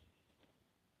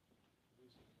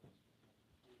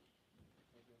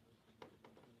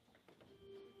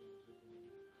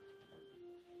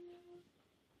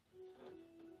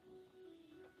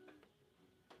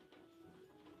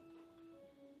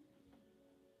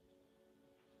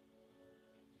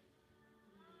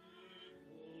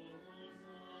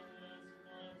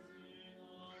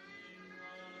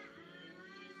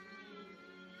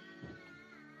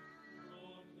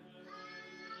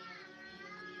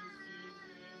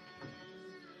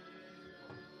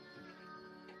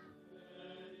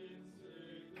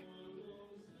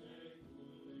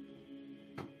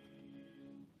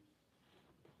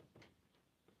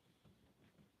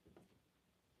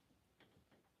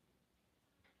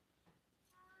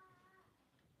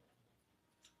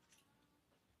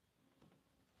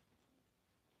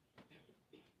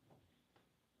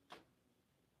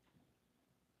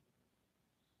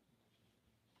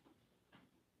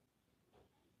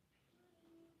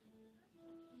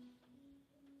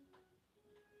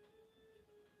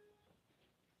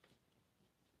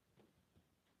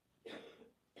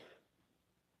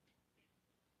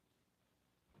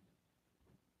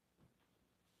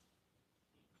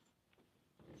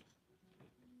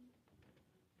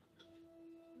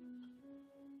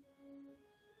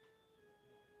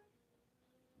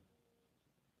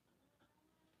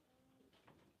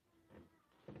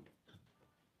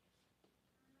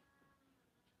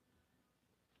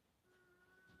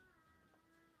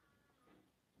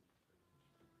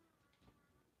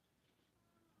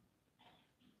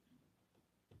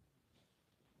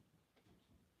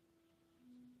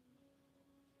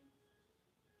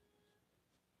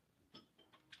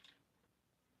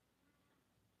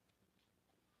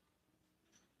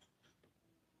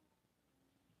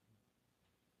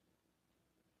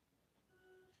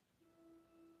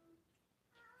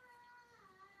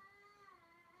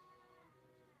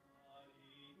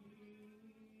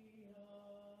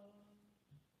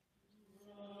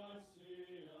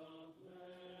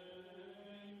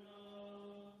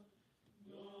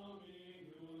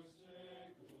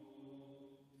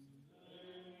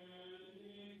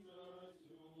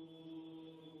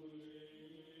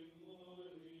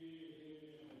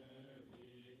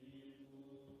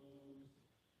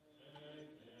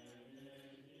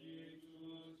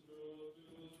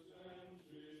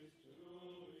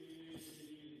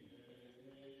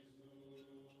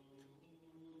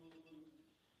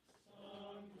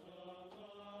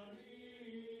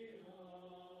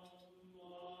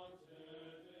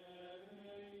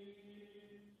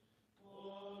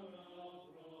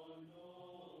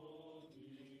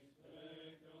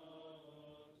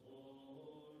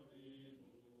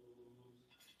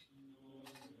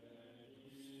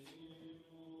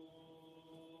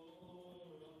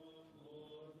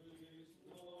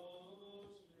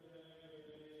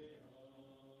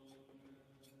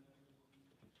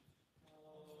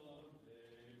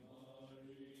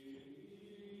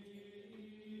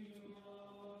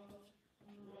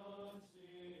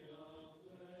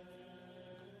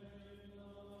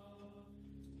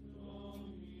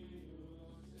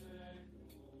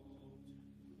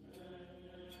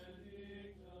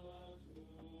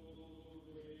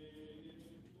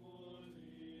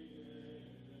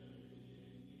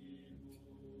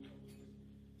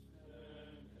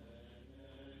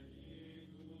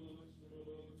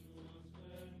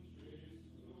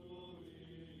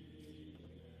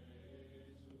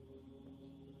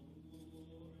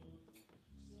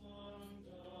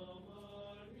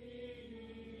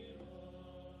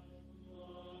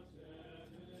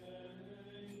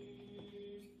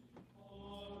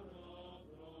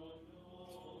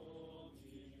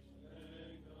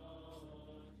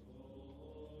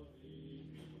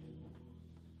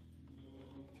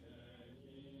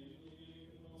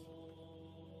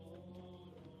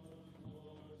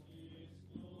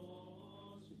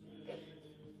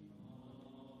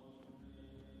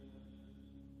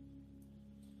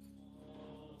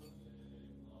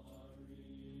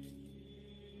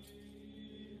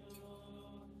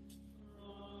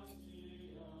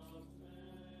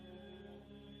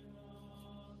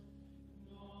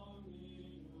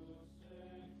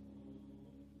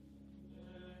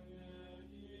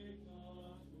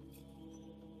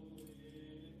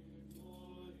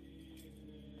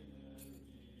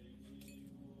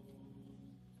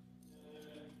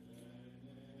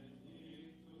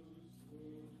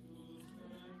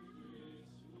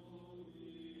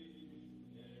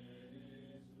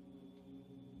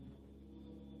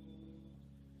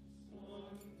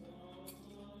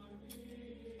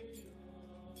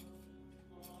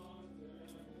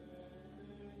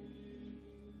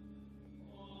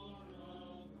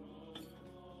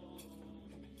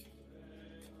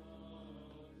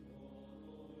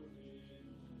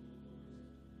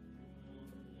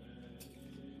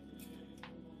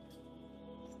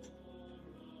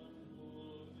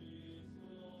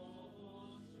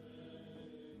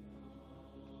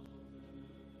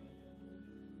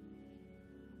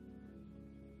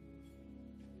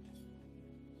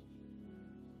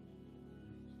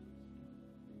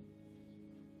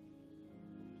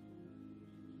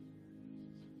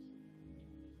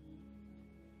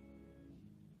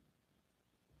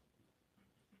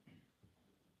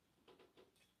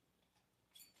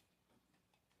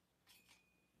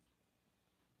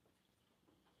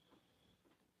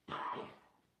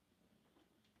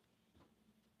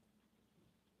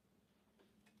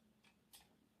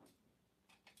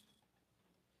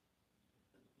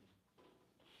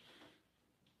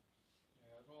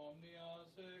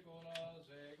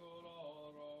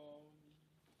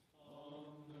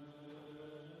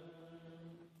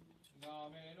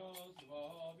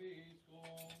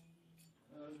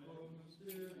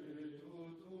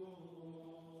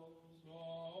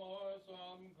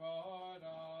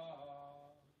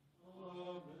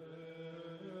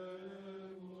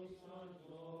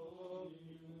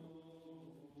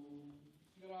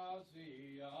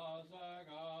 gratias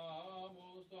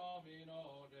agamus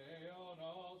Domino Deo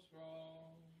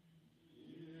nostro.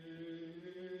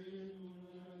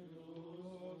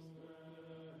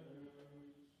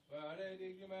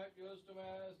 Benedictum et justum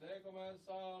est, decum et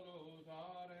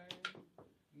salutare,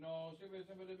 nos civis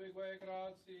imperdique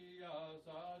gratias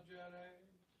agere,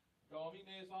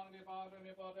 Domine Sancte Pater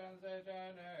Omnipotens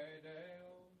Eterne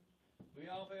Deum, qui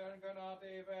alpha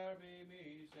incarnate verbi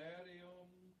mysterium,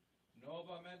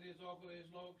 nova mentis oculis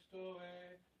lux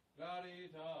Tue,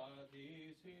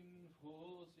 claritatis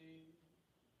infusi,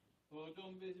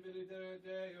 Totum visibiliter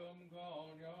Deum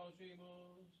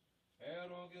cognoscimus,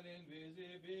 eruc in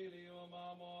invisibilium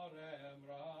amorem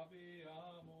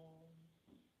rapiamur.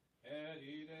 Et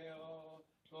ideo,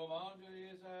 cum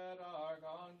angelis et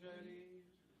archangelis,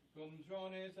 cum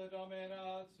tronis et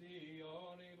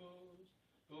dominationibus,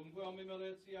 cum quam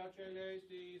militia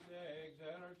celestis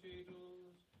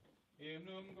exercitus,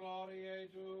 hymnum gloriae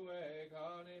Tue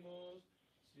canimus,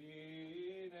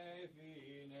 sine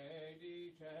fine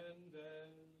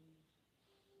dicendens.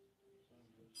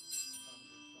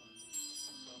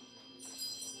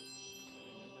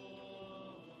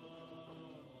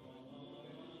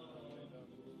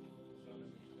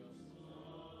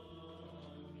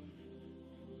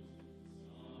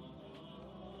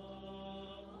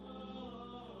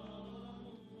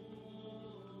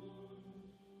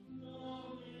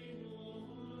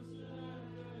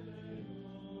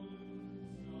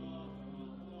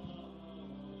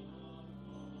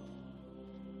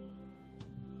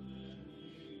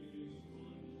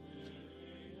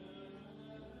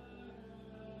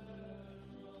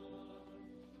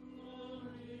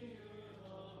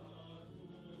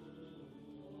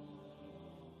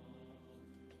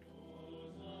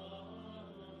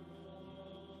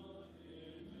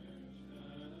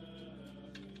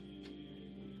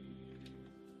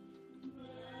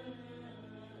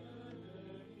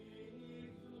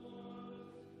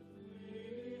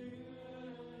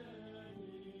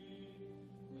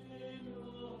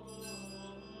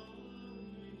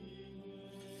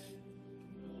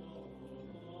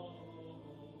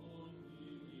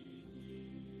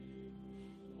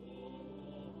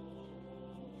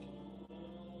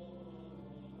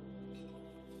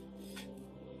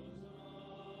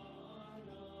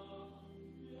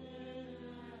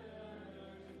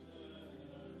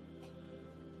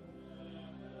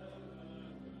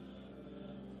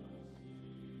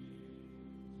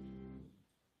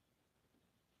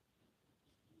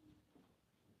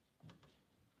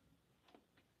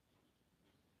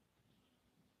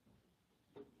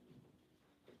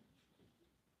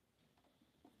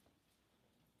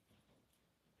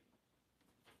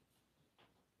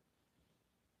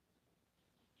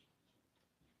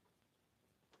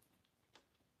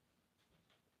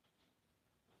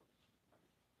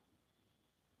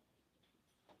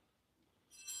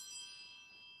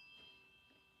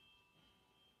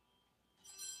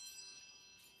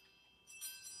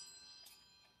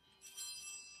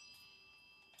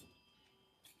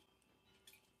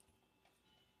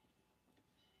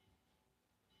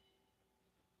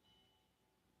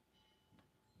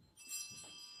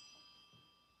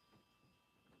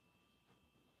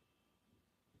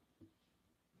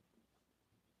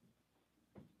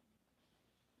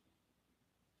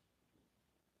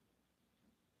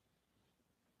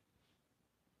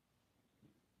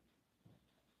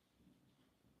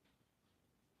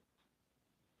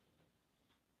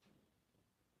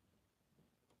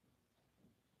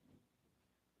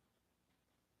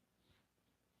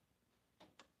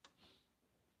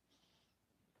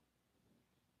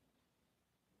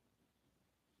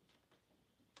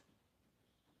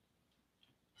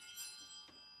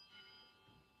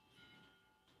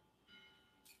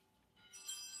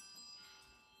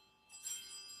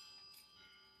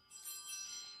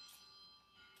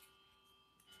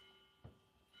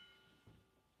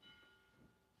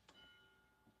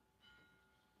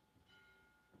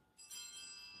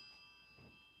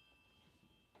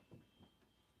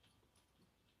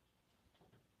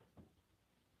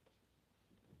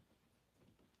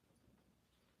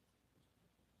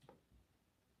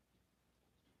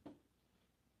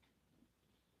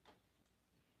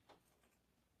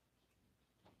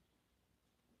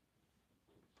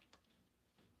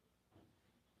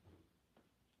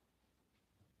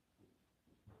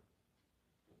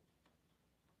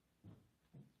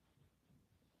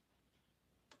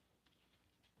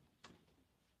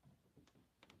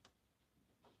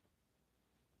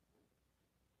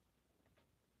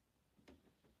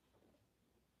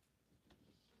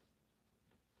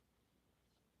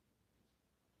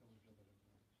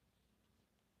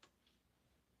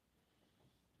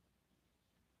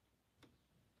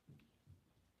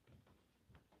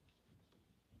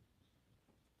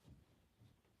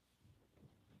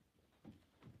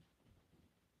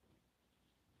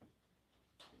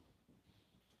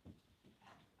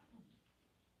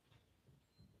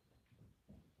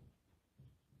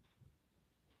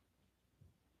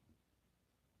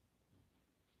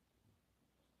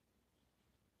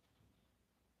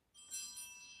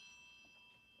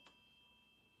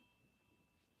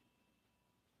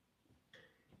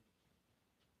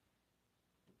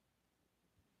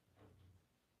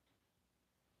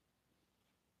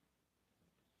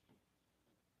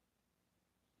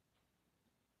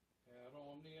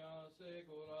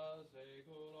 saecula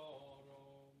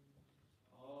saeculorum.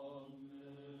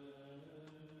 Amen.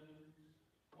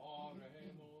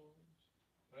 Oremus.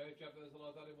 Preceptus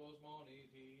lataribus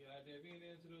moniti, et divina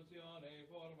institutione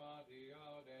formati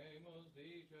audemus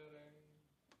dicere.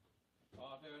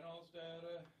 Pater noster,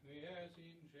 qui es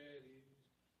in celis,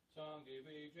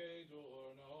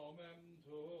 sanctificetur nomen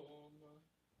tuum,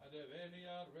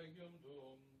 adveniat regnum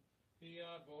tuum,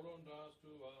 fiat voluntas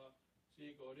tua,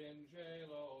 sicut in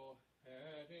cielo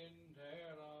et in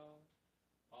terra.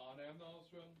 Panem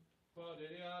nostrum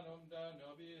quotidianum da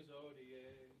nobis hodie,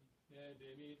 et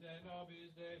dimitte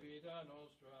nobis debita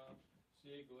nostra,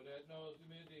 sicut et nos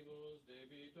dimittimus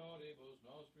debitoribus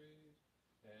nostris,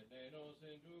 et ne nos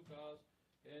inducas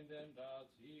in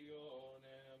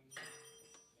tentationem,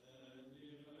 Et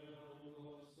liberum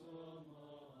nos a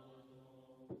malo.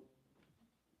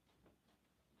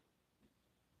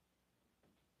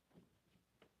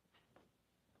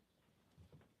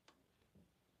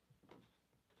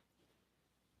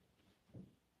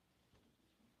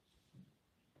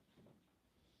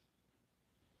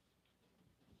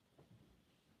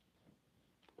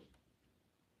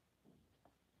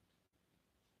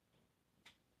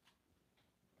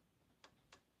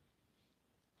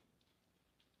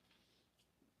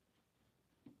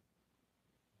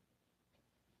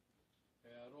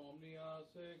 per omnia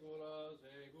saecula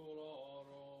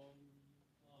saeculorum.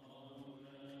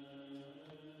 Amen.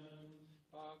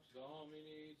 Pax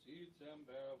Domini sit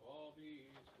semper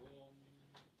vobiscum.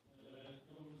 Et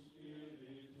cum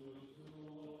spiritu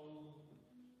tuo.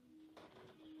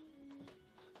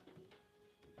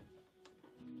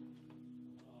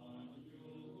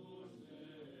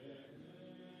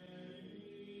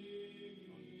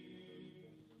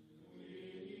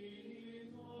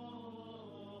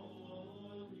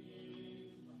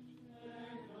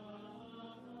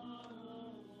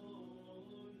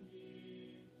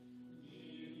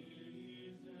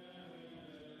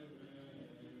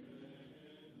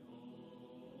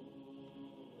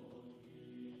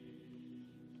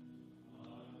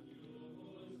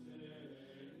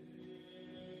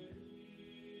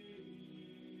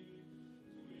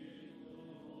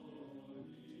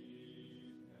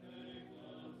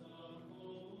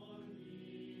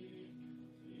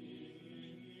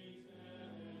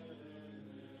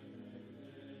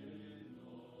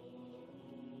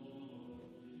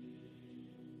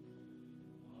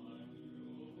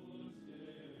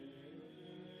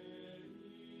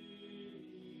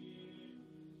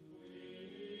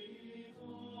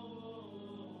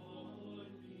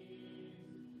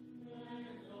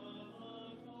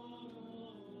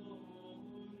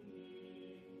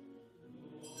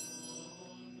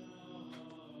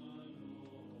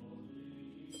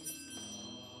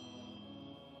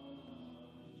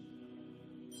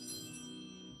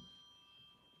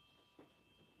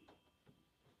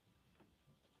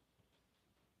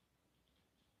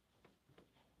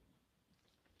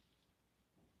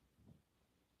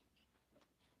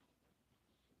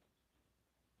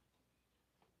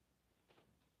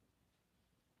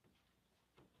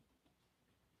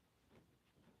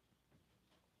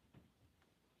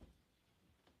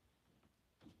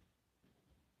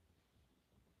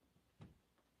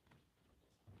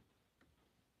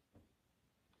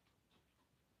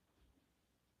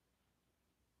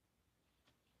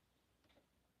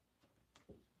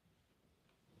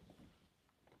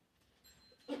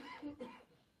 Agnus Dei,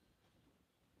 qui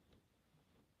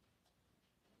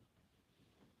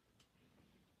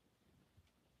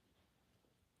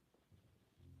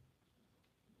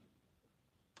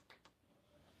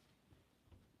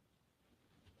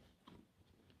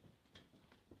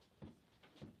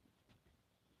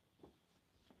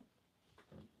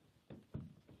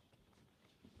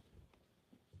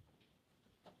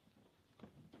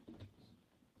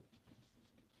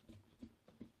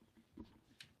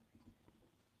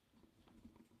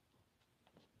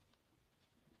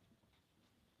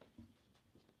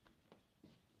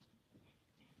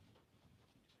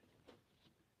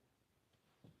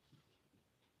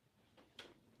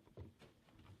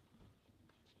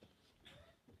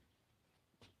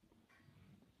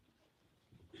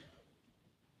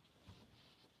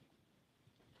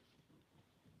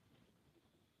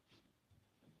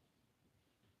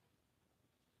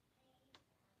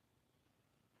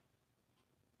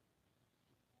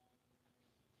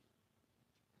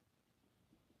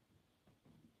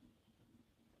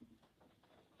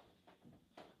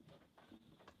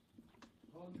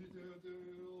Omniter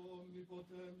Deo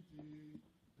omnipotenti,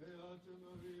 Beata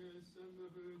Maria, Semper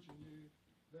Virgini,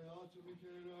 Beato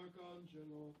Michele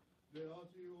Arcangelo,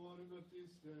 Beati Ioanne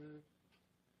Baptiste,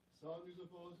 Sanctis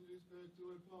Apostolis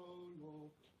Petro et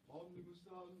Paulo, omnibus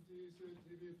tantis et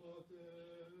tibi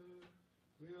pater,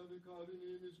 quia de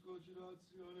carinimis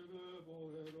cogitatione verbo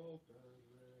ero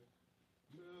perre,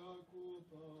 mea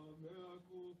culpa,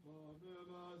 mea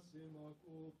massima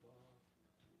culpa.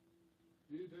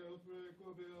 Ideo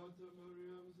preco beata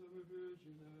Mariam semi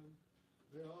virginem,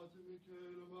 beatum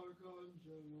Michaelum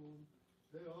archangelum,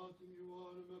 beatum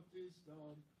Ioannem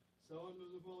Baptistam,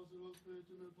 santos apostlos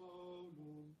Petrem et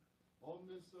Paulum,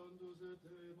 omnes santos et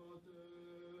te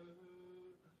mater,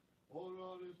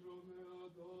 orare pro mea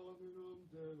Dominum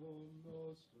Deum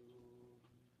nostrum.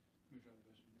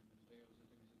 Miserere Deus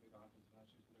et in peccatis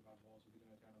nostris peccados et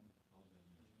in aeternum.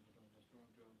 Amen.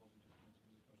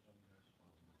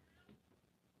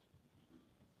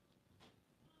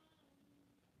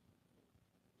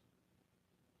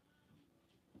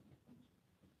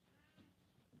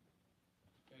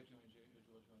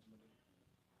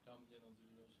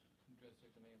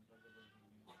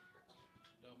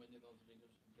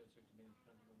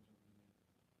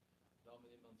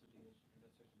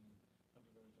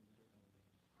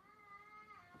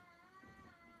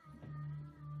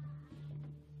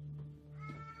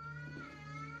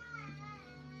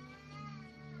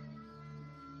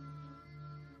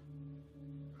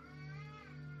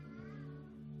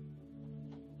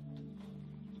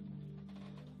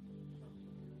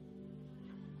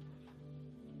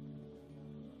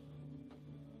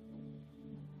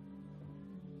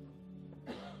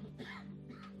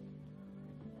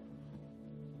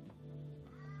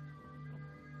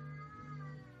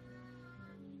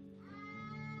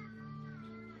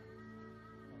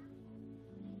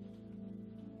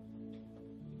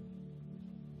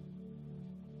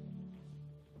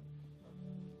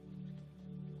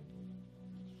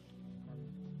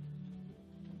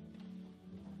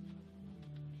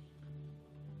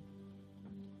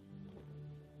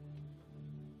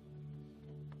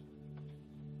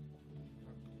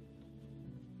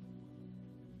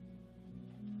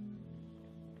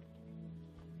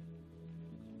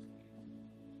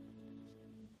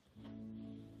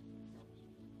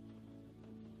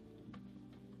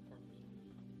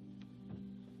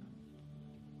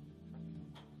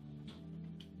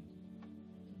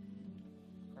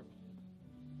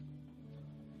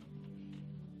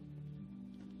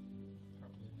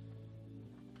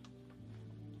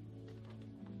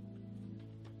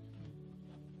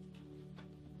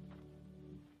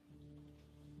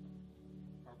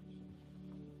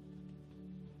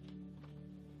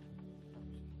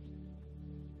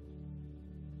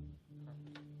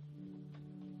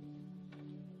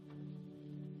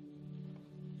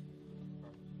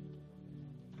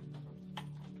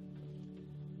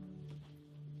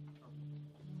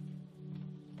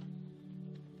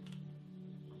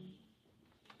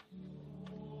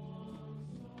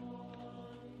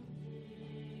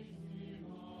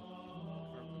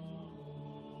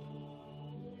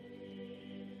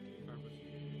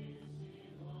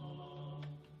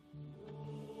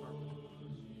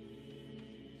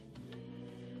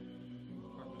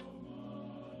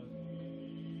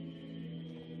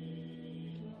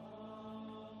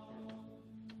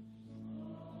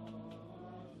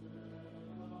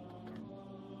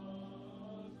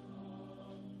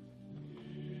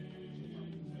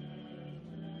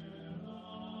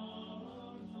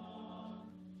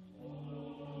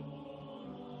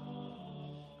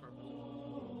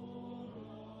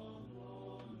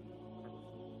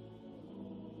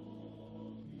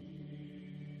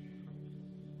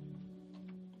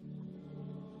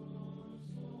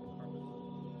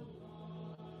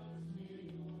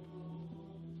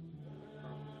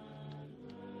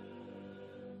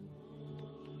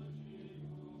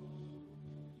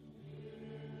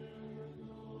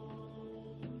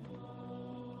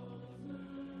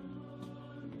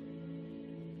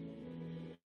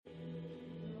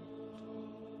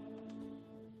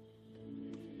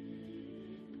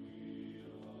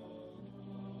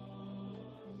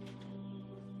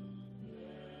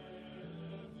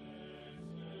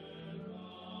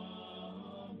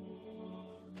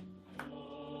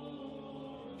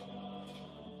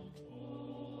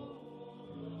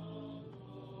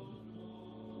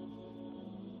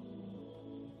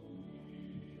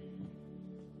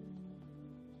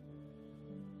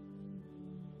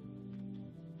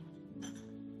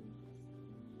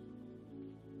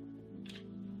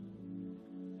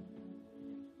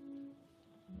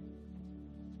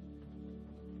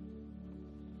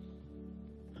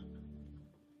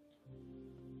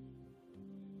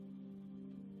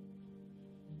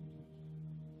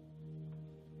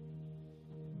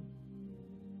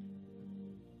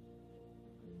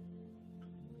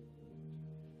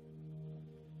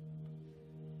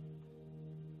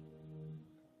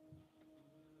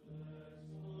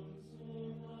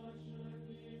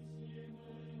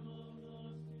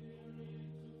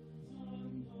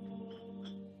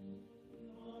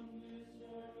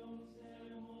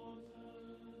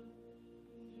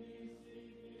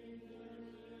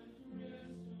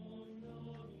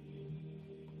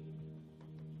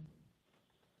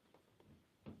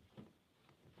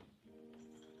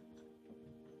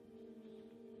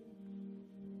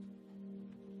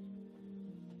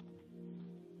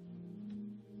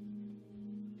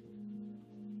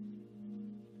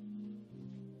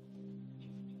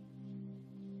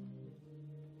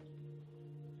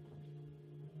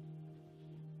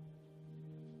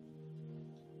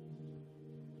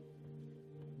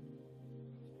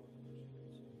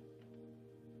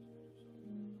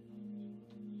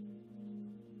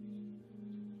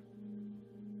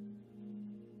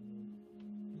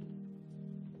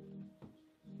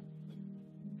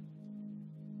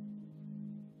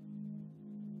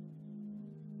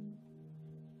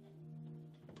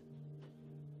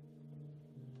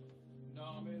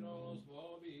 Dominus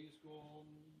vobiscum.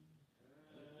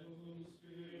 Cum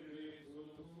spiritu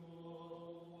tuo.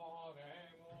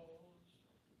 Oremus.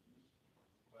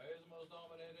 Quesumus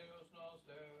Domine Deus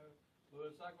noster,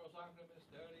 ut sacro sanctum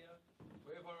mysteria,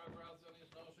 que for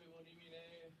reparationis nostri unimine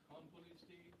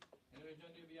compulisti, in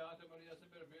regendi Beata Maria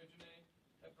Semper Virgine,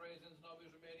 et praesens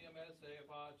nobis remedium esse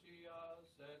facias,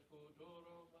 et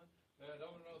futurum, per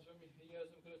Dominum nostrum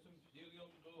Iesum Christum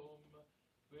filium tuum,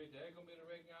 qui tecum in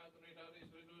regnat unitatis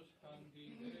Spiritus Sancti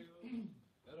Deus,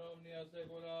 per omnia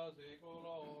saecula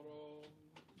saeculorum.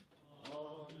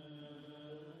 Amen.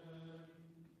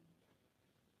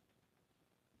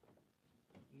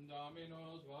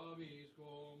 Dominus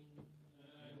vobiscum.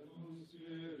 Et cum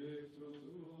spiritu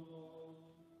tuo.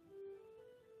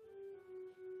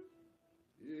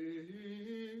 Ite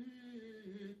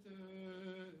missa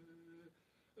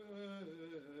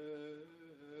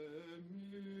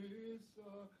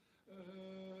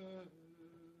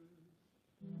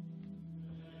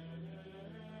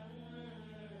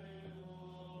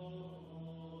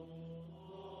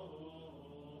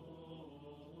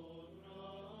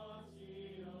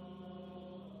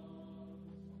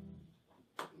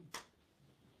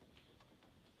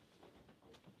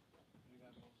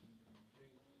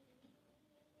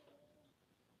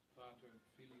Pater,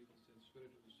 Filius, et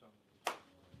Spiritus Sanctus.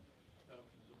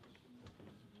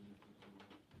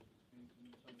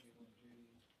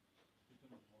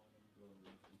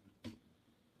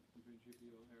 In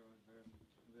principio erat verbum,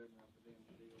 verbum apud Deum,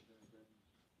 Deo per verbum.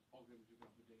 Autem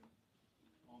jugat Deum.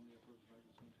 Omnia purpos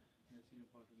magis sunt, et sine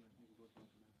patrem et nicobus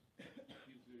patrem.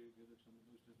 Ius viri velexam et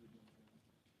lustre vidium Deum.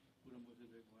 Puram vos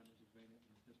et requiamus et vene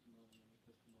in testimonium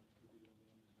video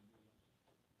Deum Evangelio.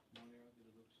 Non erat id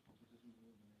lux, oppositum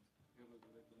Deum. Ero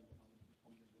vereculum omnes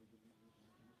omnes verbum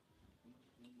Deum. Non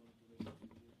bonus Deum,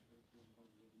 in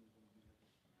providentiam et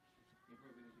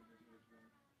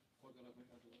Spiritum. Quod alla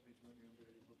peccato et monium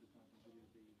veri potestatem Dei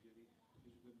fieri,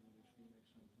 is equivalent ex nihil ex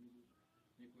nihilus,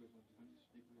 neque est mortalis,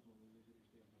 neque est mortalis,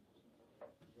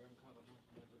 Verum calamus,